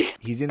much,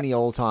 he's in the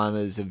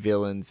all-timers of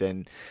villains,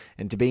 and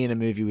to be in a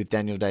movie with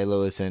Daniel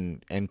Day-Lewis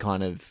and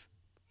kind of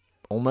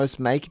almost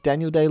make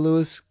Daniel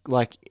Day-Lewis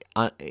like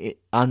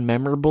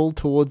unmemorable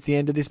towards the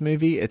end of this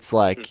movie, it's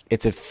like,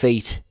 it's a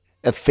feat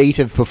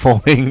of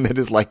performing that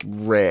is like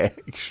rare,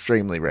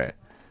 extremely rare.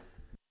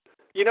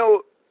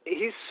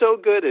 He's so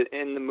good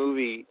in the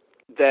movie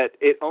that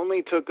it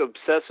only took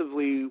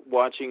obsessively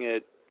watching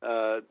it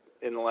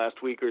in the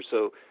last week or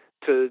so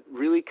to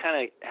really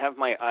kind of have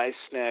my eyes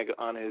snag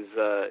on his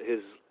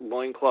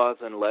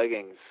loincloth and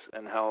leggings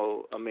and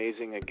how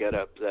amazing a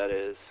getup that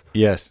is.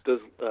 Yes.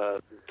 Those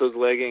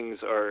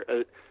leggings are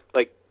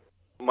like,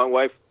 my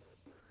wife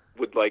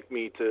would like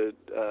me to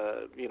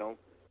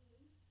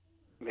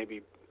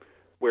maybe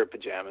wear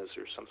pajamas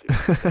or something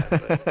like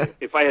that. But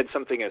if I had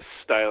something as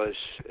stylish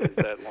as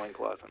that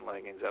loincloth and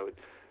leggings,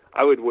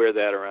 I would wear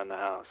that around the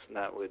house, and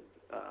that would.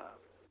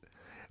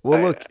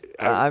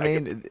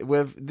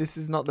 This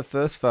is not the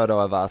first photo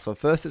I've asked for.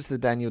 First, it's the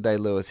Daniel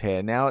Day-Lewis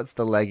hair. Now it's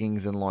the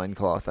leggings and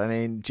loincloth. I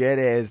mean, Jed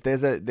Ayers,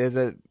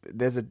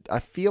 I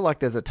feel like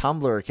there's a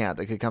Tumblr account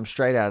that could come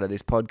straight out of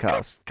this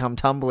podcast, come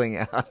tumbling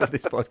out of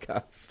this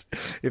podcast,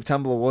 if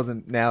Tumblr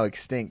wasn't now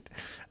extinct.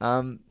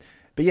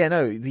 But yeah,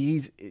 no,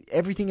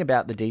 everything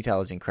about the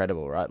detail is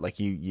incredible, right? Like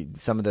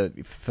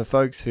for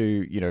folks who,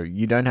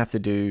 you don't have to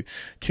do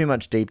too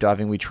much deep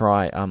diving. We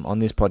try on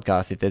this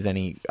podcast, if there's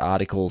any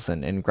articles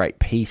and great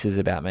pieces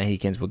about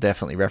Mohicans, we'll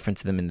definitely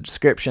reference them in the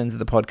descriptions of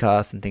the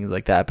podcast and things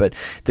like that. But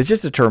there's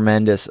just a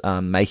tremendous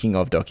making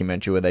of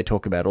documentary where they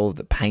talk about all of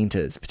the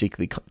painters,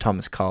 particularly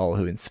Thomas Cole,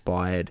 who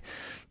inspired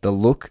the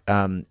look.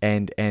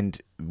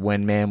 And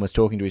when Mann was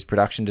talking to his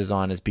production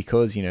designers,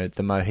 because,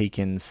 the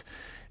Mohicans,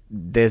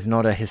 there's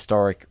not a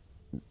historically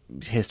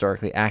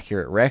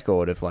accurate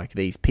record of like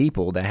these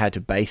people. They had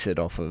to base it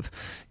off of,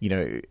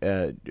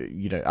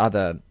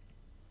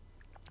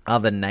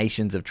 other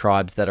nations of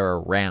tribes that are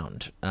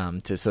around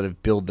to sort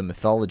of build the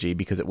mythology,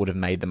 because it would have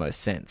made the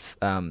most sense.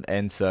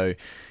 And so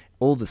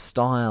all the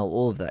style,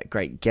 all of that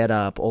great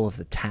getup, all of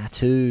the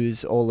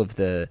tattoos, all of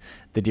the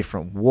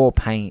different war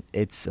paint,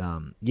 it's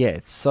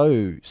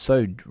so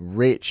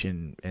rich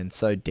and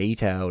so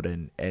detailed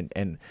and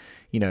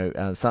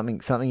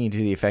something into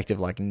the effect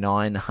of like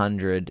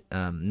 900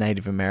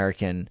 Native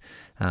American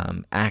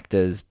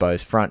actors,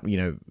 both front,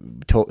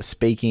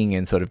 speaking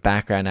and sort of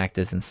background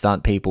actors and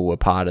stunt people were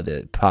part of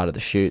the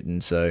shoot.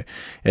 And so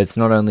it's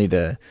not only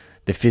the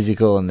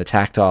physical and the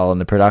tactile and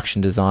the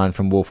production design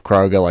from Wolf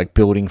Kroger, like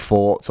building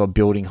forts or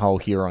building whole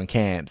Huron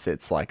camps.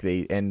 It's like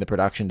the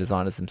production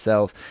designers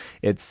themselves.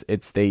 It's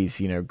these,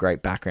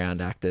 great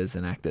background actors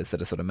and actors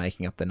that are sort of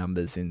making up the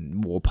numbers in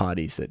war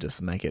parties that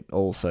just make it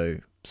all so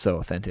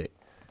authentic.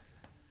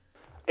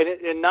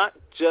 And not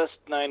just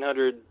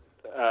 900,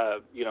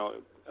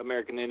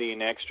 American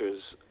Indian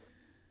extras,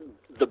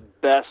 the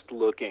best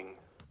looking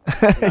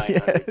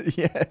 900.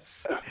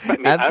 Yes. I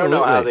mean, absolutely. I don't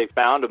know how they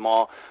found them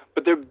all,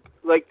 but they're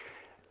like,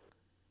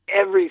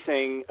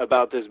 everything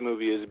about this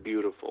movie is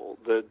beautiful.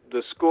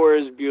 The score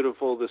is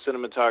beautiful. The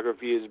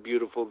cinematography is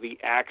beautiful. The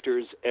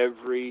actors,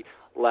 every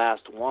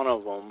last one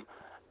of them,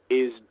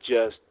 is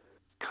just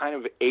kind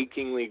of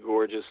achingly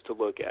gorgeous to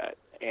look at.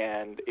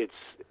 And it's,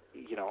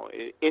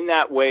 in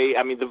that way,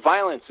 I mean, the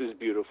violence is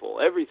beautiful.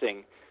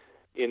 Everything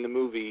in the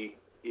movie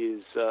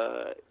is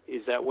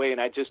that way.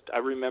 And I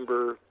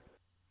remember,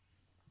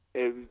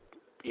 in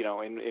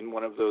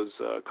one of those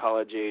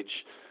college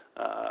age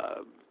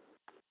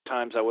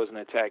times, I wasn't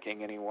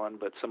attacking anyone,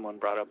 but someone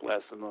brought up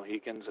Last of the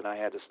Mohicans, and I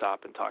had to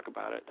stop and talk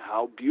about it.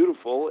 How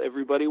beautiful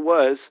everybody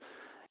was,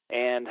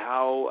 and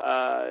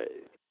how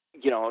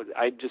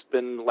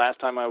last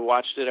time I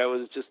watched it, I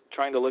was just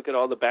trying to look at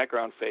all the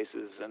background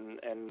faces and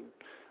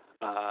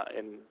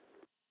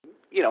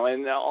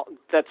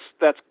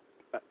that's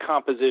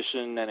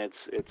composition, and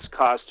it's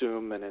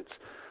costume, and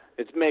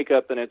it's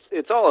makeup, and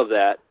it's all of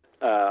that.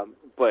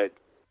 But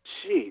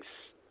geez,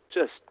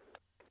 just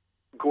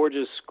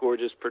gorgeous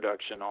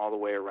production all the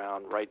way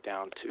around, right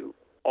down to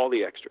all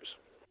the extras.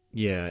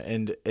 Yeah,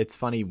 and it's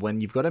funny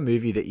when you've got a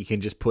movie that you can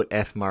just put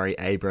F. Murray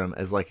Abraham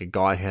as like a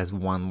guy who has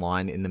one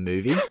line in the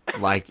movie.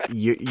 Like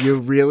you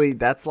really,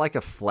 that's like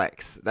a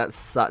flex. That's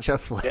such a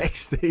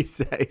flex these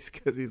days,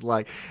 because he's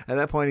like, at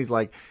that point he's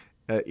like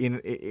in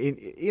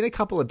a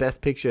couple of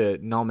Best Picture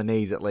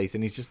nominees at least,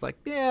 and he's just like,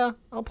 yeah,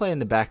 I'll play in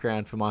the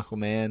background for Michael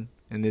Mann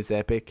in this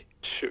epic.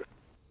 Sure.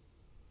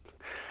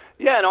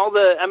 Yeah,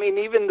 and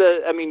even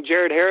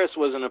Jared Harris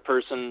wasn't a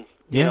person,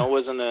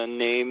 wasn't a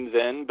name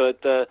then, but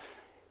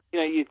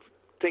you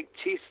think,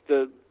 geez,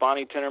 the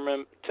Bonnie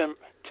Timmerman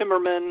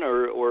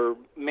or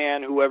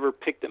Mann, whoever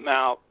picked him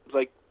out,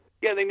 like,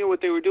 yeah, they knew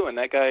what they were doing.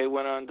 That guy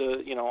went on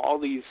to,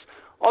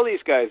 all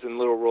these guys in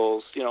little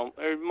roles,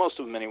 or most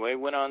of them anyway,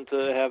 went on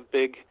to have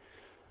big,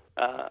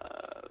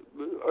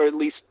 or at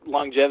least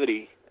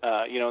longevity.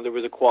 There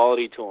was a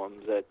quality to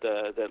him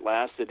that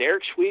lasted.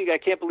 Eric Schweig, I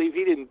can't believe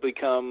he didn't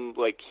become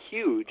like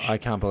huge. I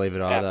can't believe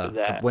it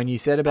either. When you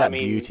said about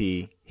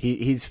beauty,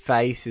 his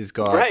face has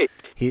got right.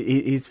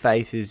 His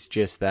face is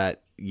just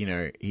that,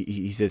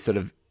 he's a sort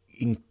of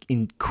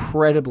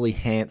incredibly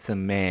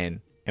handsome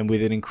man, and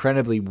with an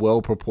incredibly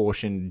well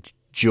proportioned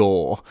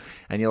jaw,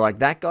 and you're like,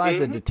 that guy's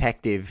a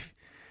detective.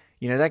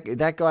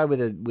 That guy with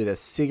a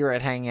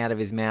cigarette hanging out of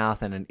his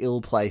mouth and an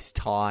ill-placed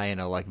tie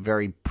and a like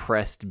very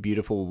pressed,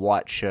 beautiful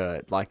white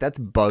shirt. Like, that's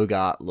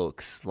Bogart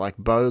looks, like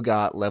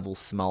Bogart level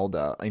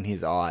smolder in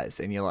his eyes.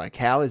 And you're like,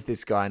 how is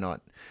this guy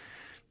not,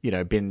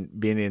 been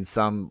in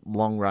some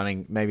long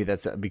running? Maybe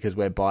that's because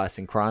we're biased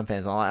and crime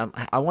fans.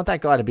 I want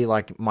that guy to be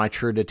like my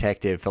True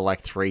Detective for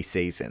like 3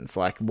 seasons.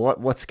 Like,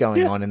 what's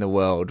going on in the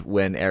world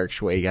when Eric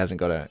Schweig hasn't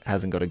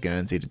got a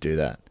Guernsey to do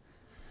that?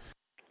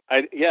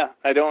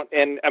 I don't,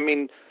 and I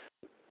mean,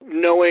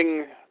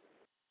 knowing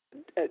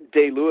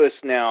Day-Lewis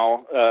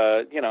now,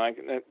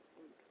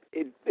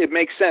 it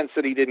makes sense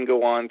that he didn't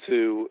go on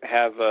to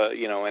have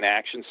an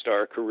action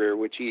star career,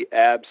 which he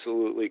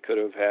absolutely could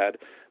have had.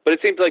 But it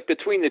seems like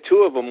between the two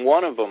of them,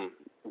 one of them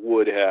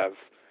would have.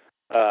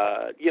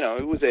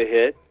 It was a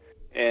hit,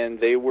 and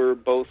they were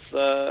both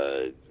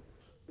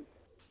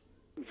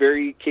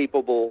very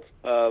capable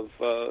of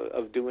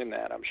doing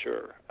that, I'm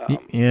sure. I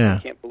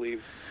can't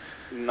believe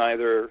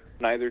neither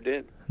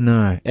did.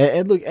 No,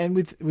 and look, and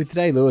with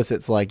Day-Lewis,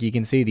 it's like you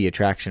can see the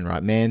attraction,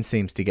 right? Man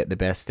seems to get the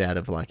best out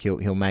of, like,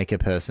 he'll make a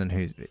person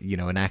who's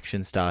an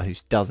action star who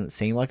doesn't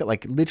seem like it.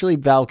 Like, literally,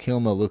 Val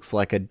Kilmer looks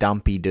like a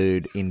dumpy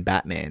dude in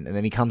Batman, and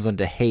then he comes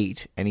onto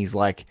Heat, and he's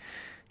like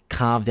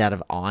carved out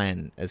of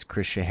iron as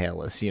Christian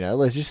Hairless.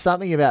 There's just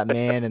something about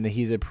Man and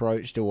his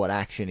approach to what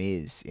action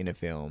is in a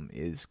film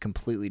is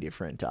completely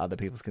different to other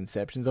people's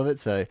conceptions of it.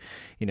 So,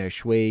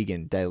 Schweig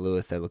and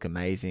Day-Lewis, they look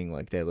amazing.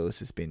 Like, Day-Lewis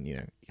has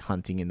been,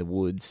 hunting in the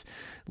woods,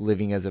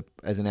 living as an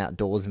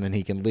outdoorsman.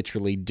 He can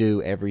literally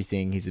do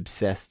everything. He's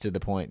obsessed to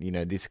the point,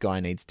 this guy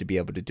needs to be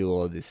able to do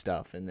all of this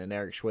stuff. And then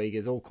Eric Schweig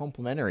is all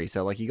complementary.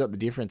 So, like, you got the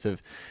difference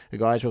of a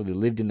guy who's probably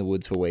lived in the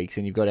woods for weeks,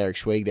 and you've got Eric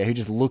Schweig there who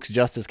just looks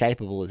just as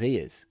capable as he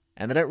is.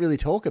 And they don't really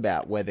talk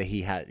about whether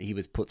he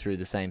was put through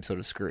the same sort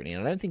of scrutiny.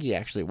 And I don't think he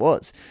actually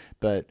was.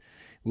 But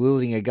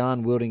wielding a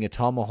gun, wielding a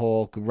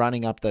tomahawk,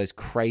 running up those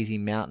crazy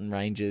mountain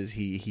ranges,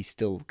 he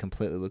still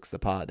completely looks the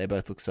part. They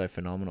both look so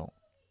phenomenal.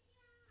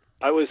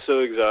 I was so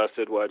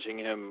exhausted watching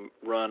him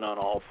run on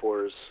all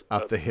fours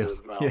up the hill.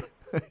 The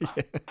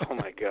yeah. Oh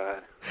my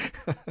God.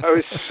 I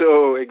was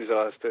so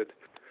exhausted.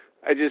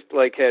 I just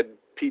had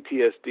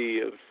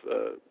PTSD of,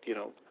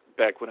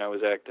 back when I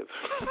was active.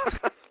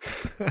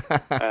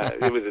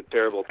 It was a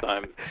terrible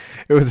time.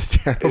 It was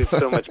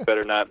so much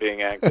better not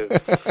being active.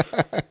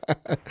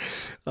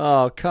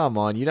 Oh, come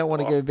on. You don't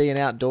want to go be an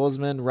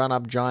outdoorsman, run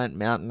up giant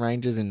mountain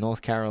ranges in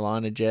North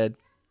Carolina, Jed?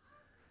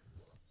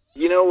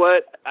 You know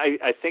what?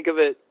 I think of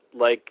it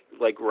like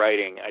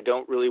writing. I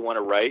don't really want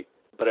to write,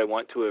 but I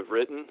want to have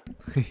written.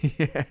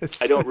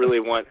 Yes. I don't really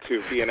want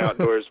to be an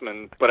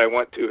outdoorsman, but I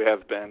want to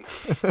have been.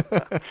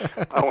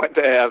 I want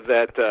to have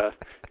that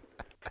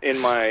in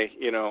my,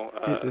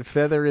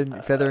 feather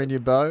in your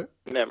bow?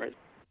 Memories.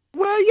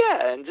 Well,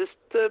 yeah, and just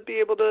to be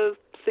able to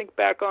think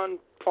back on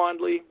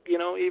fondly,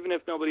 even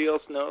if nobody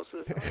else knows.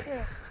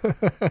 Yeah,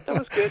 that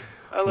was good.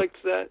 I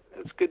liked that.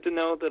 It's good to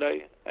know that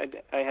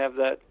I have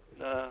that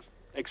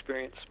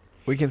experience.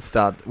 We can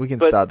start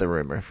the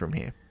rumor from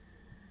here.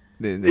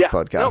 This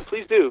podcast. No,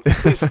 please do.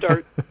 Please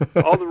start.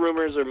 All the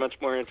rumors are much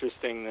more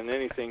interesting than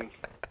anything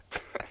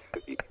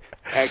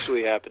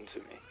actually happened to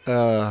me.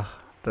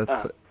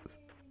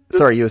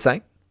 Sorry, you were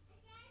saying?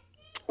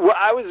 Well,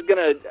 I was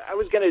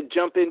gonna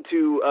jump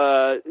into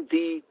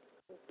the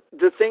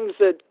things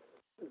that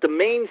the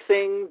main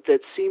thing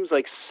that seems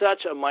like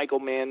such a Michael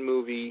Mann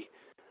movie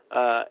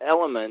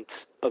element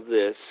of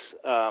this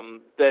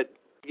that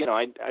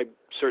I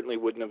certainly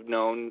wouldn't have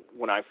known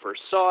when I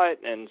first saw it,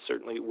 and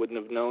certainly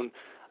wouldn't have known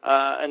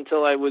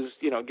until I was,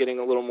 getting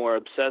a little more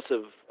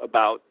obsessive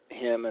about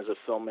him as a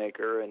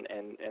filmmaker and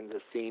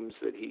the themes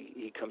that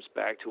he comes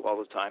back to all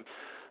the time.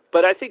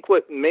 But I think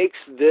what makes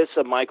this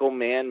a Michael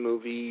Mann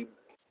movie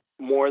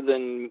more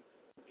than,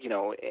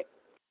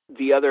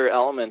 the other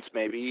elements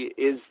maybe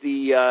is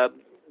the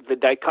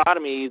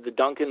dichotomy, the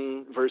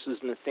Duncan versus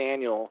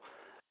Nathaniel,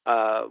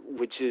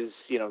 which is,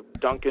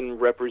 Duncan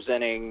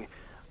representing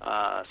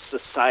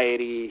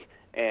society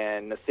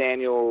and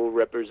Nathaniel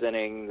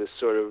representing this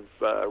sort of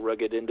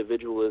rugged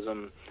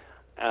individualism,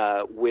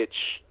 which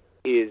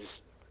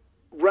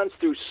runs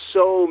through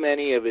so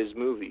many of his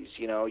movies.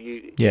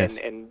 Yes.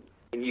 And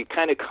you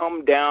kind of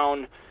come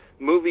down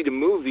movie to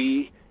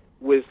movie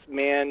with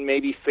Mann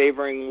maybe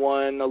favoring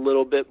one a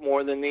little bit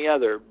more than the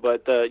other,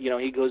 but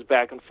he goes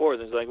back and forth.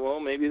 It's like, well,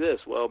 maybe this,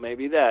 well,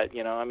 maybe that.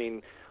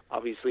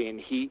 Obviously in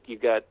Heat you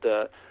got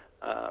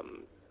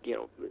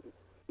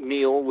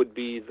Neil would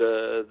be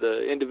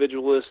the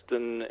individualist,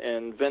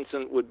 and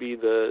Vincent would be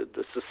the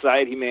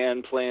society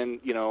man playing,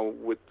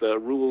 with the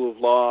rule of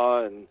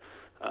law and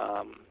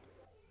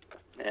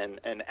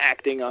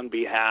acting on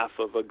behalf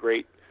of a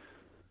great,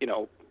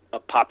 a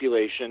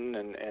population,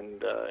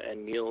 and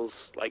Neil's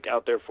like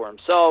out there for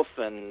himself,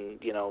 and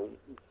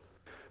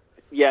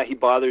he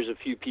bothers a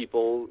few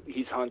people,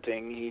 he's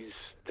hunting, he's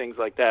things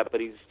like that, but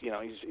he's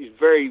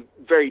very,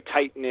 very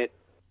tight knit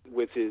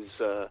with his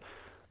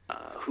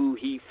who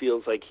he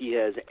feels like he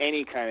has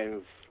any kind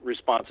of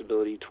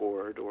responsibility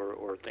toward,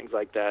 or things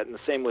like that. And the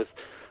same with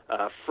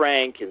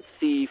Frank and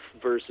Thief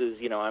versus,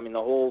 the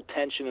whole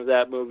tension of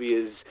that movie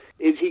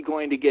is he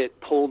going to get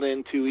pulled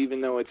into,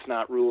 even though it's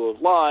not rule of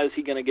law, is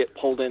he going to get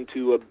pulled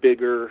into a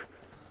bigger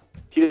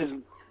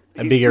entity,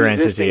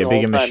 a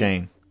bigger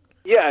machine?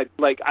 Yeah,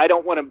 like, I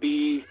don't want to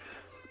be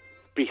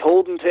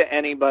beholden to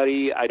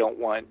anybody. I don't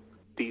want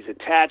these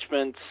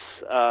attachments.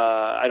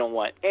 I don't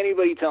want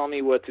anybody telling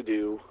me what to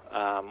do,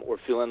 or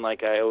feeling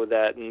like I owe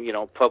that. And,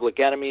 Public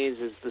Enemies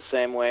is the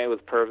same way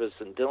with Purvis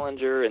and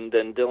Dillinger. And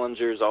then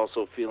Dillinger's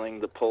also feeling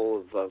the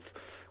pull of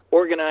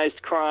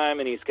organized crime,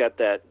 and he's got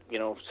that,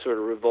 sort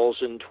of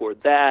revulsion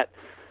toward that.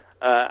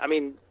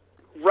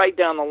 Right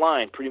down the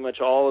line, pretty much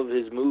all of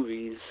his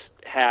movies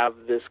have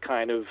this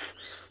kind of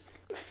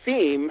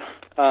theme.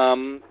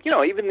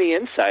 Even The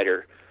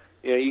Insider,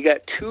 you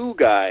got two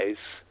guys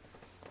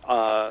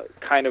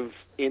kind of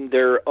in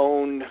their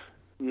own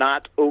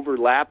not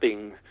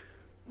overlapping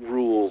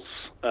rules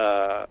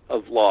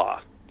of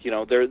law.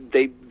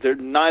 They're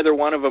neither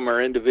one of them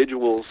are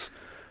individuals,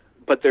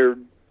 but they're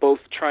both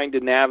trying to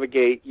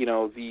navigate,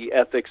 the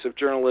ethics of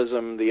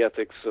journalism, the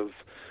ethics of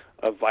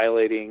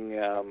violating,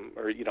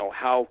 or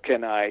how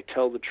can I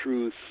tell the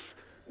truth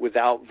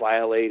without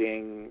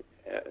violating,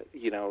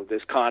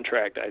 this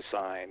contract I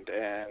signed,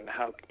 and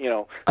how,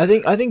 I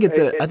think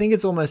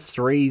it's almost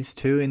threes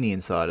too in The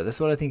Insider. That's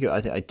what I think.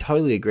 I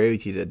totally agree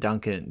with you that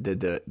Duncan,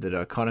 the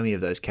dichotomy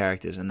of those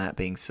characters and that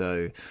being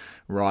so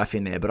rife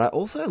in there. But I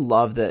also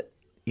love that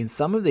in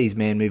some of these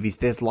Mann movies,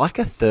 there's like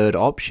a third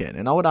option,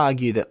 and I would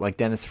argue that like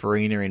Dennis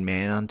Farina in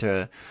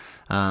Manhunter,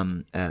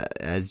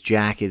 as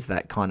Jack is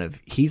that kind of,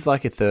 he's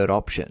like a third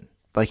option.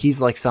 Like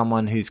he's like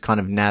someone who's kind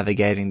of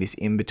navigating this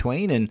in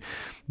between, and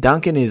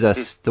Duncan is a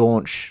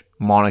staunch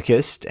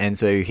monarchist, and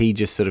so he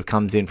just sort of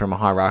comes in from a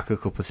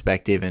hierarchical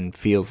perspective and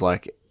feels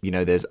like,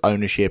 there's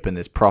ownership and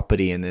there's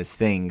property and there's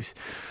things.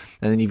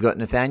 And then you've got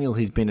Nathaniel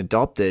who's been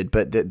adopted,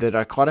 but the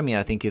dichotomy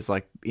I think is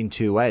like in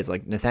two ways.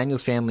 Like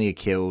Nathaniel's family are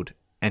killed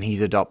and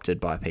he's adopted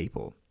by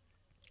people.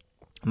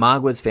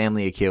 Margot's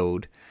family are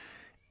killed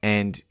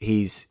and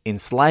he's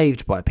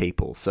enslaved by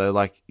people. So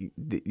like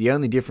the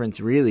only difference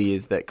really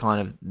is that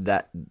kind of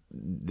that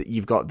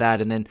you've got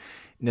that, and then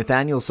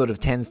Nathaniel sort of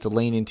tends to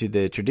lean into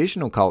the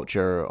traditional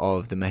culture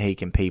of the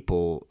Mohican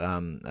people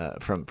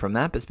from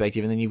that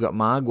perspective, and then you've got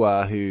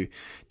Margot who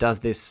does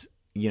this,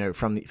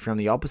 from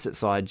the opposite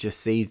side,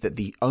 just sees that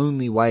the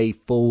only way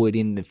forward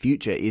in the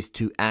future is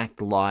to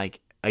act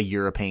like a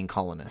European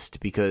colonist,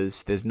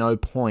 because there's no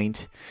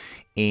point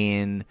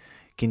in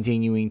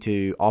continuing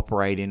to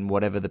operate in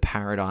whatever the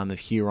paradigm of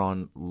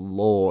Huron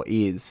law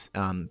is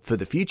for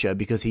the future,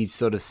 because he's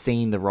sort of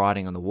seen the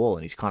writing on the wall,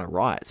 and he's kind of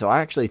right. So I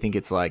actually think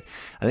it's like,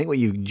 I think what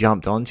you've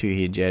jumped onto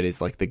here, Jed,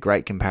 is like the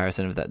great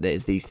comparison of that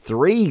there's these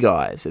three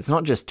guys. It's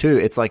not just two.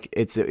 It's like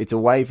it's a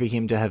way for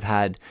him to have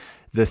had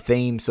the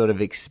theme sort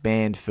of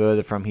expand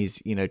further from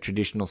his,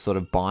 traditional sort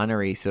of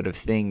binary sort of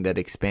thing that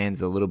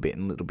expands a little bit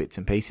in little bits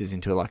and pieces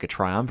into like a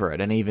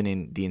triumvirate. And even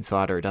in The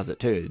Insider, it does it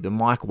too. The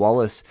Mike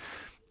Wallace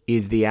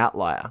is the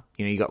outlier.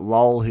 You got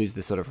Lowell, who's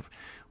the sort of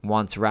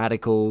once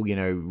radical,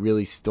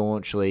 really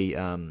staunchly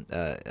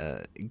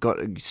got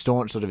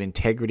staunch sort of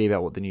integrity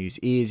about what the news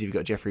is. You've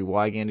got Jeffrey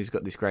Wigand, who's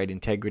got this great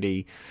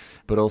integrity,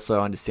 but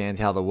also understands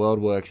how the world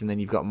works. And then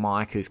you've got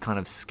Mike, who's kind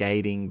of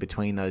skating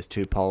between those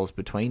two poles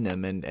between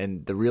them.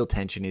 And the real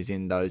tension is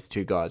in those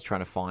two guys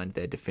trying to find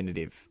their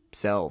definitive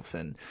selves.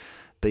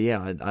 But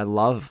yeah, I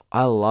love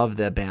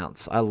their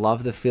bounce. I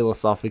love the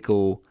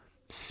philosophical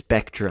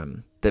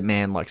spectrum that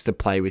Mann likes to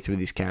play with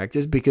his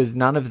characters, because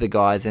none of the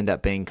guys end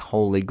up being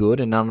wholly good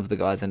and none of the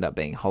guys end up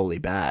being wholly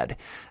bad.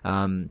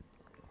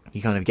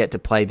 You kind of get to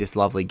play this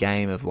lovely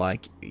game of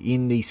like,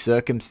 in the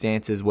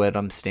circumstances where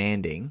I'm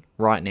standing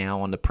right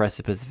now on the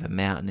precipice of a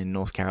mountain in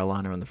North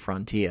Carolina on the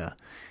frontier,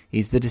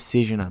 is the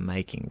decision I'm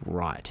making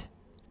right?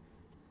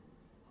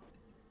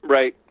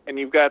 Right, and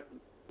you've got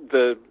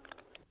the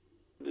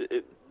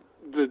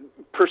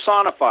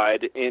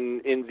personified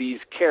in these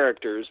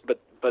characters, but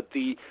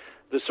the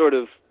sort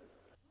of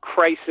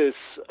crisis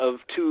of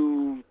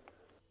two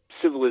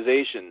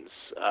civilizations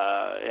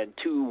and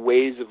two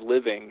ways of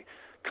living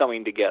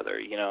coming together.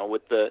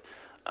 With the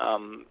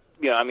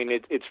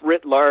it's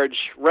writ large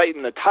right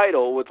in the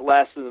title with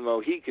Last of the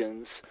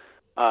Mohicans.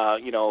 Our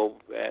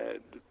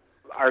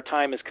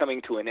time is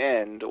coming to an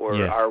end, or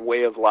yes. Our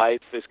way of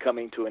life is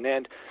coming to an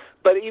end.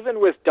 But even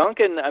with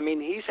Duncan,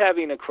 he's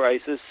having a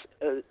crisis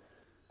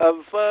of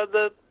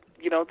the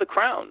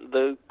crown,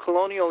 the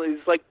colonial.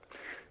 He's like,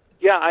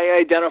 yeah, I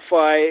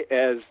identify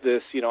as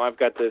this. I've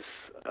got this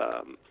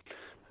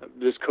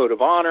this code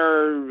of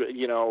honor.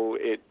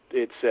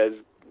 It says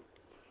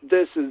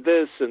this is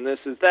this and this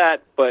is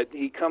that. But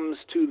he comes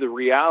to the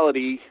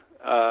reality,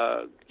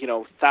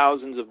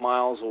 thousands of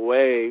miles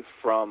away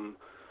from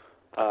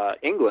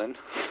England,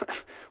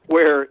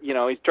 where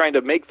he's trying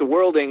to make the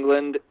world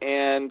England,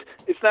 and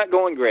it's not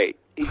going great.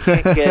 He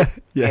can't get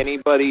yes.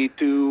 anybody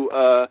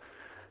to,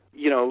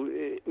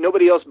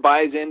 nobody else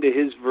buys into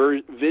his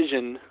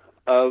vision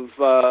of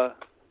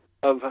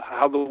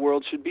how the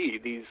world should be.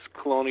 These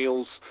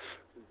colonials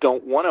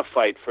don't want to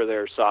fight for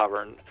their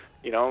sovereign.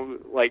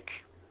 Like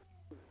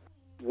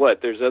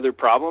what? There's other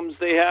problems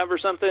they have or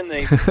something.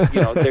 They,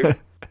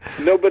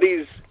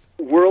 nobody's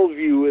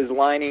worldview is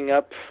lining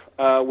up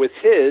with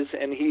his,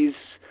 and he's,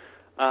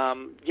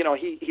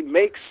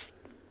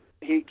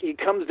 he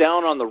comes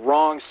down on the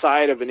wrong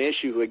side of an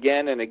issue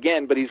again and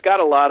again, but he's got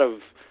a lot of,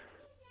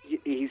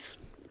 he's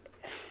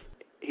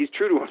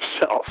true to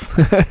himself.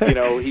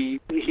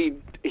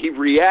 He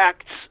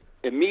reacts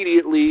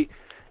immediately,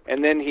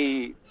 and then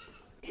he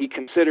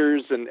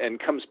considers and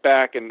comes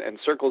back and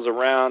circles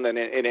around, and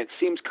it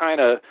seems kind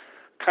of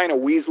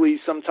Weasley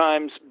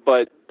sometimes,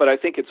 but I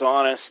think it's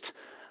honest.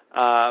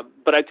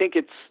 But I think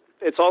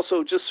it's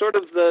also just sort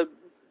of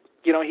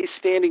he's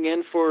standing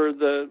in for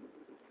the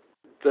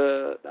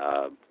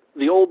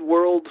old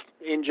world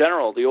in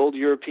general, the old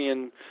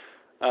European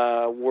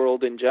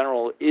world in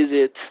general. Is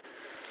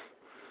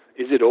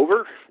it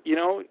over?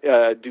 Do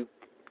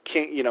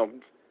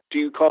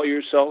you call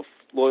yourself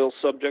loyal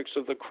subjects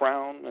of the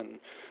crown? And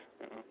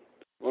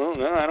well,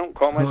 no, I don't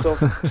call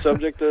myself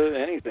subject to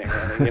anything.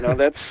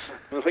 That's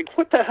like,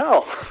 what the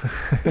hell?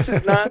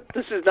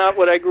 This is not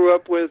what I grew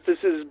up with. This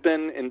has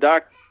been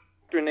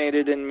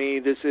indoctrinated in me.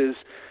 This is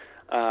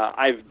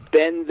I've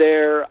been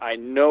there. I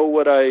know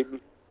what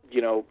I'm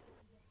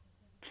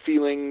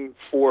feeling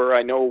for.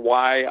 I know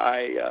why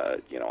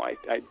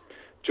I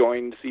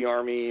joined the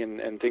army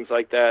and things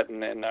like that,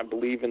 and I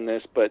believe in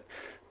this, but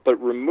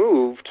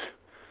removed,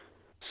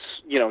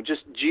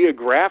 just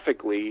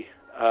geographically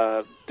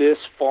this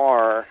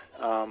far,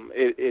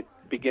 it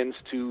begins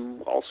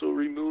to also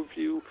remove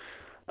you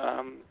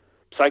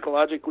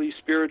psychologically,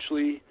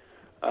 spiritually,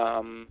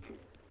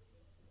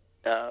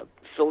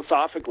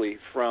 philosophically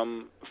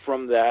from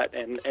that,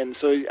 and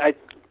so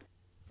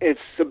it's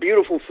a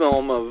beautiful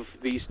film of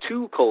these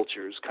two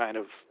cultures kind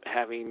of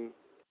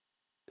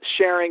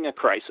sharing a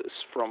crisis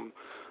from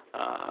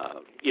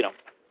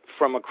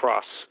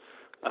across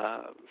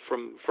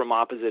from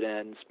opposite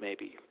ends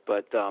maybe,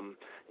 but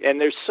and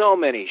there's so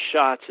many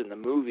shots in the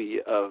movie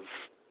of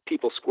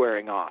people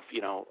squaring off,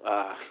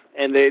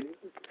 and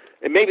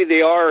maybe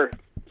they are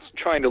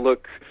trying to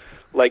look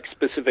like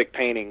specific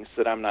paintings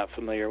that I'm not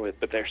familiar with,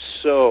 but they're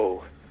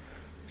so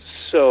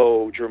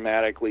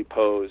dramatically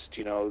posed.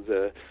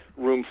 The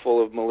room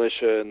full of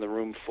militia and the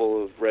room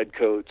full of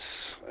redcoats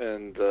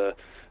and the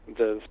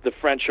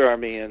French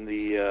army and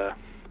the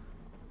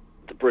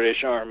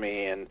British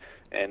army and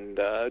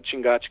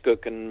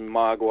Chingachgook and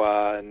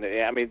Magua, and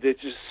there's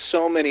just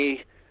so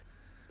many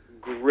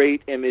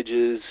great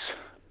images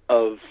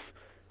of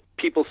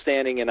people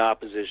standing in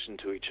opposition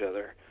to each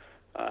other,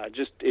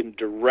 just in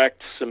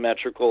direct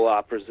symmetrical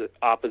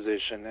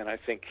opposition. And I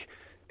think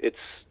it's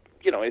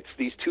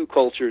these two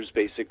cultures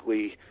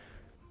basically.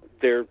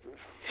 They're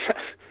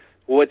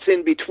what's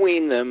in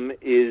between them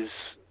is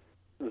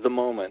the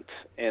moment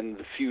and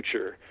the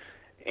future,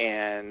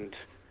 and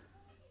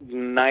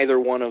neither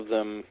one of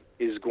them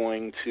is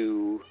going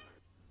to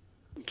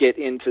get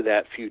into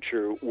that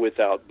future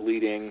without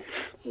bleeding,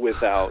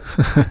 without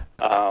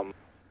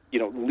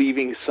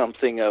leaving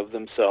something of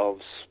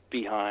themselves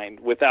behind,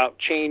 without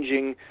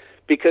changing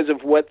because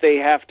of what they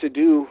have to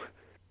do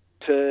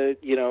to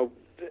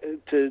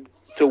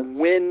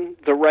win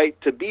the right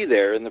to be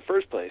there in the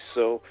first place.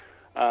 So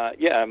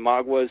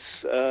Magua's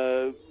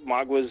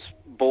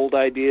bold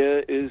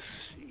idea is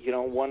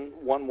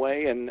one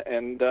way, and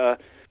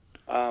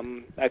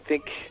I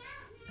think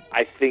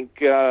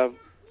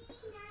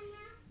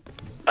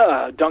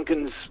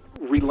Duncan's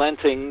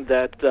relenting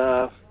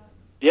that,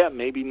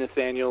 maybe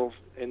Nathaniel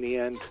in the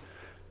end,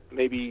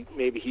 maybe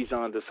he's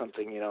onto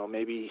something.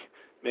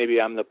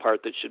 Maybe I'm the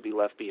part that should be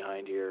left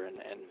behind here, and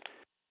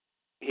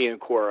he and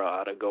Cora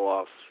ought to go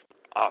off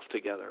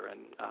together, and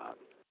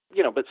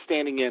but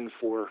standing in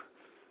for,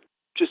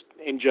 just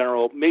in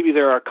general, maybe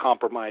there are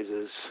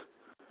compromises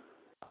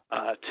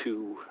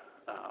to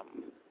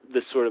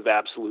this sort of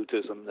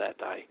absolutism that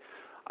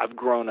I've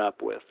grown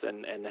up with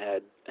and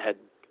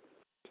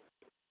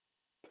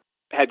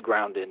had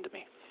ground into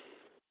me.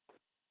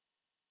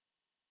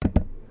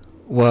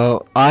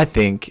 Well, I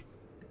think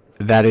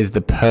that is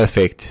the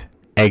perfect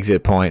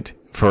exit point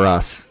for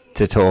us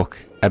to talk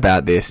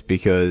about this,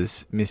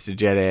 because Mr.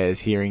 Jedidiah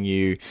is hearing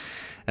you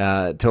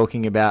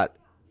talking about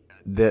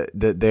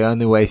the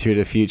only way through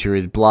the future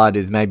is blood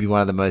is maybe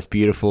one of the most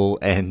beautiful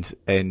and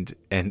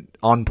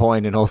on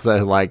point, and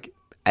also like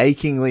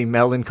achingly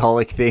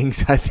melancholic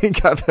things I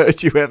think I've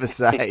heard you ever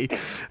say.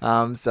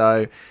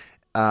 So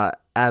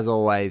as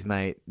always,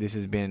 mate, this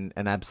has been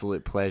an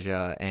absolute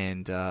pleasure,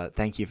 and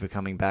thank you for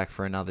coming back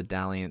for another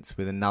dalliance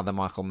with another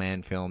Michael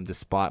Mann film,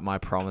 despite my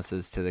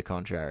promises to the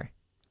contrary.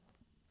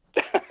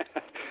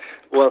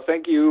 Well,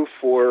 thank you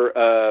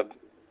for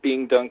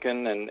being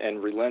Duncan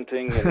and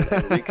relenting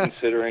and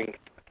reconsidering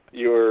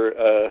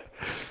your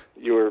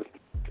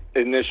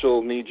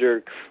initial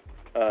knee-jerk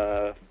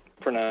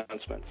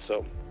pronouncement.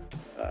 So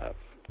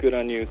good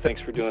on you.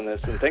 Thanks for doing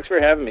this, and thanks for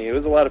having me. It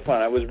was a lot of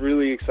fun. I was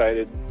really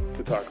excited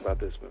to talk about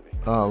this movie.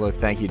 Oh, look,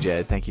 thank you,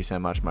 Jed. Thank you so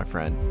much, my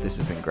friend. This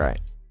has been great.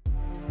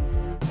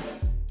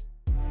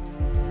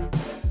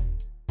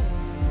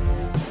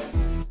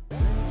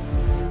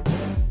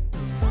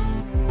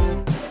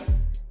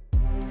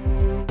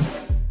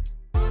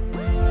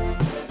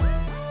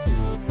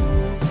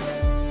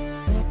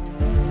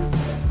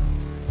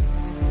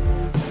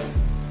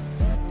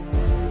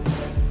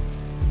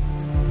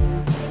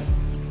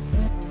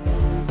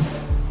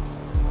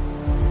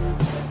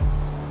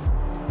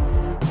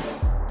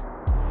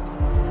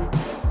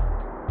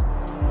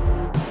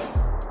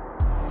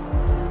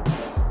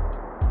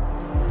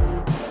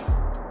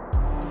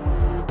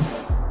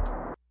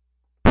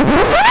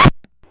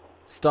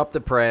 Stop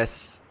the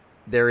press.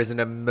 There is an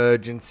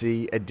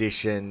emergency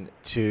addition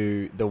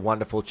to the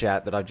wonderful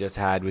chat that I've just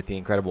had with the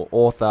incredible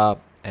author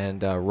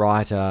and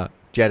writer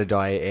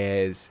Jedidiah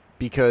Ayers,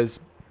 because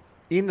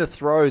in the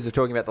throes of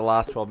talking about the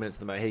last 12 minutes of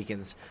the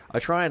Mohicans, I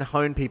try and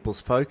hone people's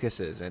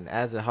focuses, and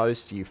as a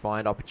host you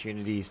find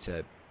opportunities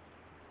to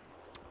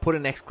put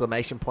an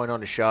exclamation point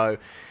on a show,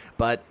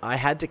 but I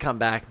had to come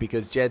back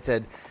because Jed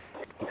said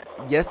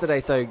yesterday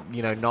so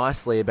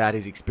nicely about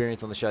his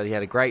experience on the show that he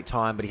had a great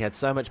time, but he had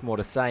so much more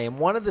to say. And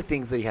one of the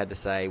things that he had to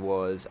say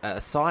was a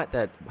site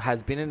that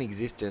has been in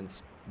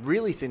existence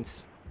really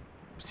since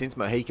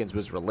Mohicans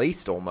was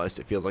released. Almost,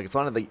 it feels like it's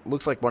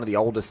looks like one of the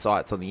oldest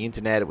sites on the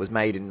internet. It was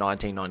made in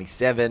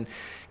 1997,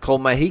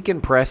 called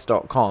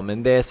MOHICANpress.com,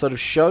 and their sort of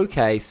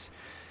showcase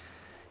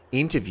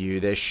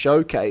interview, their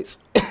showcase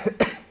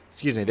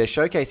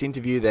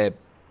interview, their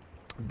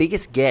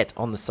biggest get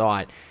on the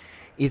site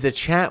is a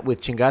chat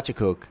with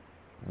Chingachgook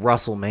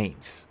Russell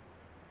Means.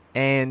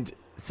 And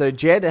so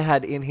Jed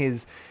had, in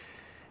his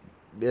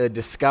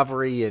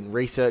discovery and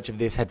research of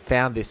this, had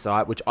found this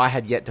site, which I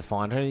had yet to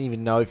find. I don't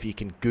even know if you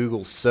can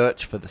Google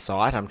search for the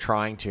site. I'm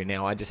trying to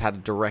now. I just had a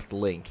direct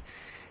link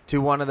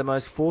to one of the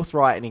most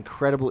forthright and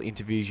incredible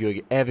interviews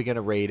you're ever going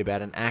to read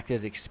about an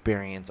actor's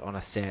experience on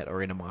a set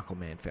or in a Michael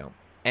Mann film.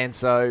 And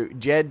so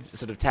Jed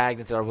sort of tagged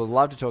and said, I would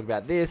love to talk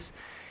about this.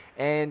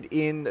 And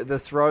in the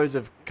throes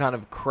of kind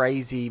of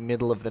crazy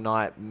middle of the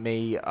night,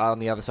 me on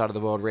the other side of the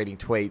world reading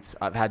tweets,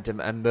 I've had to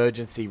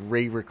emergency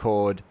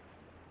re-record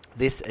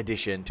this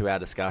addition to our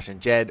discussion.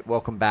 Jed,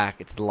 welcome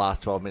back. It's the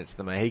last 12 minutes of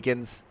the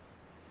Mohicans.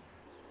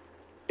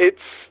 It's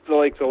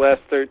like the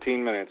last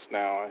 13 minutes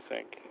now, I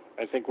think.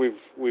 I think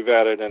we've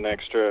added an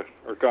extra,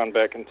 or gone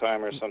back in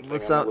time or something.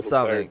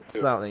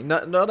 Something.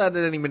 Not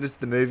added any minutes to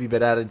the movie,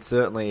 but added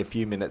certainly a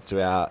few minutes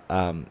to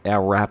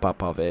our wrap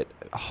up of it.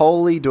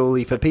 Holy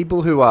dooly! For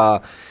people who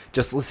are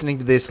just listening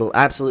to this, it'll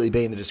absolutely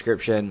be in the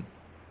description.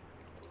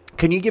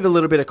 Can you give a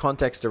little bit of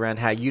context around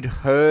how you'd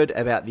heard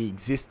about the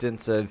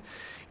existence of,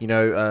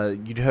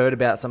 you'd heard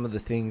about some of the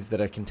things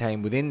that are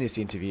contained within this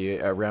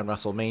interview around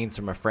Russell Means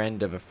from a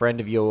friend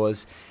of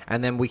yours,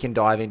 and then we can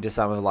dive into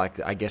some of, like,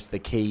 I guess, the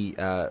key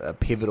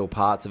pivotal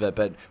parts of it.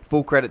 But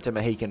full credit to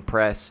Mohican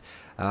Press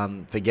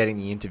for getting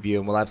the interview,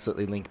 and we'll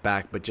absolutely link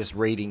back. But just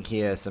reading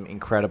here some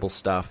incredible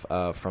stuff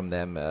from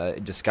them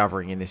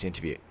discovering in this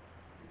interview.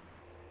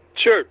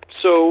 Sure.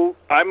 So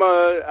I'm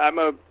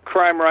a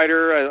crime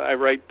writer. I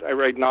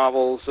write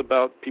novels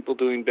about people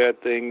doing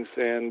bad things,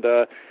 and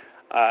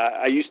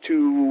I used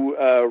to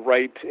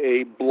write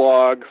a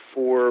blog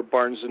for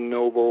Barnes &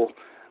 Noble.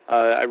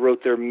 I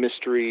wrote their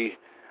mystery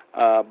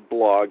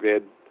blog. They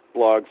had a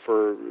blog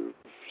for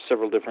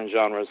several different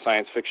genres: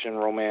 science fiction,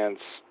 romance,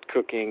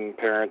 cooking,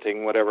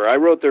 parenting, whatever. I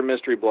wrote their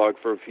mystery blog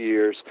for a few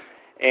years.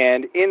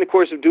 And in the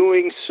course of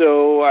doing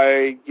so,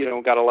 I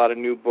got a lot of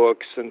new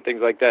books and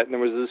things like that. And there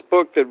was this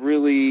book that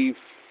really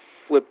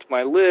flipped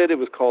my lid. It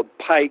was called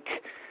Pike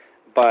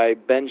by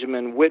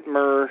Benjamin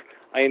Whitmer.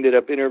 I ended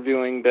up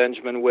interviewing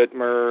Benjamin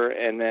Whitmer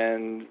and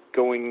then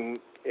going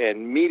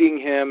and meeting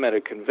him at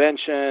a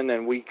convention,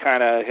 and we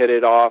kind of hit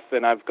it off,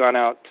 and I've gone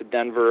out to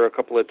Denver a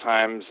couple of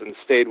times and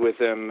stayed with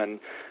him, and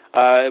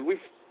we've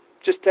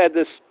just had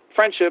this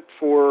friendship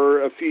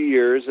for a few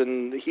years,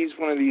 and he's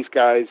one of these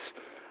guys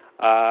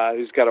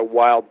who's got a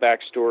wild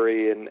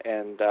backstory, and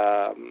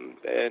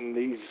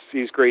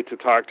he's great to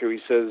talk to. He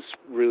says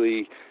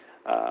really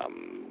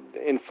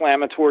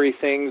inflammatory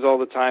things all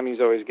the time. He's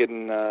always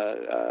getting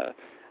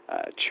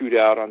chewed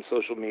out on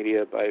social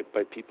media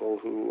by people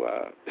who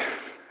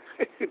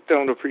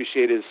don't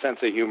appreciate his sense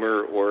of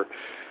humor or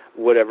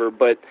whatever.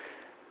 But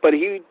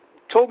he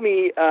told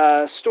me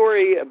a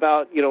story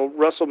about,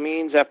 Russell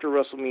Means. After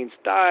Russell Means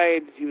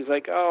died, he was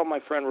like, oh, my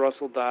friend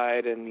Russell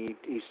died, and he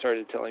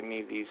started telling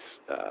me these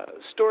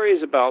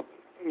stories about,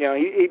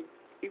 he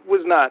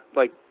was not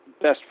like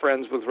best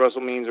friends with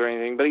Russell Means or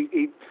anything, but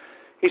he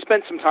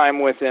spent some time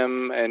with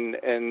him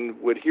and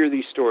would hear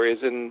these stories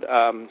and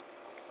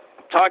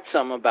talked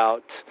some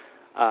about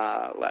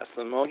Last of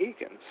the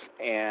Mohicans.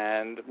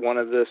 And one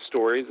of the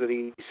stories that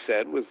he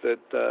said was that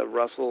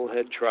Russell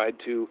had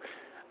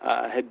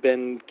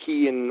been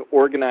key in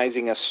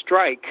organizing a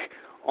strike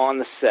on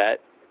the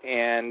set,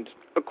 and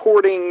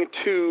according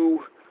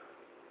to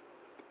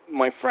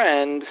my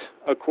friend,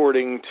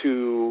 according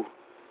to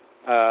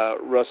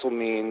Russell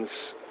Means,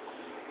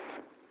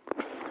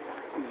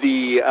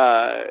 the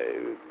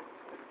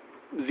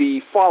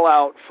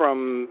fallout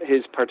from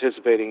his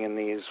participating in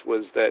these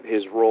was that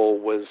his role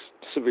was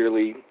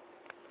severely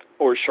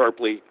or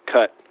sharply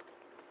cut.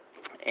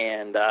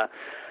 And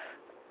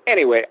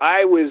anyway,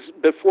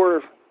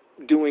 before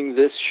doing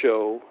this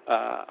show,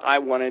 I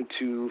wanted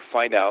to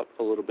find out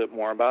a little bit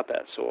more about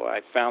that. So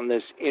I found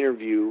this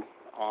interview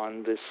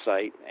on this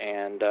site,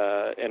 and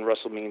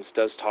Russell Means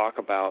does talk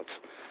about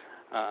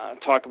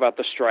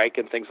the strike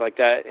and things like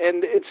that.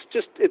 And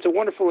it's a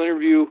wonderful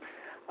interview.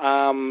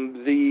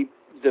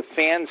 The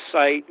fan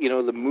site,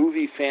 the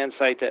movie fan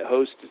site that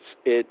hosts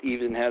it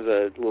even has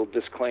a little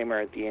disclaimer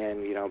at the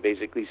end,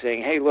 basically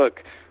saying, hey,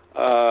 look,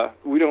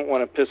 we don't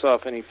want to piss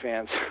off any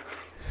fans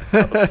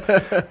of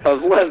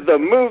the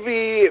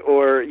movie,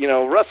 or,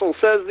 Russell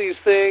says these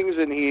things,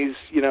 and he's,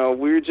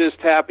 we're just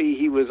happy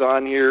he was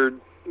on here.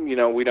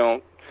 We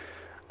don't,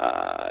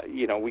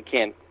 we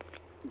can't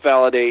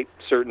validate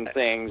certain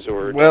things.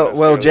 Or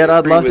well, Jed,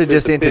 I'd love to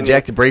just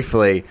interject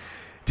briefly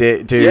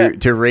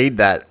to read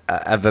that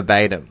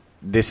verbatim.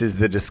 This is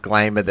the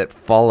disclaimer that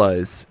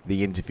follows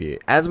the interview.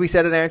 As we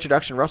said in our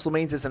introduction, Russell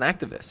Means is an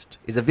activist.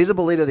 He's a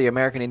visible leader of the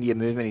American Indian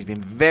movement. He's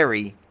been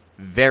very,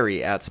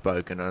 very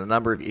outspoken on a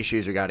number of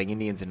issues regarding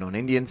Indians and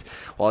non-Indians.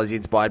 While he's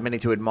inspired many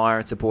to admire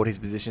and support his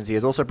positions, he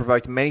has also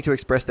provoked many to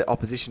express their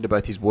opposition to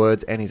both his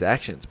words and his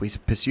actions. We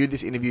pursued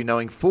this interview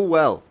knowing full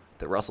well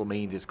that Russell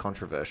Means is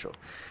controversial.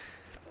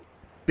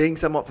 Being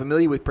somewhat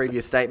familiar with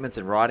previous statements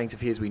and writings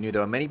of his, we knew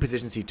there were many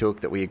positions he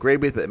took that we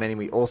agreed with, but many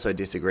we also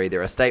disagreed.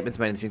 There are statements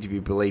made in this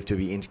interview believed to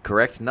be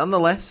incorrect.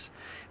 Nonetheless,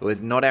 it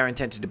was not our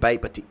intent to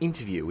debate, but to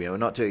interview. We were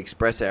not to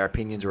express our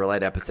opinions or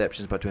relate our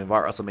perceptions, but to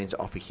invite Russell Means to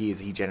offer his.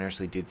 He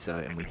generously did so,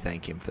 and we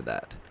thank him for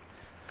that.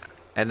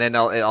 And then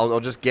I'll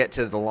just get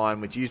to the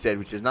line which you said,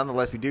 which is,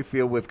 nonetheless, we do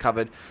feel we've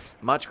covered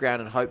much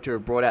ground and hope to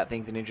have brought out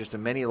things in interest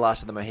of many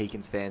Last of the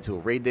Mohicans fans who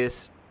will read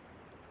this.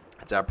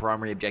 It's our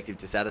primary objective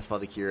to satisfy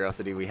the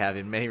curiosity we have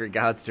in many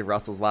regards to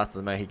Russell's Last of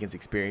the Mohicans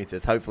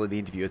experiences. Hopefully the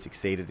interviewer has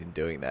succeeded in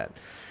doing that.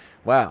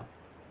 Wow.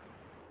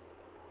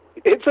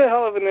 It's a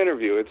hell of an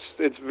interview.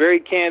 It's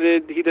very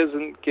candid. He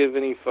doesn't give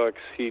any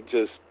fucks. He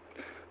just,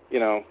 he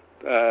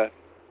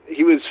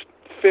was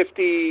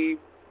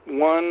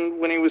 51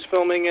 when he was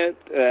filming it,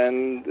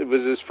 and it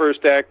was his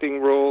first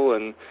acting role,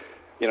 and,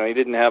 he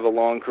didn't have a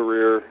long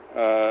career.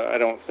 I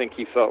don't think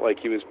he felt like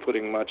he was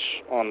putting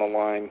much on the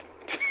line.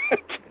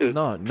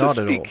 Not at all.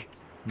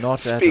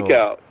 Not at all. Speak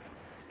out.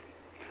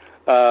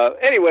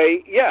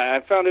 Anyway, yeah,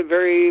 I found it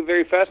very,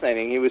 very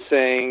fascinating. He was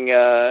saying...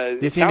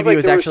 this interview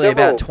was actually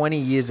about 20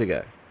 years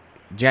ago.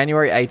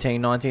 January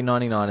 18,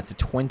 1999. It's a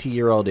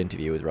 20-year-old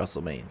interview with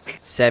Russell Means.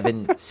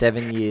 7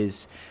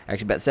 years...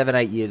 Actually, about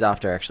 8 years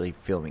after actually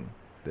filming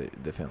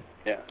the film.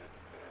 Yeah.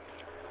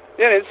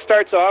 Yeah, it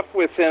starts off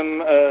with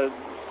him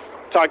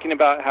talking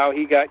about how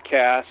he got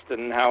cast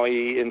and how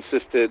he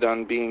insisted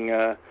on being...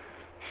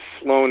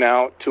 flown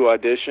out to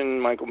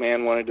audition. Michael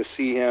Mann wanted to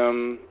see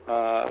him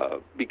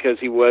because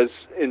he was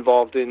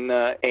involved in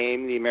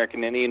AIM, the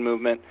American Indian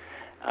Movement,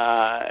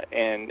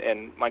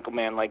 and Michael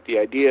Mann liked the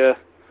idea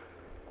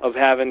of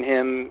having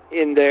him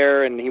in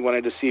there, and he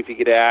wanted to see if he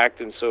could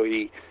act, and so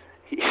he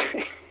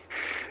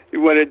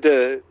wanted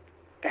to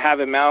have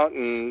him out,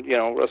 and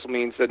Russell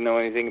Means didn't know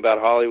anything about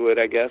Hollywood,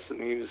 I guess,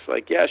 and he was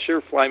like, yeah,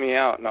 sure, fly me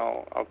out, and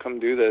I'll come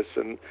do this,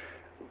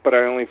 but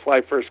I only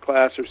fly first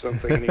class or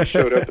something. And he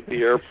showed up at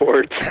the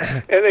airport,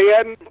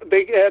 and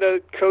they had a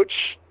coach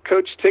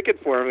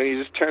ticket for him, and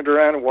he just turned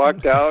around and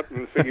walked out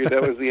and figured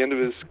that was the end of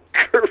his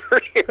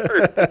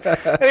career.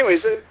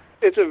 Anyways,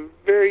 it's a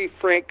very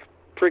frank,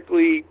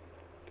 prickly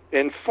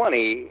and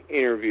funny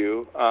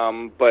interview.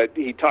 But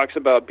he talks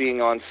about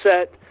being on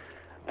set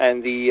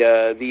and the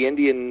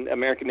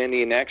American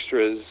Indian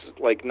extras,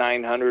 like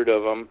 900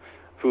 of them,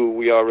 who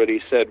we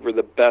already said were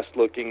the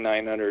best-looking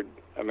 900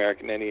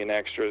 American Indian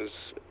extras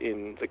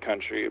in the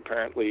country.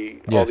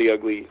 Apparently, Yes. all the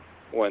ugly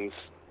ones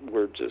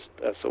were just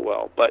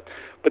SOL. But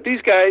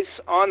these guys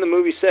on the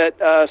movie set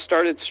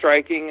started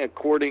striking.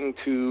 According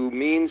to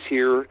means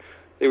here,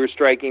 they were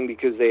striking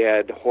because they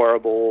had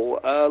horrible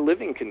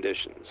living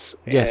conditions.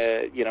 Yes.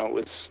 You know, it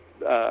was.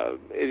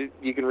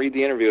 You can read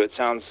the interview. It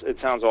sounds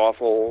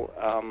awful.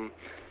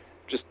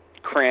 Just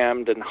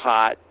crammed and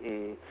hot,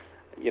 and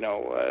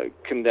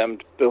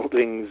condemned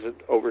buildings,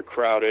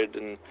 overcrowded,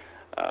 and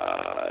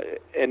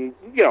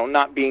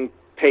not being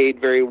paid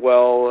very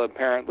well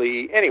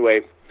apparently.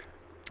 Anyway,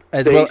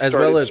 as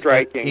well as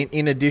striking.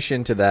 In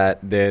addition to that,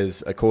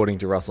 there's, according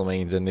to Russell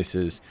Means, and this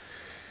is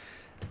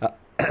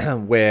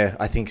where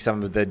I think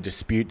some of the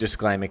dispute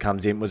disclaimer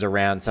comes in, was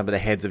around some of the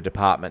heads of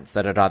departments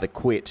that had either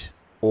quit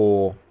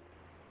or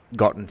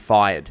gotten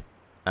fired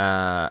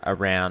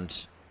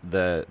around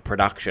the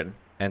production.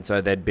 And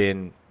so there'd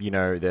been,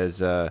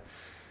 there's a,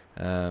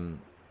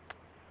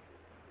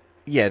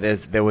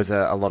 there was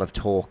a lot of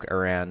talk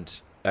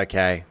around,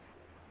 okay,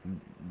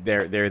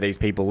 there are these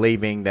people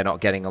leaving, they're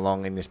not getting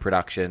along in this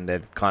production,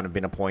 they've kind of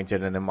been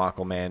appointed, and then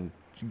Michael Mann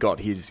got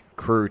his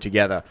crew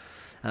together.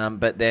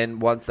 But then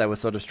once they were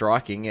sort of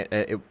striking,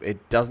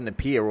 it doesn't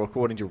appear, or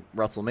according to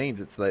Russell Means,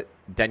 it's that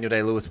Daniel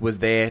Day-Lewis was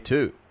there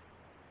too.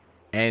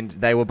 And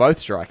they were both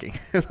striking.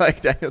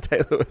 Like Daniel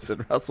Day-Lewis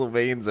and Russell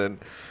Means and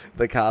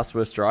the cast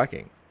were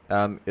striking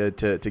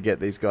to get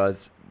these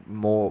guys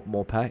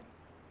more pay.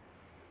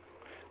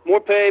 More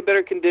pay,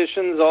 better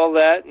conditions, all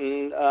that.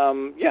 And,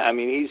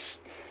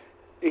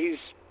 he's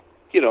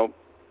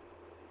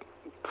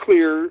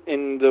clear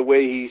in the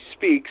way he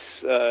speaks.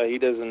 He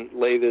doesn't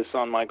lay this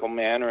on Michael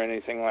Mann or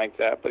anything like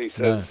that, but he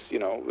says, he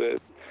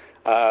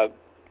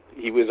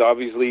was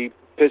obviously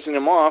pissing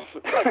him off.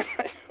 It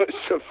was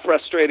a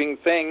frustrating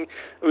thing.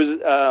 It was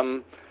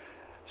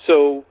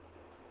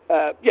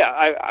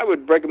I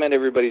would recommend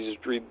everybody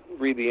just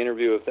read the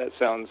interview if that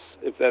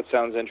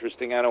sounds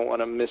interesting. I don't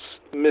want to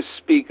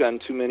misspeak on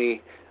too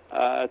many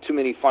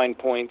fine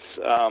points.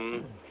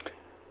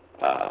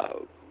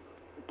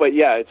 But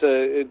yeah,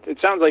 it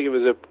sounds like it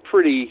was a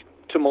pretty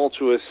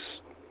tumultuous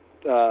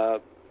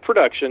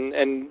production,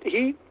 and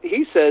he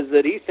says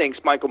that he thinks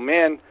Michael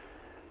Mann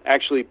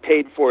actually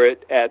paid for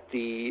it at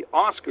the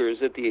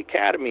Oscars, at the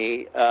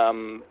Academy,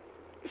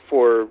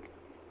 for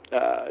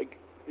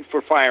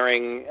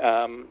firing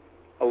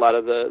a lot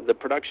of the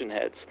production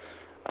heads,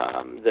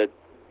 that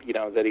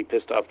he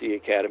pissed off the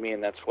Academy,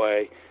 and that's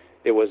why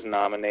it was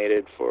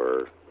nominated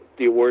for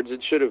the awards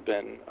it should have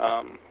been.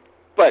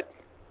 But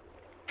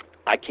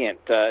I can't.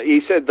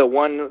 He said the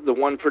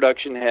one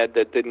production head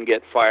that didn't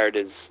get fired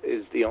is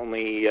the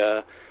only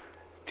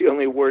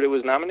award it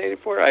was nominated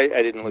for. I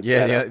didn't look.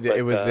 Yeah, that up, but,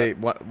 it was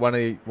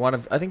one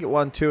of I think it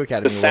won 2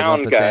 Academy the Awards.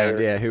 sound One for guy, sound.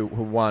 Yeah, who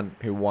won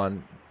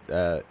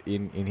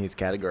in his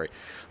category.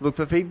 Look,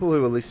 for people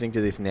who are listening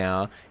to this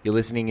now, you're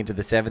listening into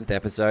the 7th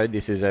episode.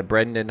 This is a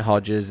Brendan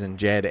Hodges and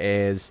Jed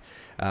Ayers,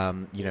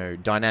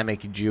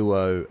 dynamic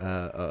duo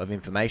of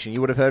information.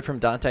 You would have heard from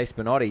Dante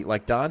Spinotti.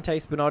 Like, Dante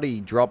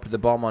Spinotti dropped the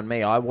bomb on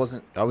me. I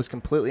was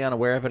completely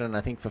unaware of it, and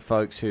I think for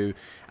folks who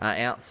are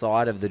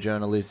outside of the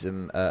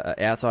journalism,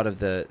 outside of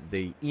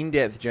the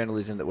in-depth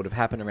journalism that would have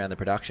happened around the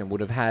production, would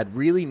have had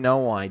really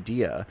no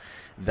idea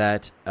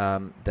that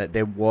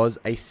there was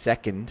a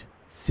second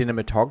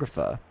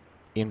cinematographer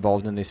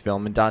involved in this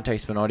film. And Dante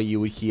Spinotti, you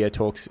would hear,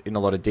 talks in a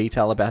lot of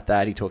detail about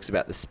that. He talks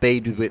about the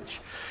speed with which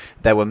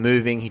they were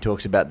moving. He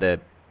talks about the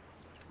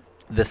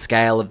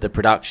scale of the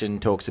production,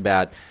 talks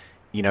about,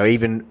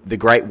 even the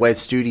great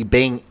Wes Studi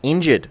being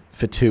injured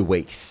for 2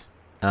 weeks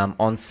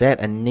on set,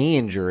 a knee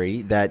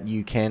injury that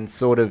you can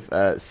sort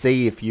of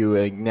see if you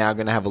are now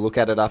going to have a look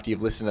at it after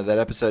you've listened to that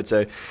episode.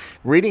 So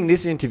reading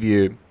this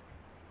interview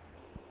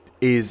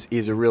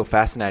is a real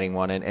fascinating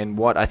one. And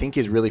what I think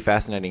is really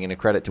fascinating, and a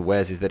credit to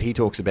Wes, is that he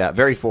talks about,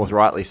 very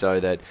forthrightly so,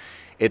 that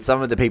it's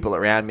some of the people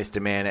around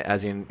Mr. Mann,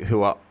 as in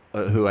who are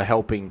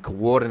helping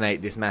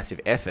coordinate this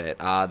massive effort,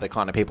 are the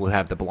kind of people who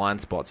have the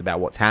blind spots about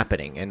what's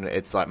happening. And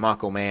it's like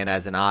Michael Mann,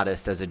 as an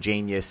artist, as a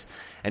genius,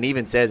 and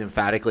even says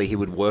emphatically he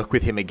would work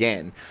with him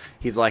again.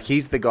 He's like,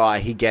 he's the guy,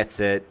 he gets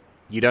it.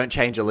 You don't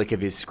change a lick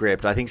of his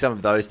script. I think some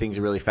of those things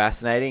are really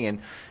fascinating, and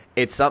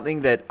it's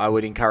something that I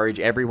would encourage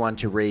everyone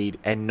to read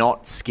and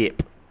not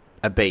skip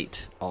a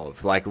beat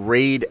of. Like,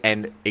 read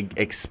and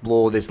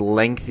explore this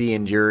lengthy,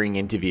 enduring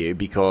interview,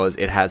 because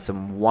it has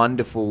some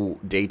wonderful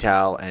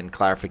detail and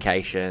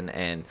clarification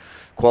and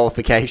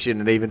qualification,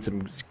 and even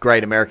some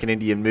great American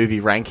Indian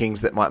movie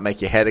rankings that might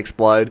make your head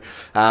explode.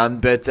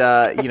 It's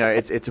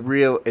a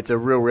real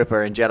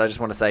ripper. And Jed, I just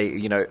want to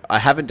say, I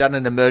haven't done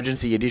an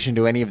emergency edition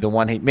to any of the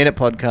One Heat Minute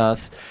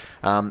podcasts.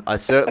 I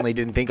certainly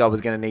didn't think I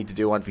was going to need to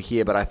do one for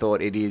here, but I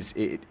thought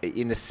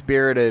in the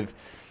spirit of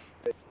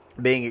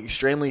being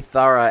extremely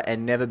thorough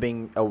and never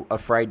being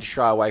afraid to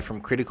shy away from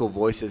critical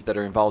voices that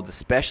are involved,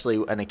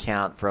 especially an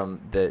account from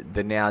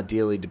the now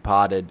dearly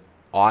departed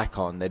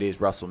icon that is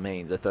Russell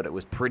Means. I thought it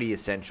was pretty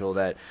essential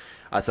that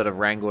I sort of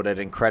wrangled it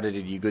and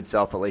credited you good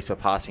self, at least for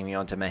passing me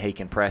on to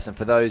Mohican Press. And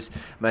for those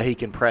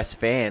Mohican Press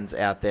fans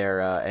out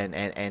there,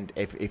 and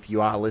if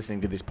you are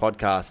listening to this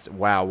podcast,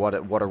 wow,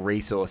 what a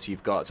resource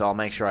you've got. So I'll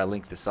make sure I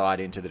link the site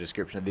into the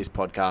description of this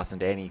podcast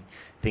and to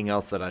anything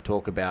else that I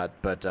talk about.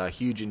 But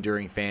huge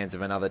enduring fans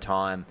of another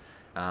time,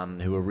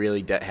 who were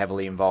really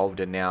heavily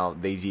involved, and now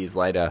these years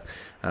later,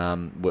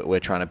 we're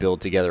trying to build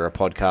together a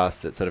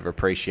podcast that sort of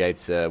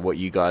appreciates what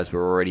you guys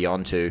were already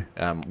onto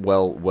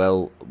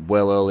well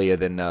earlier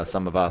than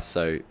some of us.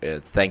 So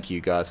thank you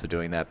guys for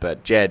doing that.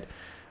 But Jed,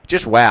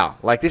 just wow,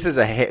 like this is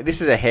a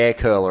hair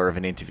curler of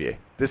an interview.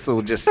 This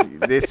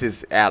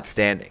is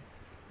outstanding.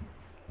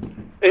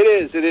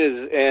 It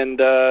is, and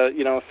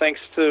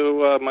thanks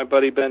to my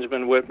buddy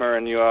Benjamin Whitmer,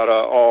 and you ought to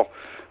all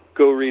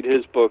go read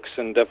his books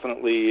and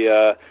definitely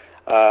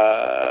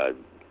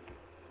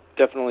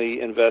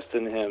invest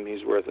in him.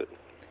 He's worth it.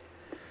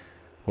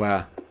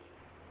 Wow.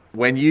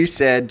 When you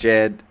said,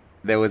 Jed,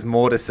 there was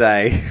more to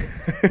say,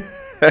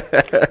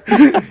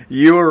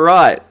 you were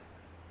right.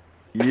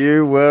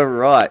 You were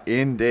right,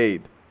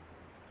 indeed.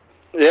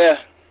 Yeah.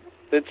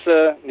 It's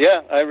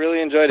I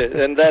really enjoyed it.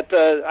 And that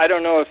I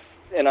don't know if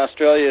in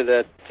Australia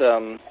that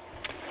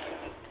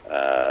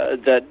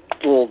that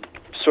little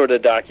sort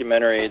of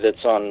documentary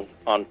that's on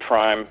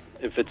Prime,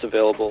 if it's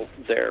available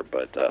there,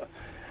 but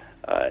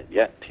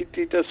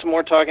he does some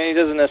more talking. He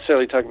doesn't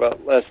necessarily talk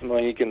about Last of the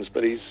Mohicans,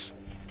 but he's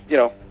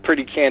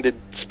pretty candid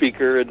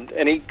speaker,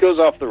 and he goes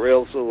off the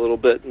rails a little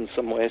bit in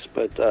some ways,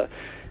 but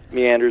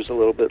meanders a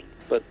little bit.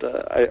 But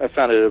I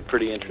found it a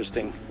pretty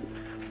interesting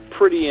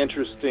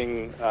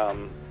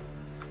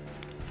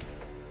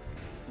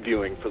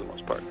viewing for the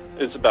most part.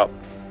 It's about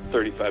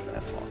 35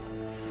 minutes long.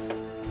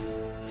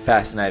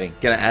 Fascinating.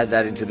 Going to add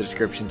that into the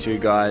description too,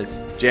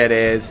 guys. Jed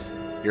Ayers,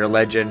 you're a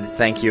legend.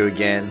 Thank you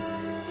again.